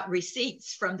he got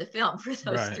receipts from the film for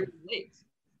those 3 weeks.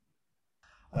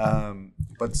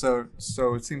 But so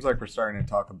it seems like we're starting to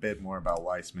talk a bit more about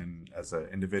Wiseman as an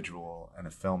individual and a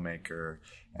filmmaker,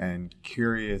 and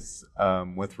curious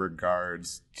with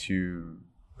regards to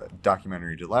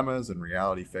documentary dilemmas and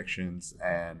reality fictions,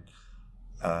 and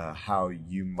how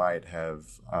you might have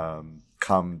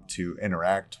come to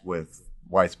interact with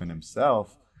Wiseman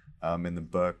himself. In the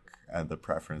book, the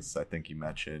preference, I think you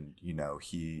mentioned,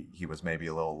 he was maybe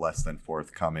a little less than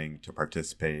forthcoming to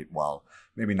participate, while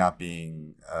maybe not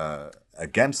being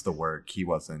against the work. He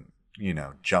wasn't,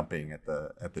 jumping at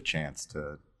the chance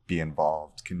to be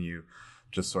involved. Can you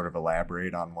just sort of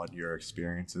elaborate on what your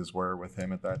experiences were with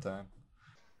him at that time?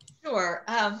 Sure.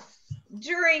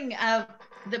 During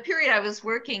the period I was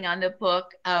working on the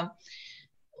book,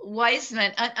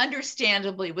 Wiseman,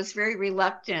 understandably, was very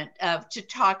reluctant to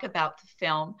talk about the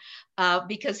film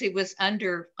because it was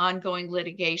under ongoing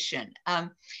litigation.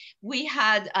 We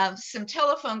had some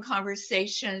telephone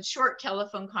conversations, short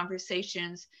telephone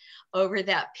conversations over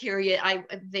that period.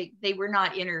 They were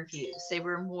not interviews. They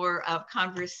were more of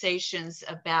conversations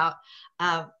about,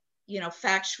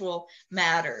 factual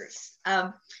matters.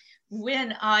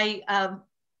 When I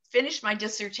finished my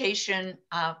dissertation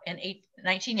in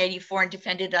 1984 and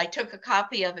defended it, I took a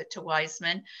copy of it to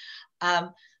Wiseman.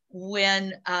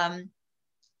 When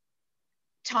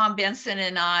Tom Benson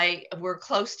and I were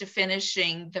close to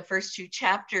finishing the first 2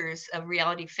 chapters of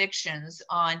Reality Fictions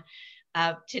on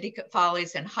Titicut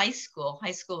Follies and High School.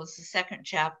 High School is the 2nd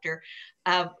chapter.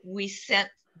 We sent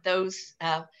those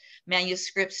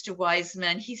manuscripts to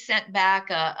Wiseman. He sent back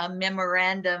a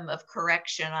memorandum of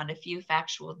correction on a few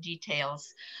factual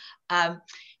details.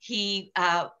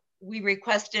 We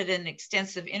requested an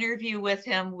extensive interview with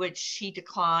him, which he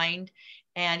declined.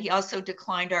 And he also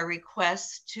declined our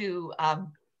request to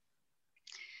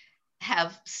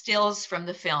have stills from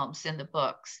the films in the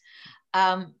books.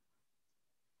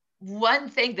 One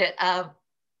thing that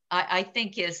I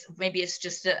think is, maybe it's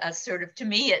just a sort of, to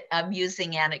me,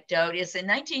 amusing anecdote, is in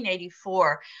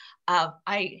 1984,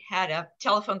 I had a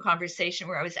telephone conversation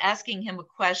where I was asking him a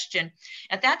question.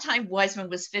 At that time, Wiseman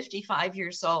was 55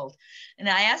 years old. And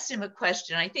I asked him a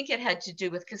question. I think it had to do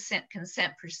with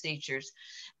consent procedures.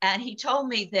 And he told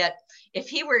me that if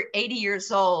he were 80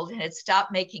 years old and had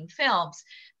stopped making films,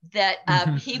 that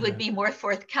he would be more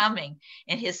forthcoming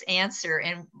in his answer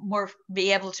and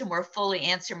be able to more fully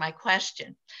answer my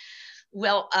question.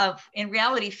 Well, in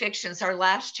Reality Fictions, our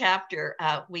last chapter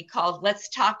we called Let's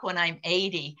Talk When I'm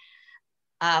 80,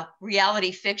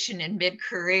 Reality Fiction in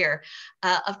Mid-Career.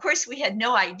 Of course, we had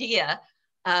no idea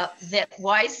that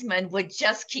Wiseman would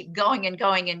just keep going and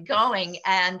going and going.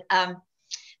 And,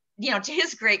 to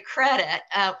his great credit,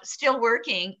 still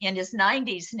working in his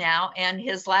 90s now, and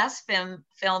his last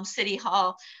film, City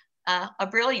Hall, a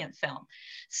brilliant film.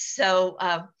 So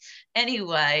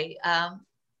anyway,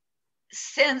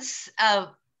 since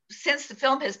the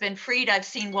film has been freed, I've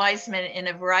seen Wiseman in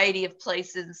a variety of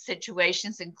places and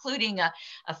situations, including a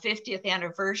 50th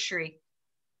anniversary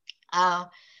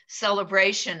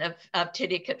celebration of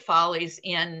Titicut Follies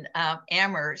in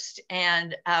Amherst.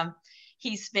 And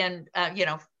he's been,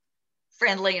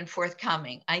 friendly and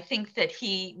forthcoming. I think that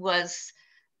he was,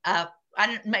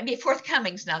 maybe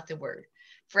forthcoming's not the word,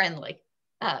 friendly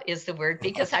is the word,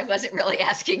 because I wasn't really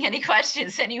asking any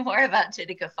questions anymore about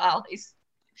Titicut Follies.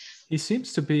 He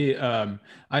seems to be, I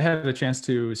had a chance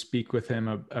to speak with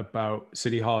him about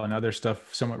City Hall and other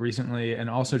stuff somewhat recently, and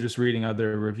also just reading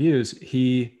other reviews.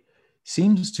 He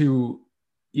seems to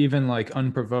even like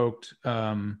unprovoked,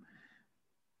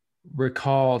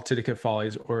 recall Titicut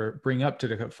Follies or bring up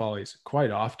Titicut Follies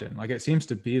quite often. Like it seems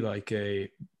to be like a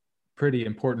pretty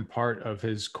important part of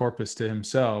his corpus to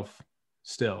himself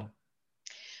still.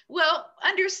 Well,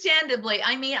 understandably,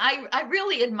 I mean, I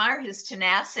really admire his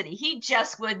tenacity. He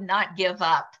just would not give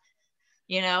up,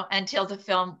 you know, until the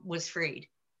film was freed.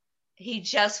 He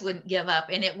just wouldn't give up.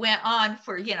 And it went on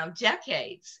for, you know,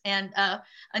 decades, and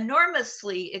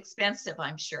enormously expensive,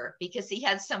 I'm sure, because he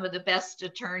had some of the best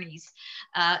attorneys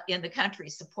in the country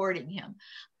supporting him.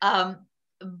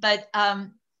 But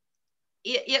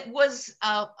it was,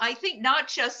 I think, not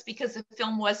just because the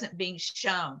film wasn't being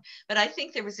shown, but I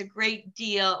think there was a great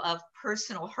deal of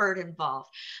personal hurt involved.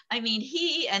 I mean,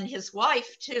 he and his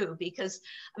wife too, because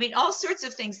I mean, all sorts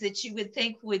of things that you would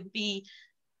think would be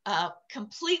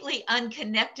completely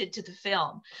unconnected to the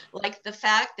film, like the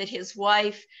fact that his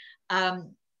wife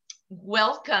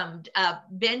welcomed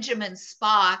Benjamin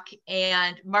Spock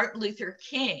and Martin Luther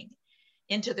King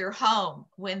into their home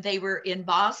when they were in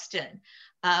Boston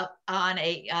on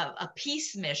a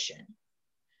peace mission.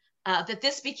 That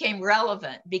this became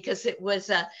relevant because it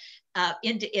was and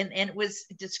it was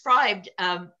described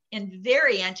in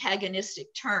very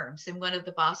antagonistic terms in one of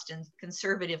the Boston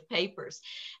conservative papers.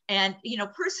 And, you know,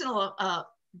 personal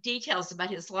details about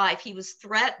his life. He was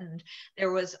threatened.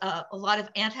 There was a lot of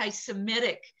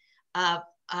anti-Semitic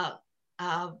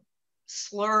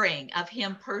slurring of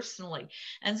him personally.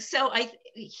 And so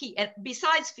he,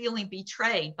 besides feeling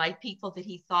betrayed by people that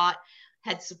he thought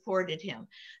had supported him.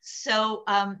 So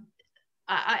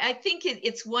I think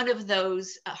it's one of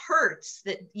those hurts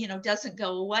that, you know, doesn't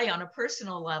go away on a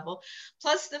personal level,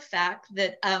 plus the fact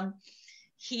that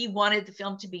he wanted the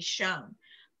film to be shown.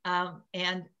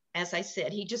 And as I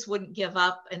said, he just wouldn't give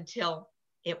up until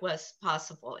it was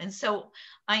possible. And so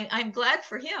I'm glad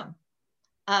for him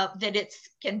that it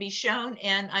can be shown,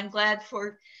 and I'm glad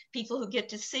for people who get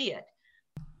to see it.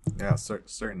 Yeah,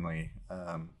 certainly.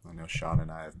 I know Sean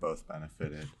and I have both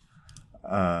benefited.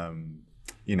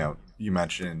 You know, you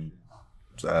mentioned,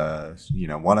 you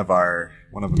know, one of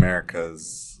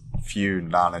America's few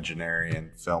nonagenarian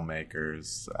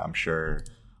filmmakers. I'm sure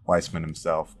Weissman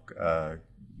himself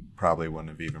probably wouldn't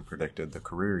have even predicted the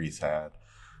career he's had.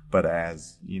 But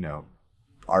as, you know,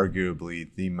 arguably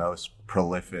the most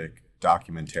prolific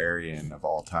documentarian of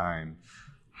all time,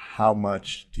 how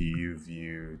much do you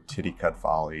view Titicut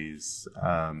Follies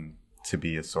to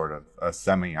be a sort of a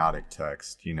semiotic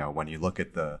text? You know, when you look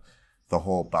at the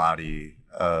whole body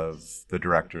of the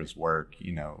director's work,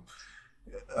 you know,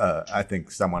 I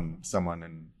think someone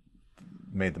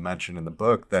made the mention in the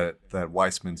book that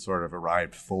Weissman sort of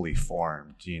arrived fully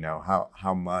formed. You know,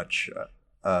 how much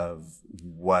of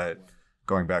what,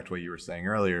 going back to what you were saying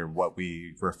earlier, what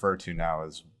we refer to now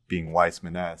as being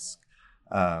Weissman-esque,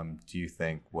 do you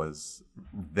think was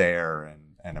there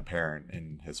and apparent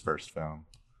in his first film?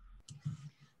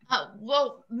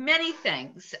 Well, many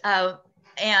things.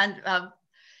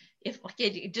 If I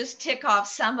could just tick off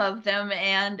some of them,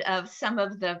 and some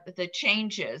of the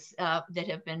changes that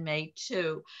have been made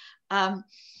too,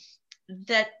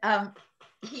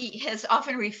 he has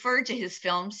often referred to his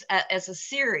films as a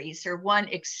series or one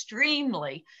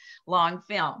extremely long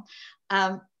film.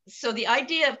 So the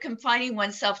idea of confining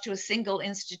oneself to a single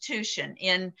institution,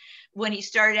 when he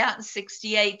started out in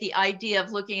 '68, the idea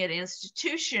of looking at an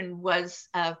institution was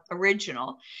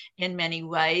original in many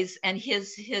ways, and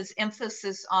his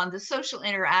emphasis on the social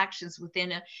interactions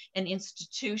within an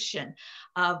institution,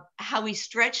 how he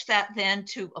stretched that then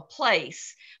to a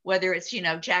place, whether it's, you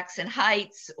know, Jackson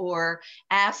Heights or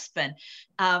Aspen,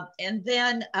 and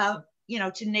then you know,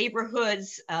 to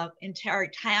neighborhoods, entire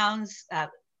towns.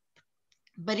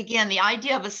 But again, the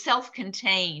idea of a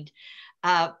self-contained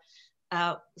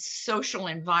social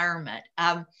environment.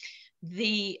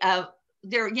 There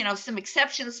are, you know, some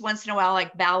exceptions once in a while,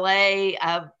 like ballet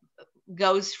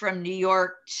goes from New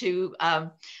York to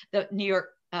the New York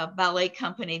Ballet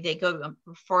Company. They go to a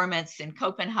performance in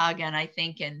Copenhagen, I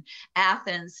think, in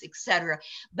Athens, etc.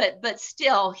 But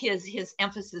still, his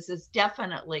emphasis has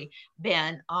definitely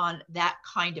been on that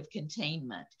kind of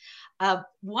containment.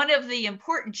 One of the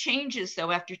important changes,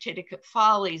 though, after Titicut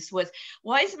Follies was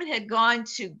Weissman had gone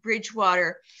to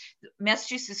Bridgewater,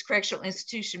 Massachusetts Correctional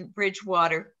Institution,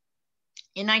 Bridgewater,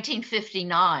 in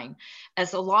 1959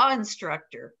 as a law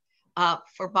instructor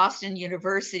for Boston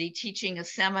University, teaching a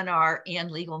seminar in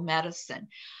legal medicine.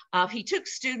 He took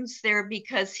students there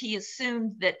because he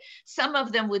assumed that some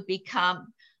of them would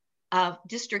become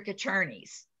district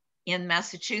attorneys in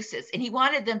Massachusetts. And he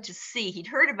wanted them to see, he'd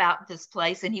heard about this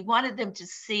place, and he wanted them to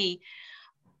see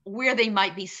where they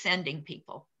might be sending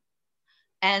people.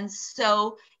 And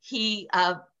so he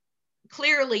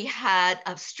clearly had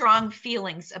strong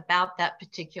feelings about that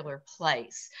particular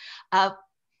place.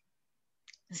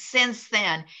 Since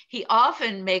then, he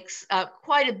often makes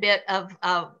quite a bit of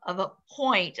a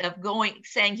point of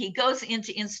saying he goes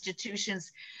into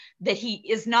institutions that he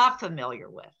is not familiar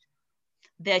with,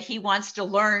 that he wants to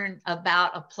learn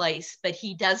about a place, but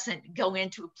he doesn't go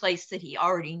into a place that he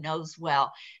already knows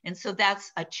well. And so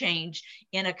that's a change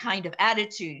in a kind of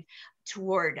attitude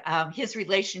toward his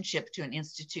relationship to an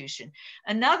institution.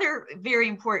 Another very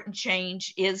important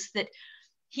change is that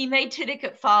he made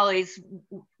Titicut Follies,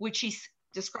 which he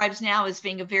describes now as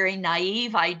being a very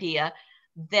naive idea,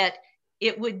 that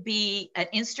it would be an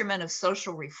instrument of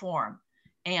social reform,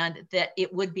 and that it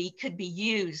could be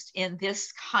used in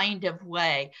this kind of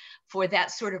way for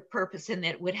that sort of purpose, and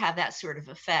that it would have that sort of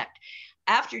effect.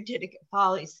 After Titicut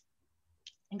Follies,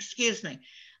 excuse me,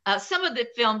 some of the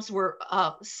films were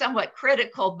somewhat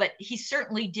critical, but he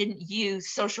certainly didn't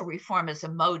use social reform as a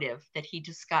motive that he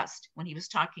discussed when he was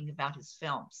talking about his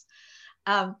films.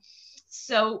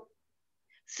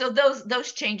 So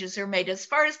those changes are made. As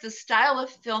far as the style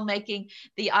of filmmaking,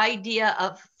 the idea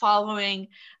of following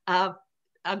a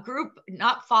group,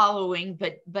 not following,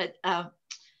 but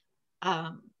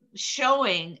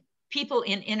showing people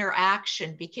in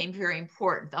interaction became very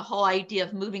important. The whole idea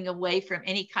of moving away from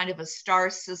any kind of a star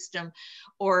system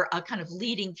or a kind of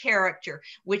leading character,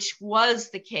 which was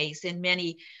the case in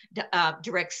many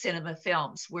direct cinema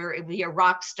films, where it would be a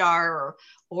rock star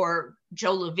or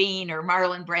Joe Levine or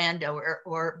Marlon Brando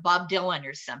or Bob Dylan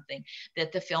or something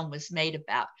that the film was made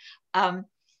about.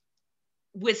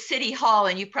 With City Hall,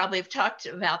 and you probably have talked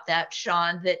about that,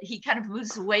 Sean, that he kind of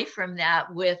moves away from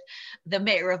that with the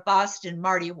mayor of Boston,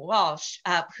 Marty Walsh,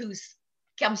 who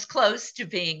comes close to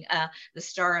being the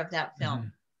star of that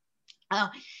film.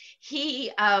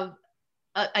 He,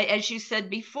 as you said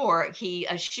before, he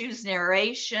eschews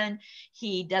narration.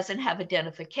 He doesn't have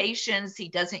identifications. He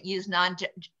doesn't use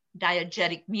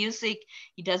non-diegetic music.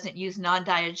 He doesn't use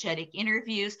non-diegetic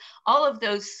interviews. All of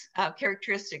those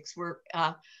characteristics were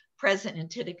present in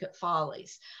Titicut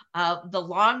Follies. The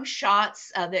long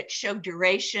shots that show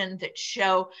duration, that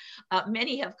show,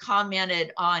 many have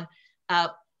commented on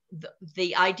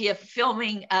the idea of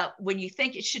filming when you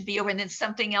think it should be over and then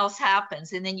something else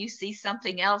happens and then you see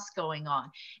something else going on.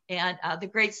 And the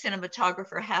great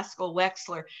cinematographer Haskell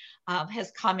Wexler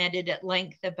has commented at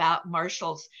length about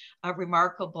Marshall's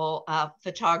remarkable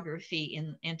photography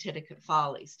in Titicut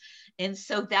Follies. And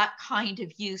so that kind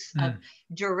of use of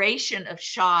duration of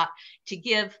shot to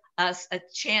give us a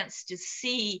chance to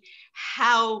see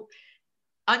how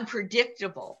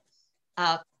unpredictable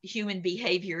human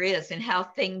behavior is and how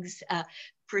things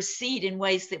proceed in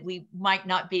ways that we might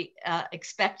not be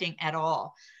expecting at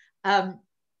all.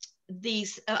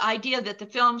 These idea that the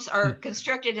films are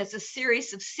constructed as a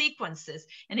series of sequences.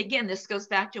 And again, this goes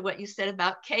back to what you said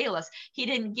about Kalis. He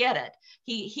didn't get it.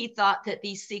 He thought that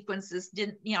these sequences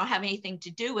didn't, have anything to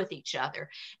do with each other.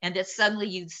 And that suddenly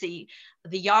you'd see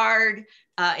the yard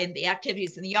and the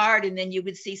activities in the yard, and then you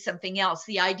would see something else.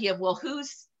 The idea of, well,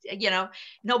 who's,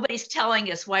 nobody's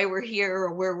telling us why we're here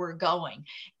or where we're going.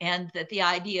 And that the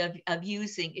idea of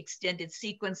using extended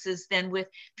sequences then with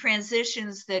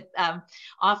transitions that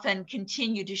often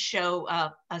continue to show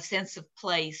a sense of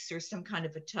place or some kind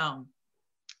of a tone.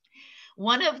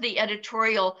 One of the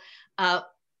editorial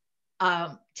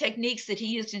techniques that he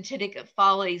used in Titicut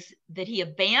Follies that he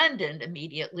abandoned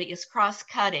immediately is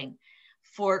cross-cutting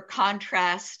for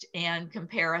contrast and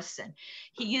comparison.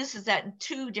 He uses that in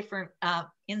two different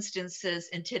instances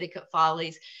in Titicut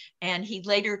Follies, and he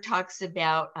later talks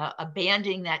about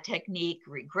abandoning that technique,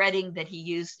 regretting that he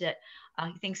used it.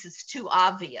 He thinks it's too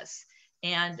obvious.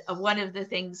 And one of the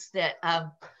things that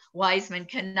Wiseman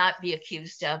cannot be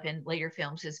accused of in later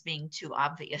films is being too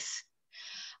obvious.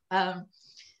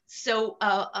 So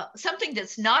something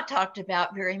that's not talked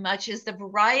about very much is the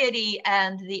variety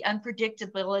and the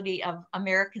unpredictability of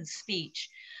American speech.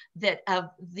 That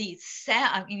the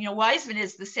sound, Wiseman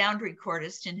is the sound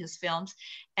recordist in his films,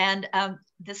 and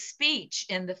the speech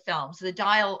in the films,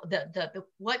 the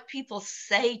what people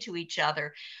say to each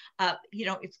other,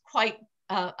 it's quite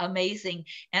amazing.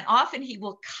 And often he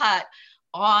will cut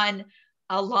on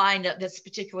a line that's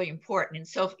particularly important. And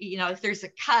so, if there's a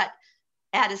cut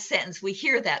at a sentence, we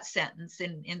hear that sentence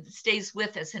and it stays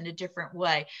with us in a different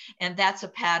way. And that's a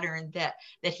pattern that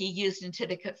he used in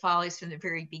Titicut Follies from the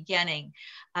very beginning.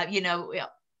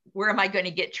 Where am I going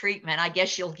to get treatment? I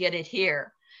guess you'll get it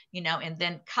here, and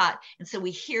then cut. And so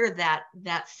we hear that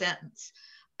sentence.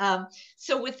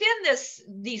 So within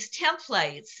these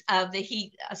templates that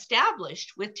he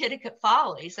established with Titicut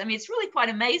Follies, I mean, it's really quite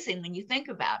amazing when you think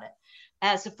about it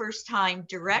as a first-time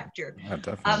director,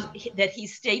 that he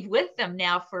stayed with them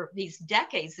now for these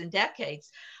decades and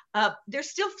decades. There's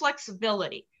still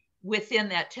flexibility within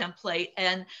that template,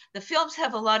 and the films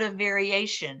have a lot of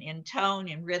variation in tone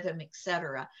and rhythm,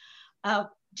 etc.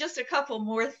 Just a couple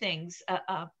more things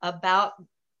about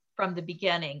from the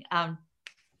beginning.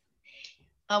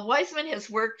 Wiseman has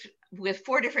worked with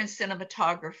 4 different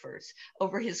cinematographers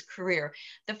over his career.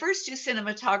 The first 2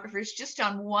 cinematographers just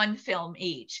on 1 film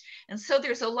each. And so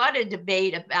there's a lot of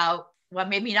debate about, well,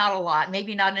 maybe not a lot,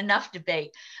 maybe not enough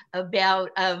debate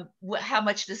about how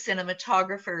much the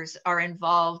cinematographers are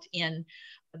involved in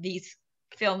these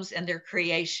films and their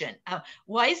creation.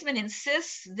 Wiseman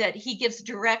insists that he gives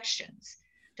directions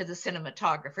to the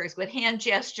cinematographers with hand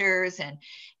gestures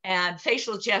and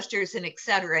facial gestures and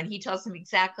etc. And he tells them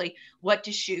exactly what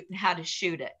to shoot and how to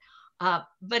shoot it.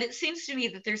 But it seems to me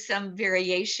that there's some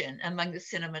variation among the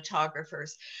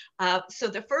cinematographers. So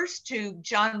the first 2,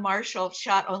 John Marshall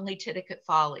shot only Titicut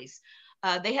Follies.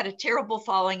 They had a terrible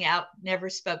falling out, never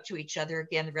spoke to each other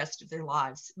again the rest of their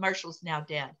lives. Marshall's now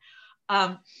dead.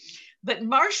 But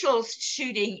Marshall's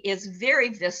shooting is very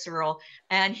visceral,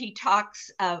 and he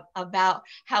talks about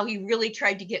how he really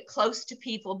tried to get close to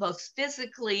people, both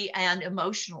physically and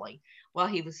emotionally, while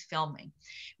he was filming.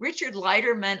 Richard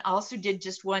Leiterman also did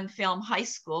just 1 film, High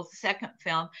School, the second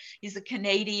film. He's a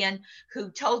Canadian who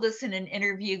told us in an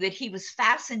interview that he was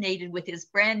fascinated with his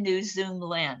brand new zoom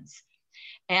lens.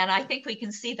 And I think we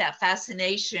can see that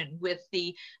fascination with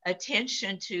the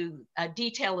attention to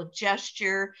detail of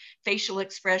gesture, facial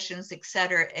expressions, et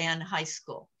cetera, and High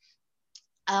School.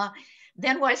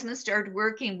 Then Wiseman started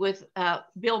working with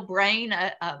Bill Brain,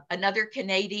 another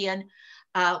Canadian,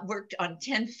 worked on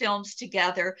 10 films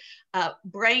together.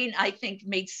 Brain, I think,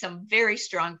 made some very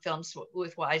strong films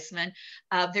with Wiseman.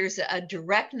 There's a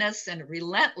directness and a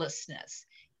relentlessness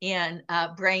in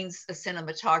Brain's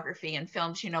cinematography and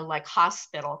films, like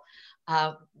Hospital,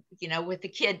 with the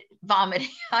kid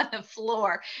vomiting on the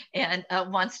floor and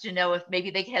wants to know if maybe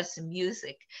they have some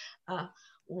music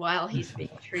while he's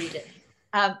being treated.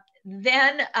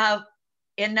 Then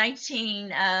in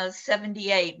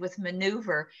 1978 with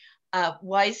Maneuver,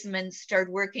 Wiseman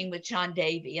started working with John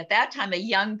Davey. At that time, a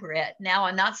young Brit, now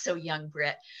a not so young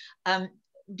Brit.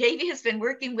 Davey has been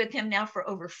working with him now for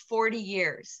over 40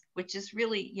 years, which is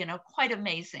really, quite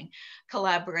amazing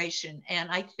collaboration.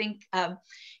 And I think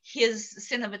his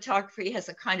cinematography has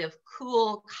a kind of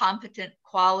cool, competent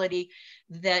quality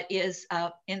that is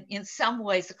in some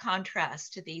ways a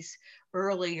contrast to these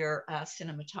earlier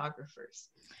cinematographers.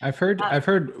 I've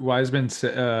heard Wiseman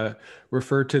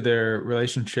refer to their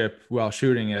relationship while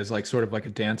shooting as like sort of like a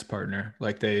dance partner.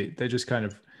 Like they just kind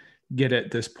of get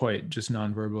at this point just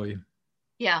non-verbally.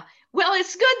 Yeah, well,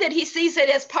 it's good that he sees it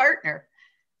as partner,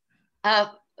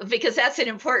 because that's an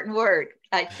important word,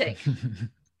 I think.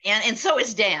 And so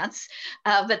is dance,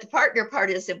 but the partner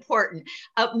part is important.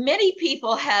 Many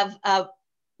people have,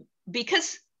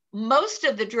 because most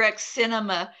of the direct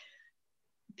cinema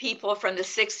people from the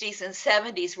 60s and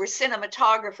 70s were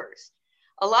cinematographers.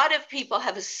 A lot of people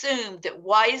have assumed that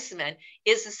Wiseman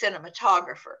is a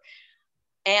cinematographer.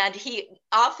 And he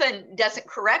often doesn't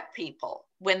correct people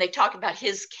when they talk about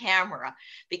his camera,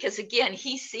 because again,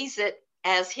 he sees it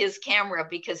as his camera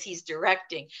because he's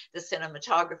directing the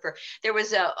cinematographer. There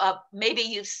was maybe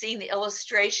you've seen the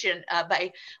illustration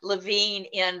by Levine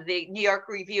in the New York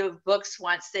Review of Books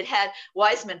once that had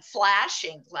Wiseman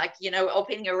flashing, like,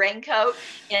 opening a raincoat,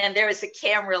 and there was a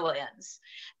camera lens.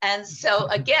 And so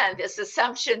again, this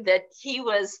assumption that he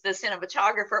was the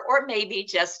cinematographer or maybe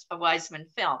just a Wiseman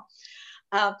film.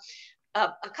 A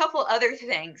couple other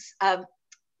things.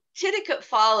 Titicut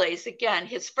Follies, again,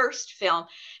 his first film,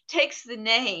 takes the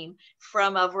name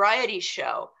from a variety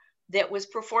show that was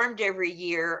performed every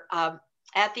year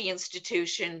at the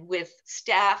institution with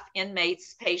staff,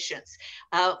 inmates, patients.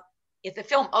 If the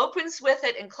film opens with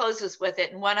it and closes with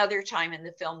it, and one other time in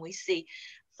the film we see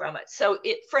from it. So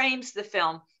it frames the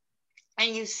film.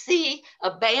 And you see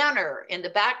a banner in the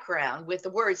background with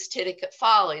the words Titicut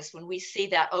Follies when we see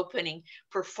that opening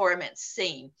performance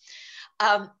scene.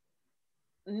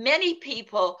 Many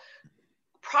people,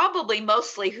 probably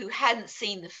mostly who hadn't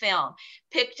seen the film,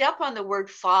 picked up on the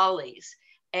word Follies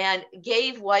and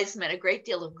gave Wiseman a great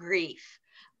deal of grief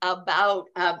about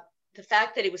the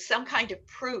fact that it was some kind of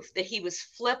proof that he was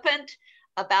flippant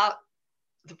about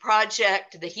the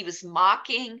project, that he was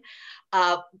mocking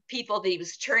people, that he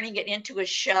was turning it into a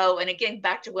show. And again,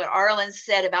 back to what Arlen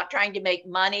said about trying to make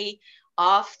money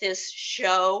off this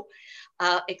show.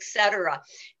 etc.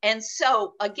 And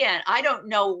so again, I don't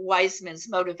know Wiseman's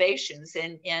motivations,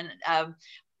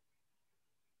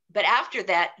 but after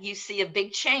that, you see a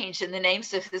big change in the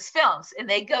names of his films, and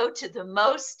they go to the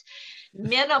most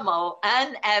minimal,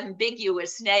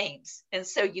 unambiguous names. And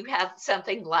so you have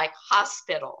something like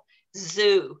hospital,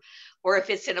 zoo, or if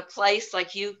it's in a place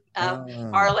like you,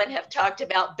 Arlen, have talked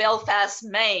about, Belfast,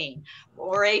 Maine,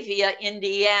 Moravia,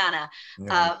 Indiana,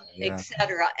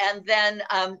 etc. And then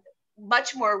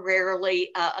much more rarely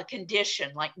a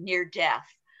condition like near death,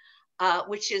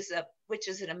 which is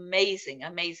an amazing,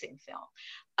 amazing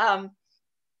film.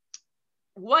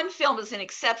 One film is an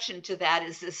exception to that,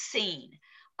 is The Scene.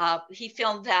 He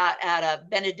filmed that at a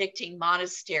Benedictine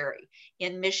monastery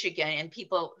in Michigan, and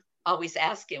people always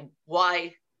ask him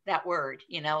why that word,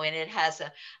 and it has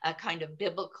a kind of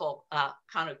biblical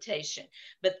connotation.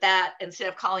 But that, instead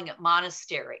of calling it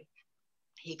monastery,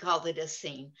 he called it A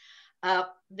Scene.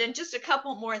 Then just a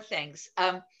couple more things.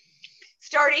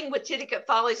 Starting with Titicut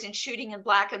Follies and shooting in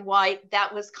black and white,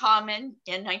 that was common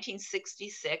in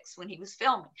 1966 when he was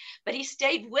filming. But he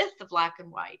stayed with the black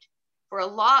and white for a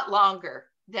lot longer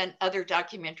than other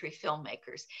documentary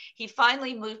filmmakers. He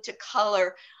finally moved to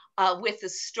color with The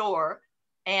Store,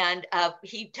 and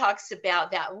he talks about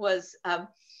that was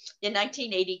in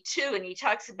 1982, and he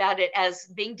talks about it as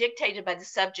being dictated by the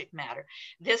subject matter.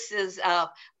 This is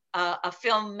a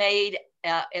film made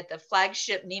at the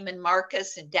flagship Neiman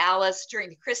Marcus in Dallas during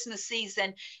the Christmas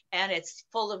season, and it's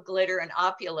full of glitter and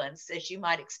opulence, as you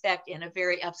might expect in a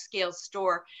very upscale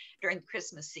store during the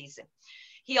Christmas season.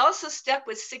 He also stuck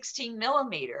with 16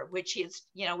 millimeter, which he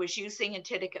was using in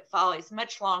Titicut Follies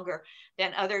much longer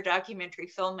than other documentary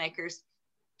filmmakers.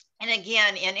 And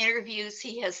again, in interviews,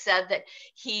 he has said that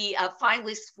he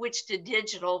finally switched to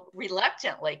digital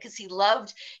reluctantly because he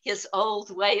loved his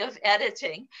old way of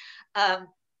editing. And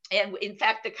in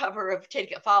fact, the cover of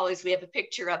Titicut Follies, we have a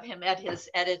picture of him at his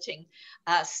editing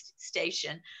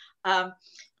station. But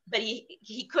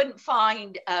he couldn't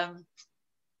find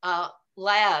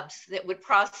labs that would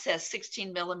process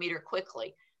 16 millimeter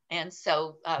quickly. And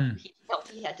so he felt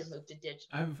he had to move to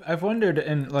digital. I've wondered,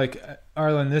 and like,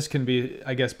 Arlen, this can be,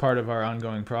 I guess, part of our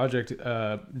ongoing project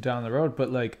down the road, but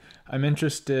like, I'm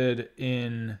interested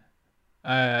in,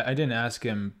 I didn't ask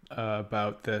him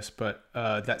about this, but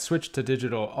that switch to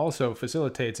digital also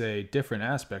facilitates a different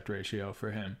aspect ratio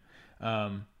for him.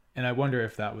 And I wonder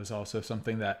if that was also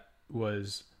something that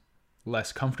was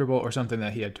less comfortable or something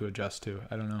that he had to adjust to.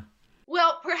 I don't know.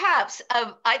 Well, perhaps.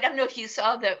 I don't know if you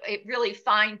saw the really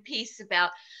fine piece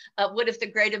about what if the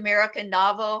great American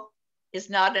novel is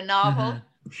not a novel?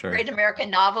 Mm-hmm. Sure. Great American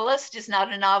novelist is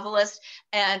not a novelist.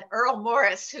 And Earl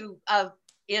Morris, who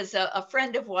is a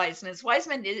friend of Wiseman's.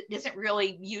 Wiseman doesn't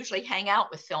really usually hang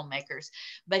out with filmmakers,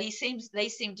 but they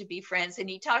seem to be friends. And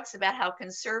he talks about how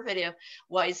conservative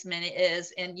Wiseman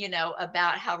is, and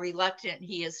about how reluctant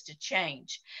he is to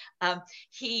change.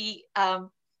 He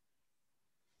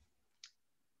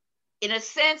in a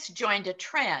sense, joined a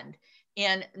trend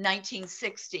in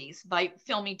 1960s by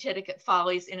filming Titicut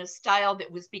Follies in a style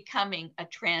that was becoming a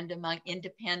trend among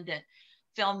independent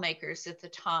filmmakers at the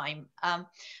time,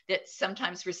 that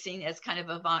sometimes were seen as kind of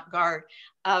avant-garde.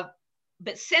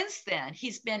 But since then,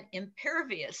 he's been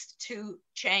impervious to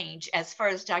change as far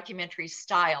as documentary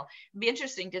style. It'd be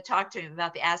interesting to talk to him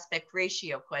about the aspect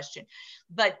ratio question.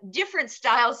 But different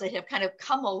styles that have kind of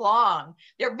come along,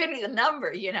 there have been a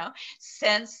number,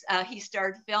 since he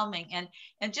started filming.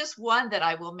 And just one that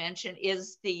I will mention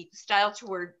is the style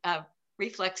toward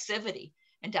reflexivity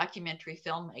in documentary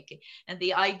filmmaking, and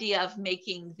the idea of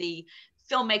making the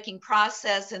filmmaking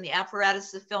process and the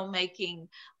apparatus of filmmaking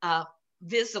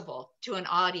visible to an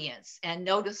audience and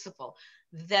noticeable.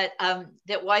 That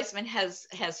Wiseman has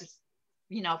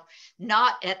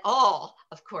not at all,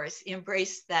 of course,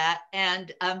 embraced that.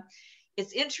 And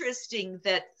it's interesting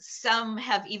that some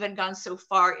have even gone so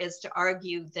far as to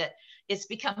argue that it's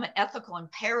become an ethical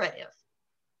imperative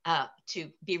to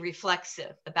be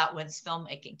reflexive about one's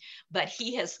filmmaking, but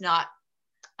he has not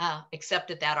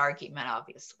accepted that argument,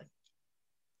 obviously.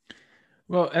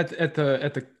 Well, at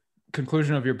the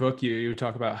conclusion of your book, you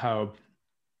talk about how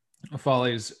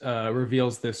Follies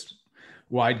reveals this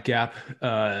wide gap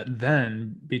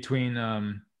then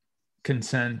between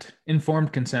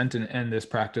informed consent and this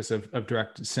practice of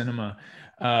direct cinema.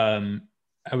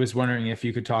 I was wondering if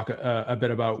you could talk a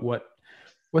bit about what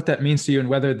that means to you and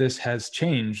whether this has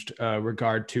changed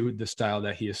regard to the style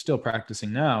that he is still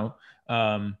practicing now,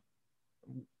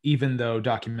 even though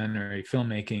documentary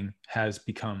filmmaking has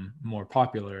become more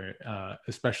popular,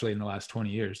 especially in the last 20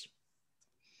 years.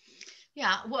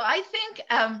 Yeah, well, I think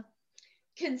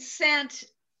consent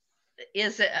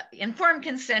informed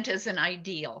consent is an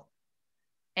ideal.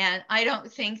 And I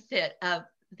don't think that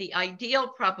the ideal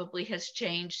probably has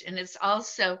changed. And it's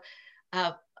also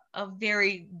a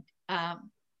very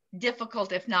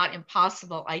difficult, if not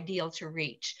impossible, ideal to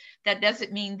reach. That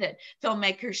doesn't mean that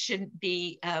filmmakers shouldn't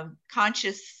be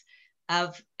conscious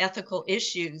of ethical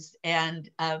issues and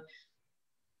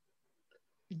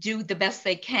do the best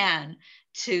they can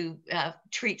to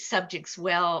treat subjects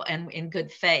well and in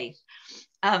good faith.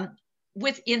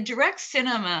 In direct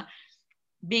cinema,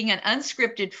 being an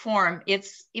unscripted form,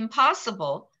 it's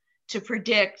impossible to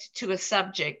predict to a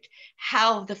subject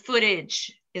how the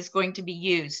footage is going to be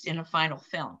used in a final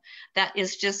film. That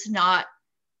is just not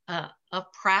a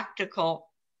practical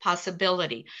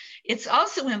possibility. It's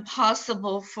also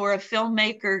impossible for a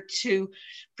filmmaker to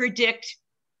predict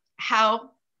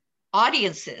how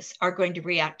audiences are going to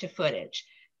react to footage.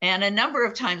 And a number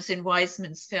of times in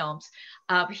Wiseman's films,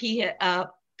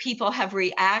 people have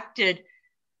reacted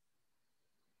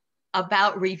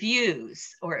about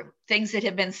reviews or things that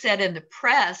have been said in the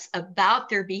press about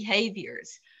their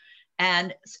behaviors,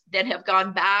 and then have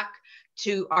gone back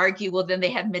to argue, well, then they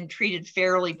haven't been treated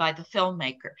fairly by the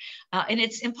filmmaker. And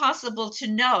it's impossible to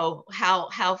know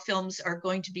how films are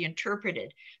going to be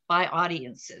interpreted by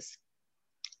audiences.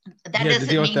 That to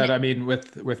deal with that, I mean,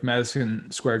 with Madison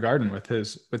Square Garden, with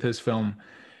his film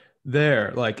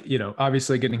there, like, you know,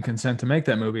 obviously getting consent to make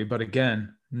that movie, but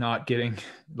again, not getting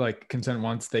like consent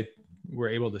once they were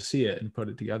able to see it and put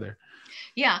it together.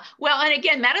 Yeah, well, and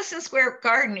again, Madison Square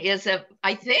Garden is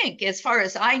I think, as far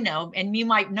as I know, and you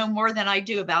might know more than I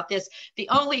do about this, the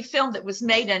only film that was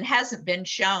made and hasn't been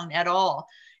shown at all.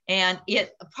 And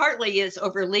it partly is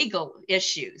over legal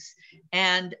issues.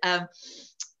 And,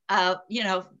 you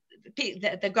know,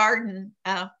 the Garden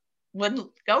wouldn't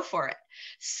go for it.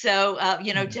 So,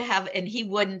 you know, to have, and he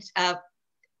wouldn't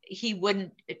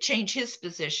change his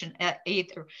position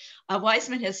either.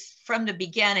 Wiseman has, from the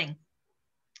beginning,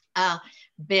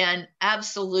 been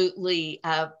absolutely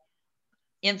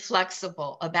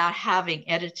inflexible about having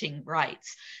editing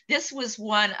rights. This was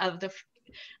one of the,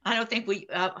 I don't think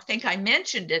I think I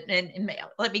mentioned it, and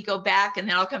let me go back and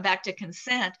then I'll come back to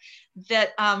consent,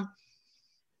 that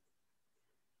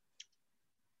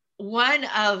one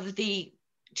of the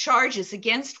charges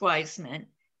against Wiseman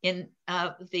in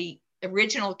the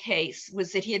original case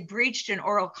was that he had breached an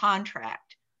oral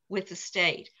contract with the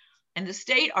state. And the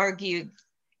state argued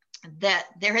that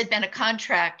there had been a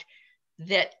contract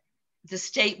that the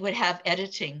state would have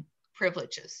editing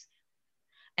privileges.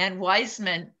 And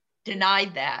Wiseman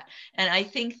denied that. And I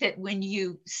think that when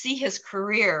you see his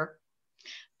career,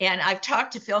 and I've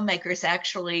talked to filmmakers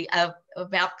actually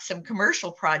about some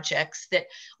commercial projects that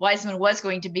Wiseman was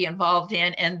going to be involved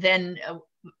in, and then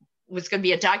was going to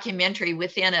be a documentary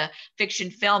within a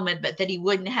fiction film, but that he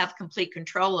wouldn't have complete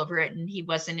control over it, and he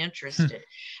wasn't interested.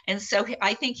 And so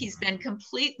I think he's been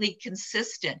completely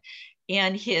consistent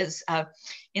in his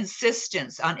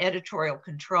insistence on editorial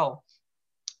control.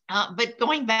 But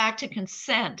going back to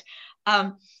consent,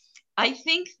 I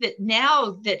think that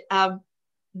now that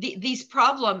these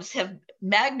problems have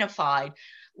magnified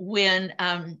when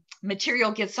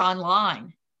material gets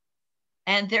online,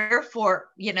 and therefore,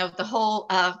 you know, the whole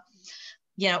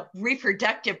you know,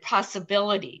 reproductive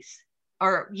possibilities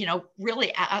are, you know,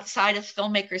 really outside of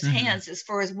filmmakers' hands as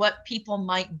far as what people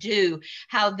might do,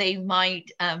 how they might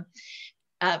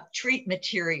treat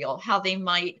material, how they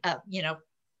might, you know,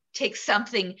 take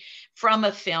something from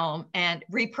a film and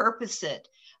repurpose it.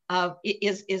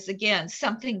 Is again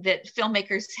something that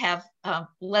filmmakers have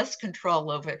less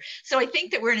control over. So I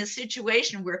think that we're in a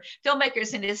situation where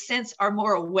filmmakers, in a sense, are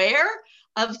more aware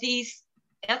of these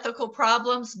ethical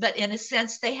problems, but in a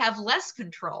sense, they have less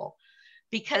control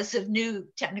because of new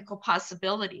technical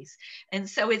possibilities. And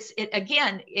so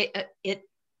it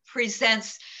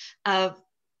presents an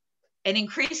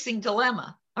increasing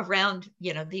dilemma around,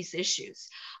 you know, these issues.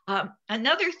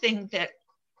 Another thing that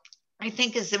I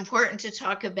think is important to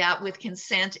talk about with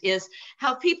consent is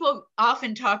how people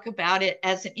often talk about it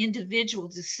as an individual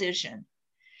decision.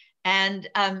 And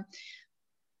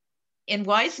in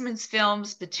Wiseman's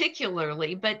films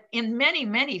particularly, but in many,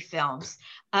 many films,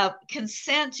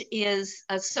 consent is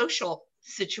a social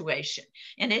situation,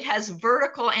 and it has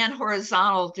vertical and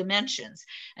horizontal dimensions.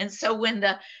 And so when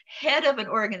the head of an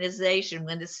organization,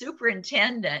 when the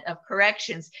superintendent of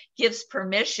corrections gives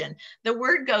permission, the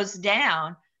word goes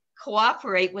down,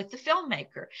 cooperate with the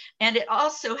filmmaker. And it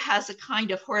also has a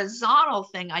kind of horizontal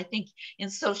thing, I think, in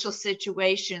social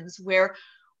situations where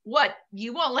what,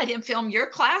 you won't let him film your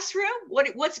classroom?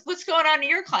 What's going on in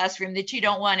your classroom that you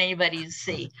don't want anybody to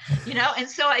see? And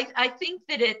so I think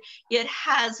that it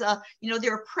has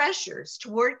there are pressures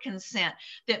toward consent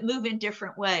that move in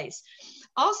different ways.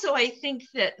 Also, I think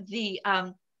that the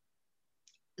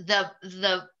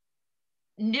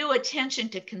new attention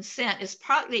to consent is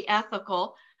partly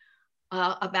ethical,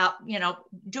 about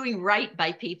doing right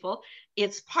by people.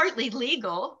 It's partly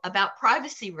legal, about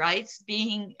privacy rights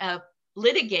being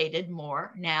litigated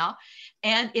more now,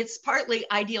 and it's partly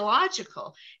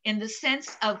ideological in the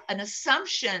sense of an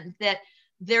assumption that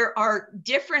there are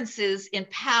differences in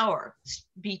power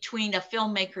between a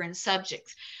filmmaker and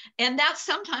subjects. And that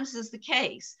sometimes is the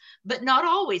case, but not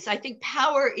always. I think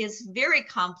power is very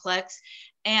complex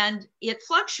and it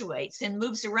fluctuates and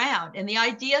moves around. And the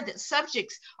idea that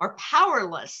subjects are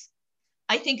powerless,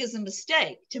 I think, is a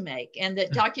mistake to make, and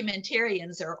that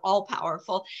documentarians are all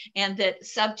powerful and that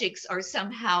subjects are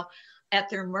somehow at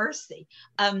their mercy.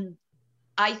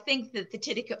 I think that the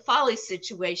Titicut Follies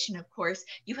situation, of course,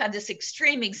 you have this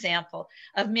extreme example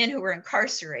of men who were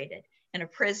incarcerated in a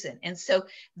prison. And so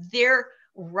their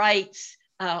rights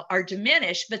are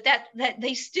diminished, but that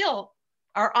they still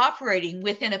are operating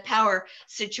within a power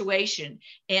situation.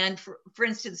 And for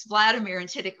instance, Vladimir in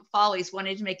Titicut Follies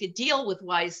wanted to make a deal with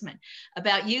Weissman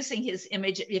about using his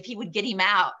image if he would get him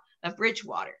out of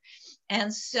Bridgewater.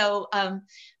 And so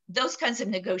those kinds of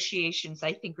negotiations,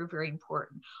 I think, are very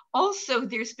important. Also,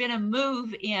 there's been a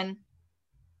move in,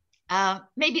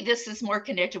 maybe this is more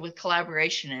connected with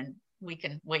collaboration, and we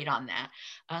can wait on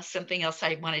that. Something else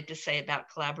I wanted to say about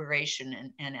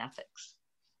collaboration and ethics.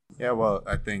 Yeah, well,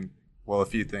 a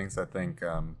few things. I think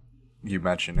you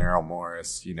mentioned Errol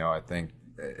Morris. I think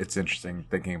it's interesting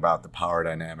thinking about the power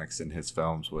dynamics in his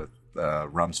films with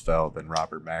Rumsfeld and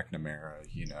Robert McNamara.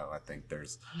 I think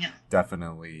there's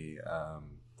definitely,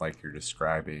 like you're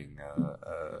describing,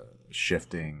 a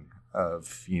shifting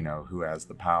of, who has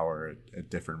the power at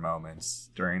different moments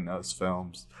during those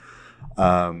films.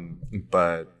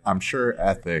 But I'm sure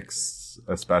ethics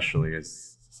especially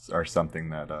are something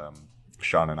that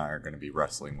Sean and I are going to be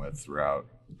wrestling with throughout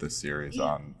the series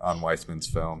on Weissman's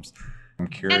films. I'm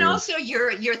curious. And also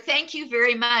your thank you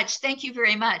very much. Thank you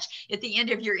very much at the end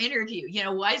of your interview.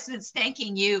 Weissman's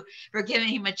thanking you for giving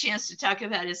him a chance to talk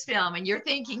about his film, and you're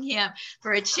thanking him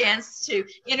for a chance to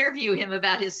interview him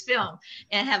about his film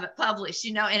and have it published,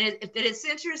 and it's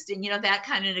interesting, that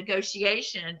kind of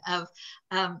negotiation of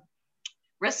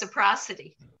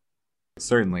reciprocity.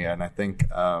 Certainly. And I think,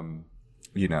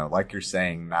 like you're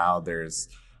saying, now there's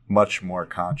much more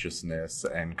consciousness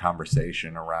and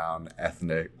conversation around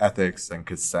ethics and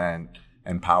consent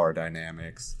and power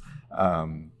dynamics.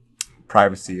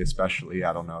 Privacy, especially.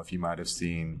 I don't know if you might have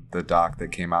seen the doc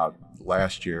that came out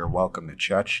last year, Welcome to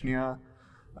Chechnya,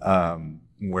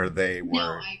 where they were...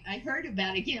 No, I heard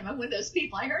about it. I'm one of those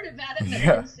people. I heard about it, but I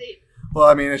didn't see it. Well,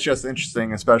 I mean, it's just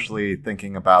interesting, especially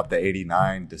thinking about the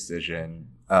 89 decision,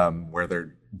 where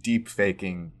they're deep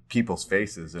faking people's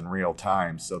faces in real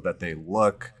time so that they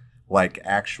look like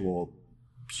actual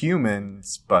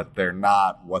humans, but they're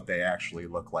not what they actually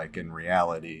look like in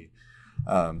reality.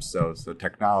 So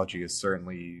technology has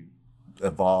certainly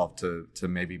evolved to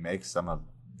maybe make some of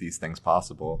these things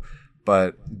possible.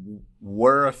 But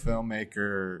were a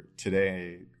filmmaker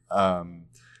today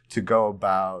to go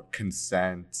about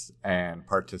consent and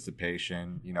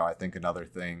participation, I think another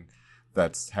thing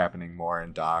that's happening more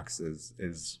in docs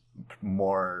is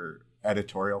more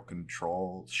editorial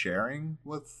control sharing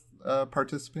with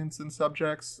participants and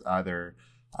subjects, either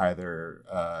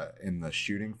in the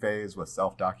shooting phase with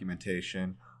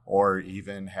self-documentation or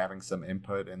even having some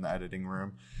input in the editing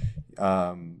room.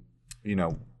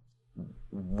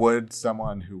 Would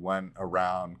someone who went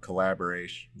about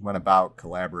collaboration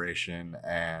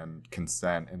and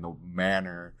consent in the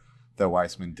manner that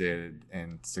Weissman did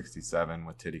in 1967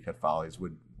 with Titicut Follies,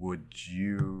 would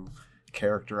you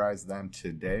characterize them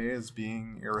today as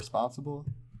being irresponsible?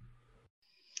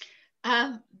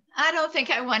 I don't think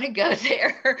I want to go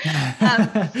there.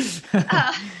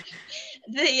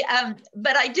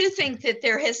 But I do think that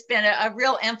there has been a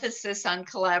real emphasis on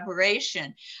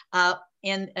collaboration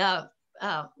in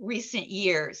recent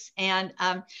years. And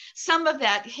some of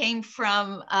that came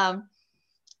from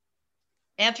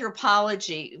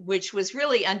anthropology, which was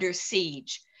really under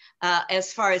siege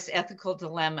as far as ethical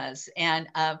dilemmas. And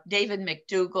David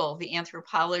McDougall, the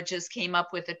anthropologist, came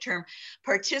up with the term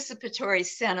participatory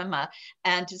cinema,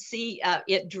 and to see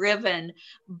it driven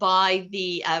by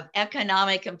the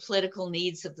economic and political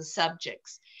needs of the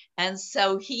subjects. And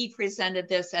so he presented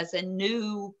this as a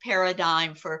new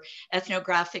paradigm for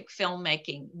ethnographic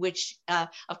filmmaking, which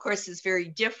of course is very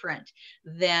different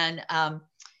than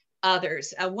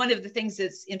others. One of the things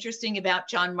that's interesting about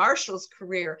John Marshall's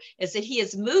career is that he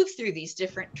has moved through these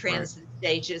different transit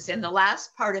stages. In the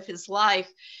last part of his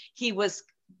life, he was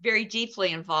very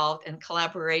deeply involved in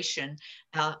collaboration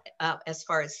as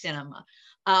far as cinema.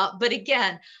 But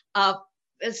again,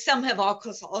 some have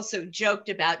also joked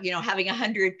about, having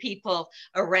 100 people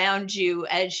around you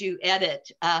as you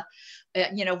edit,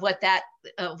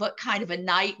 what kind of a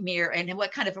nightmare and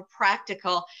what kind of a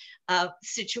practical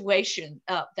situation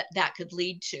that could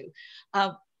lead to.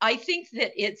 I think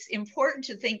that it's important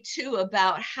to think too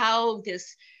about how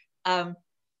this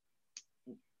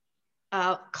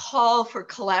call for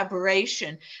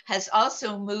collaboration has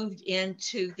also moved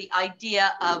into the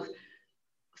idea of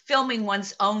filming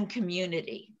one's own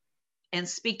community and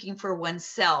speaking for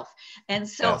oneself. And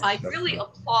so I really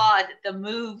applaud the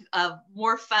move of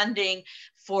more funding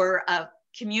for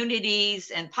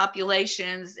communities and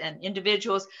populations and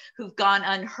individuals who've gone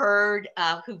unheard,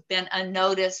 who've been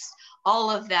unnoticed,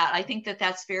 all of that. I think that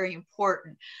that's very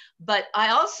important. But I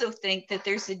also think that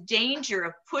there's a danger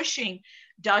of pushing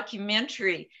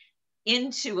documentary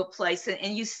into a place,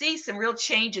 and you see some real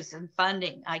changes in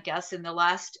funding, I guess, in the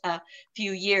last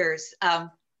few years.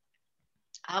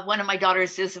 One of my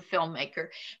daughters is a filmmaker,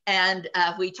 and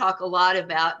we talk a lot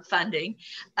about funding.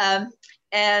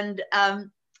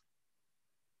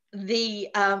 The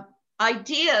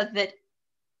idea that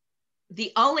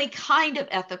the only kind of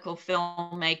ethical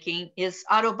filmmaking is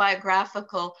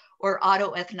autobiographical or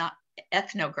autoethnographic.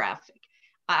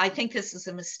 I think this is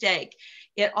a mistake.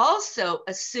 It also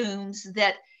assumes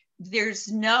that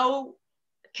there's no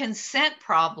consent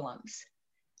problems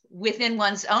within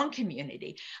one's own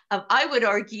community. I would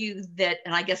argue that,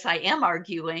 and I guess I am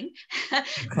arguing,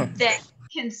 that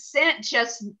consent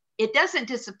it doesn't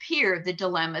disappear, the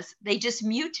dilemmas, they just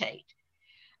mutate.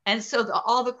 And so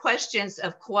all the questions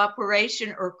of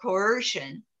cooperation or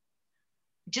coercion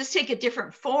just take a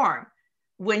different form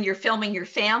when you're filming your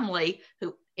family,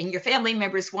 and your family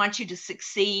members want you to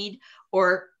succeed,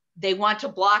 or they want to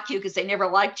block you because they never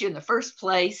liked you in the first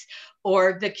place,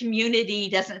 or the community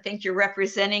doesn't think you're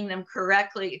representing them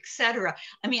correctly, etc.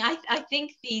 I mean, I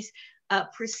think these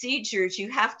procedures, you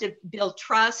have to build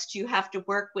trust, you have to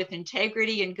work with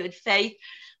integrity and good faith.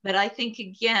 But I think,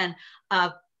 again,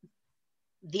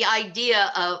 the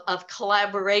idea of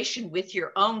collaboration with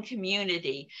your own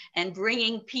community and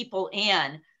bringing people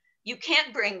in, you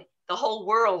can't bring the whole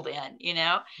world in,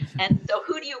 and so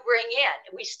who do you bring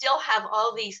in? We still have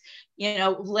all these,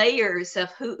 layers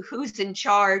of who's in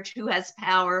charge, who has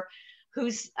power,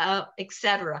 who's,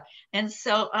 etc. And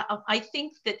so I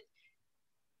think that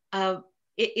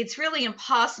it's really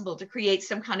impossible to create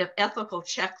some kind of ethical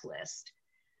checklist.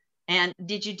 And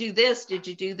did you do this? Did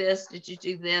you do this? Did you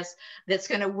do this? That's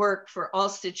going to work for all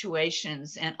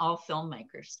situations and all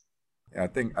filmmakers. Yeah,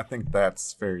 I think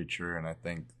that's very true, and I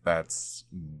think that's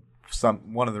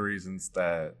one of the reasons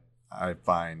that I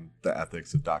find the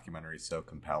ethics of documentary so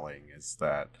compelling is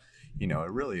that, it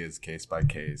really is case by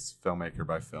case, filmmaker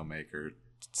by filmmaker,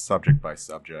 subject by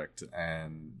subject,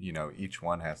 and each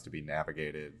one has to be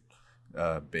navigated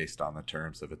based on the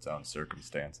terms of its own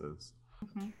circumstances.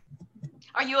 Mm-hmm.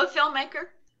 Are you a filmmaker?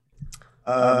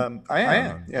 I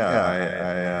am.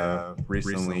 Yeah, I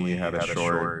recently had a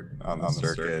short on the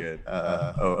circuit,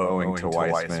 owing to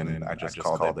Weissman. I just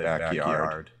called it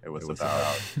Backyard. It was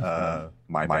about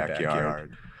my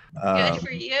backyard. Good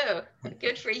for you.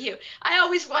 Good for you. I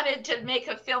always wanted to make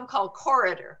a film called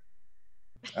Corridor.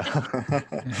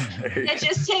 And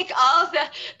just take all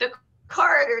the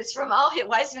corridors from all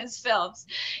Weissman's films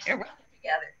and run them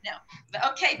together. No, but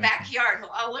okay, Backyard.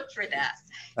 I'll look for that.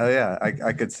 Oh yeah,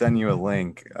 I could send you a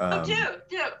link. Do.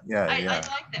 Yeah, I like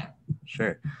that.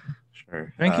 Sure.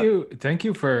 Thank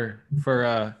you for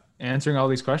answering all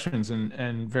these questions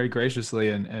and very graciously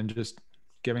and just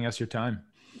giving us your time.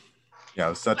 Yeah,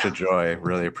 it was such a joy.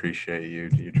 Really appreciate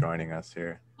you joining us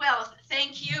here. Well,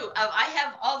 thank you. I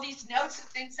have all these notes of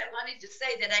things I wanted to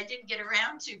say that I didn't get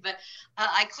around to, but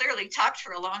I clearly talked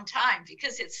for a long time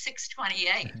because it's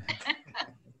 6:28.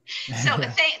 So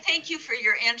thank you for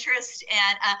your interest.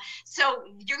 And so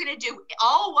you're going to do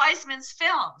all Weissman's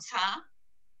films, huh?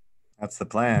 That's the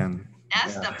plan.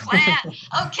 That's the plan.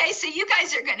 Okay, so you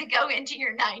guys are going to go into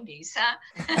your 90s, huh?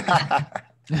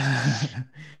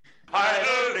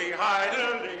 Hi-do-lee,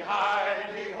 hi-do-lee,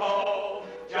 hi-de-ho,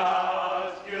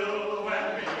 just you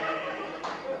and me.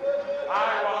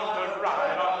 I want to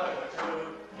ride on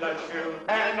the choo,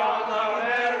 and on the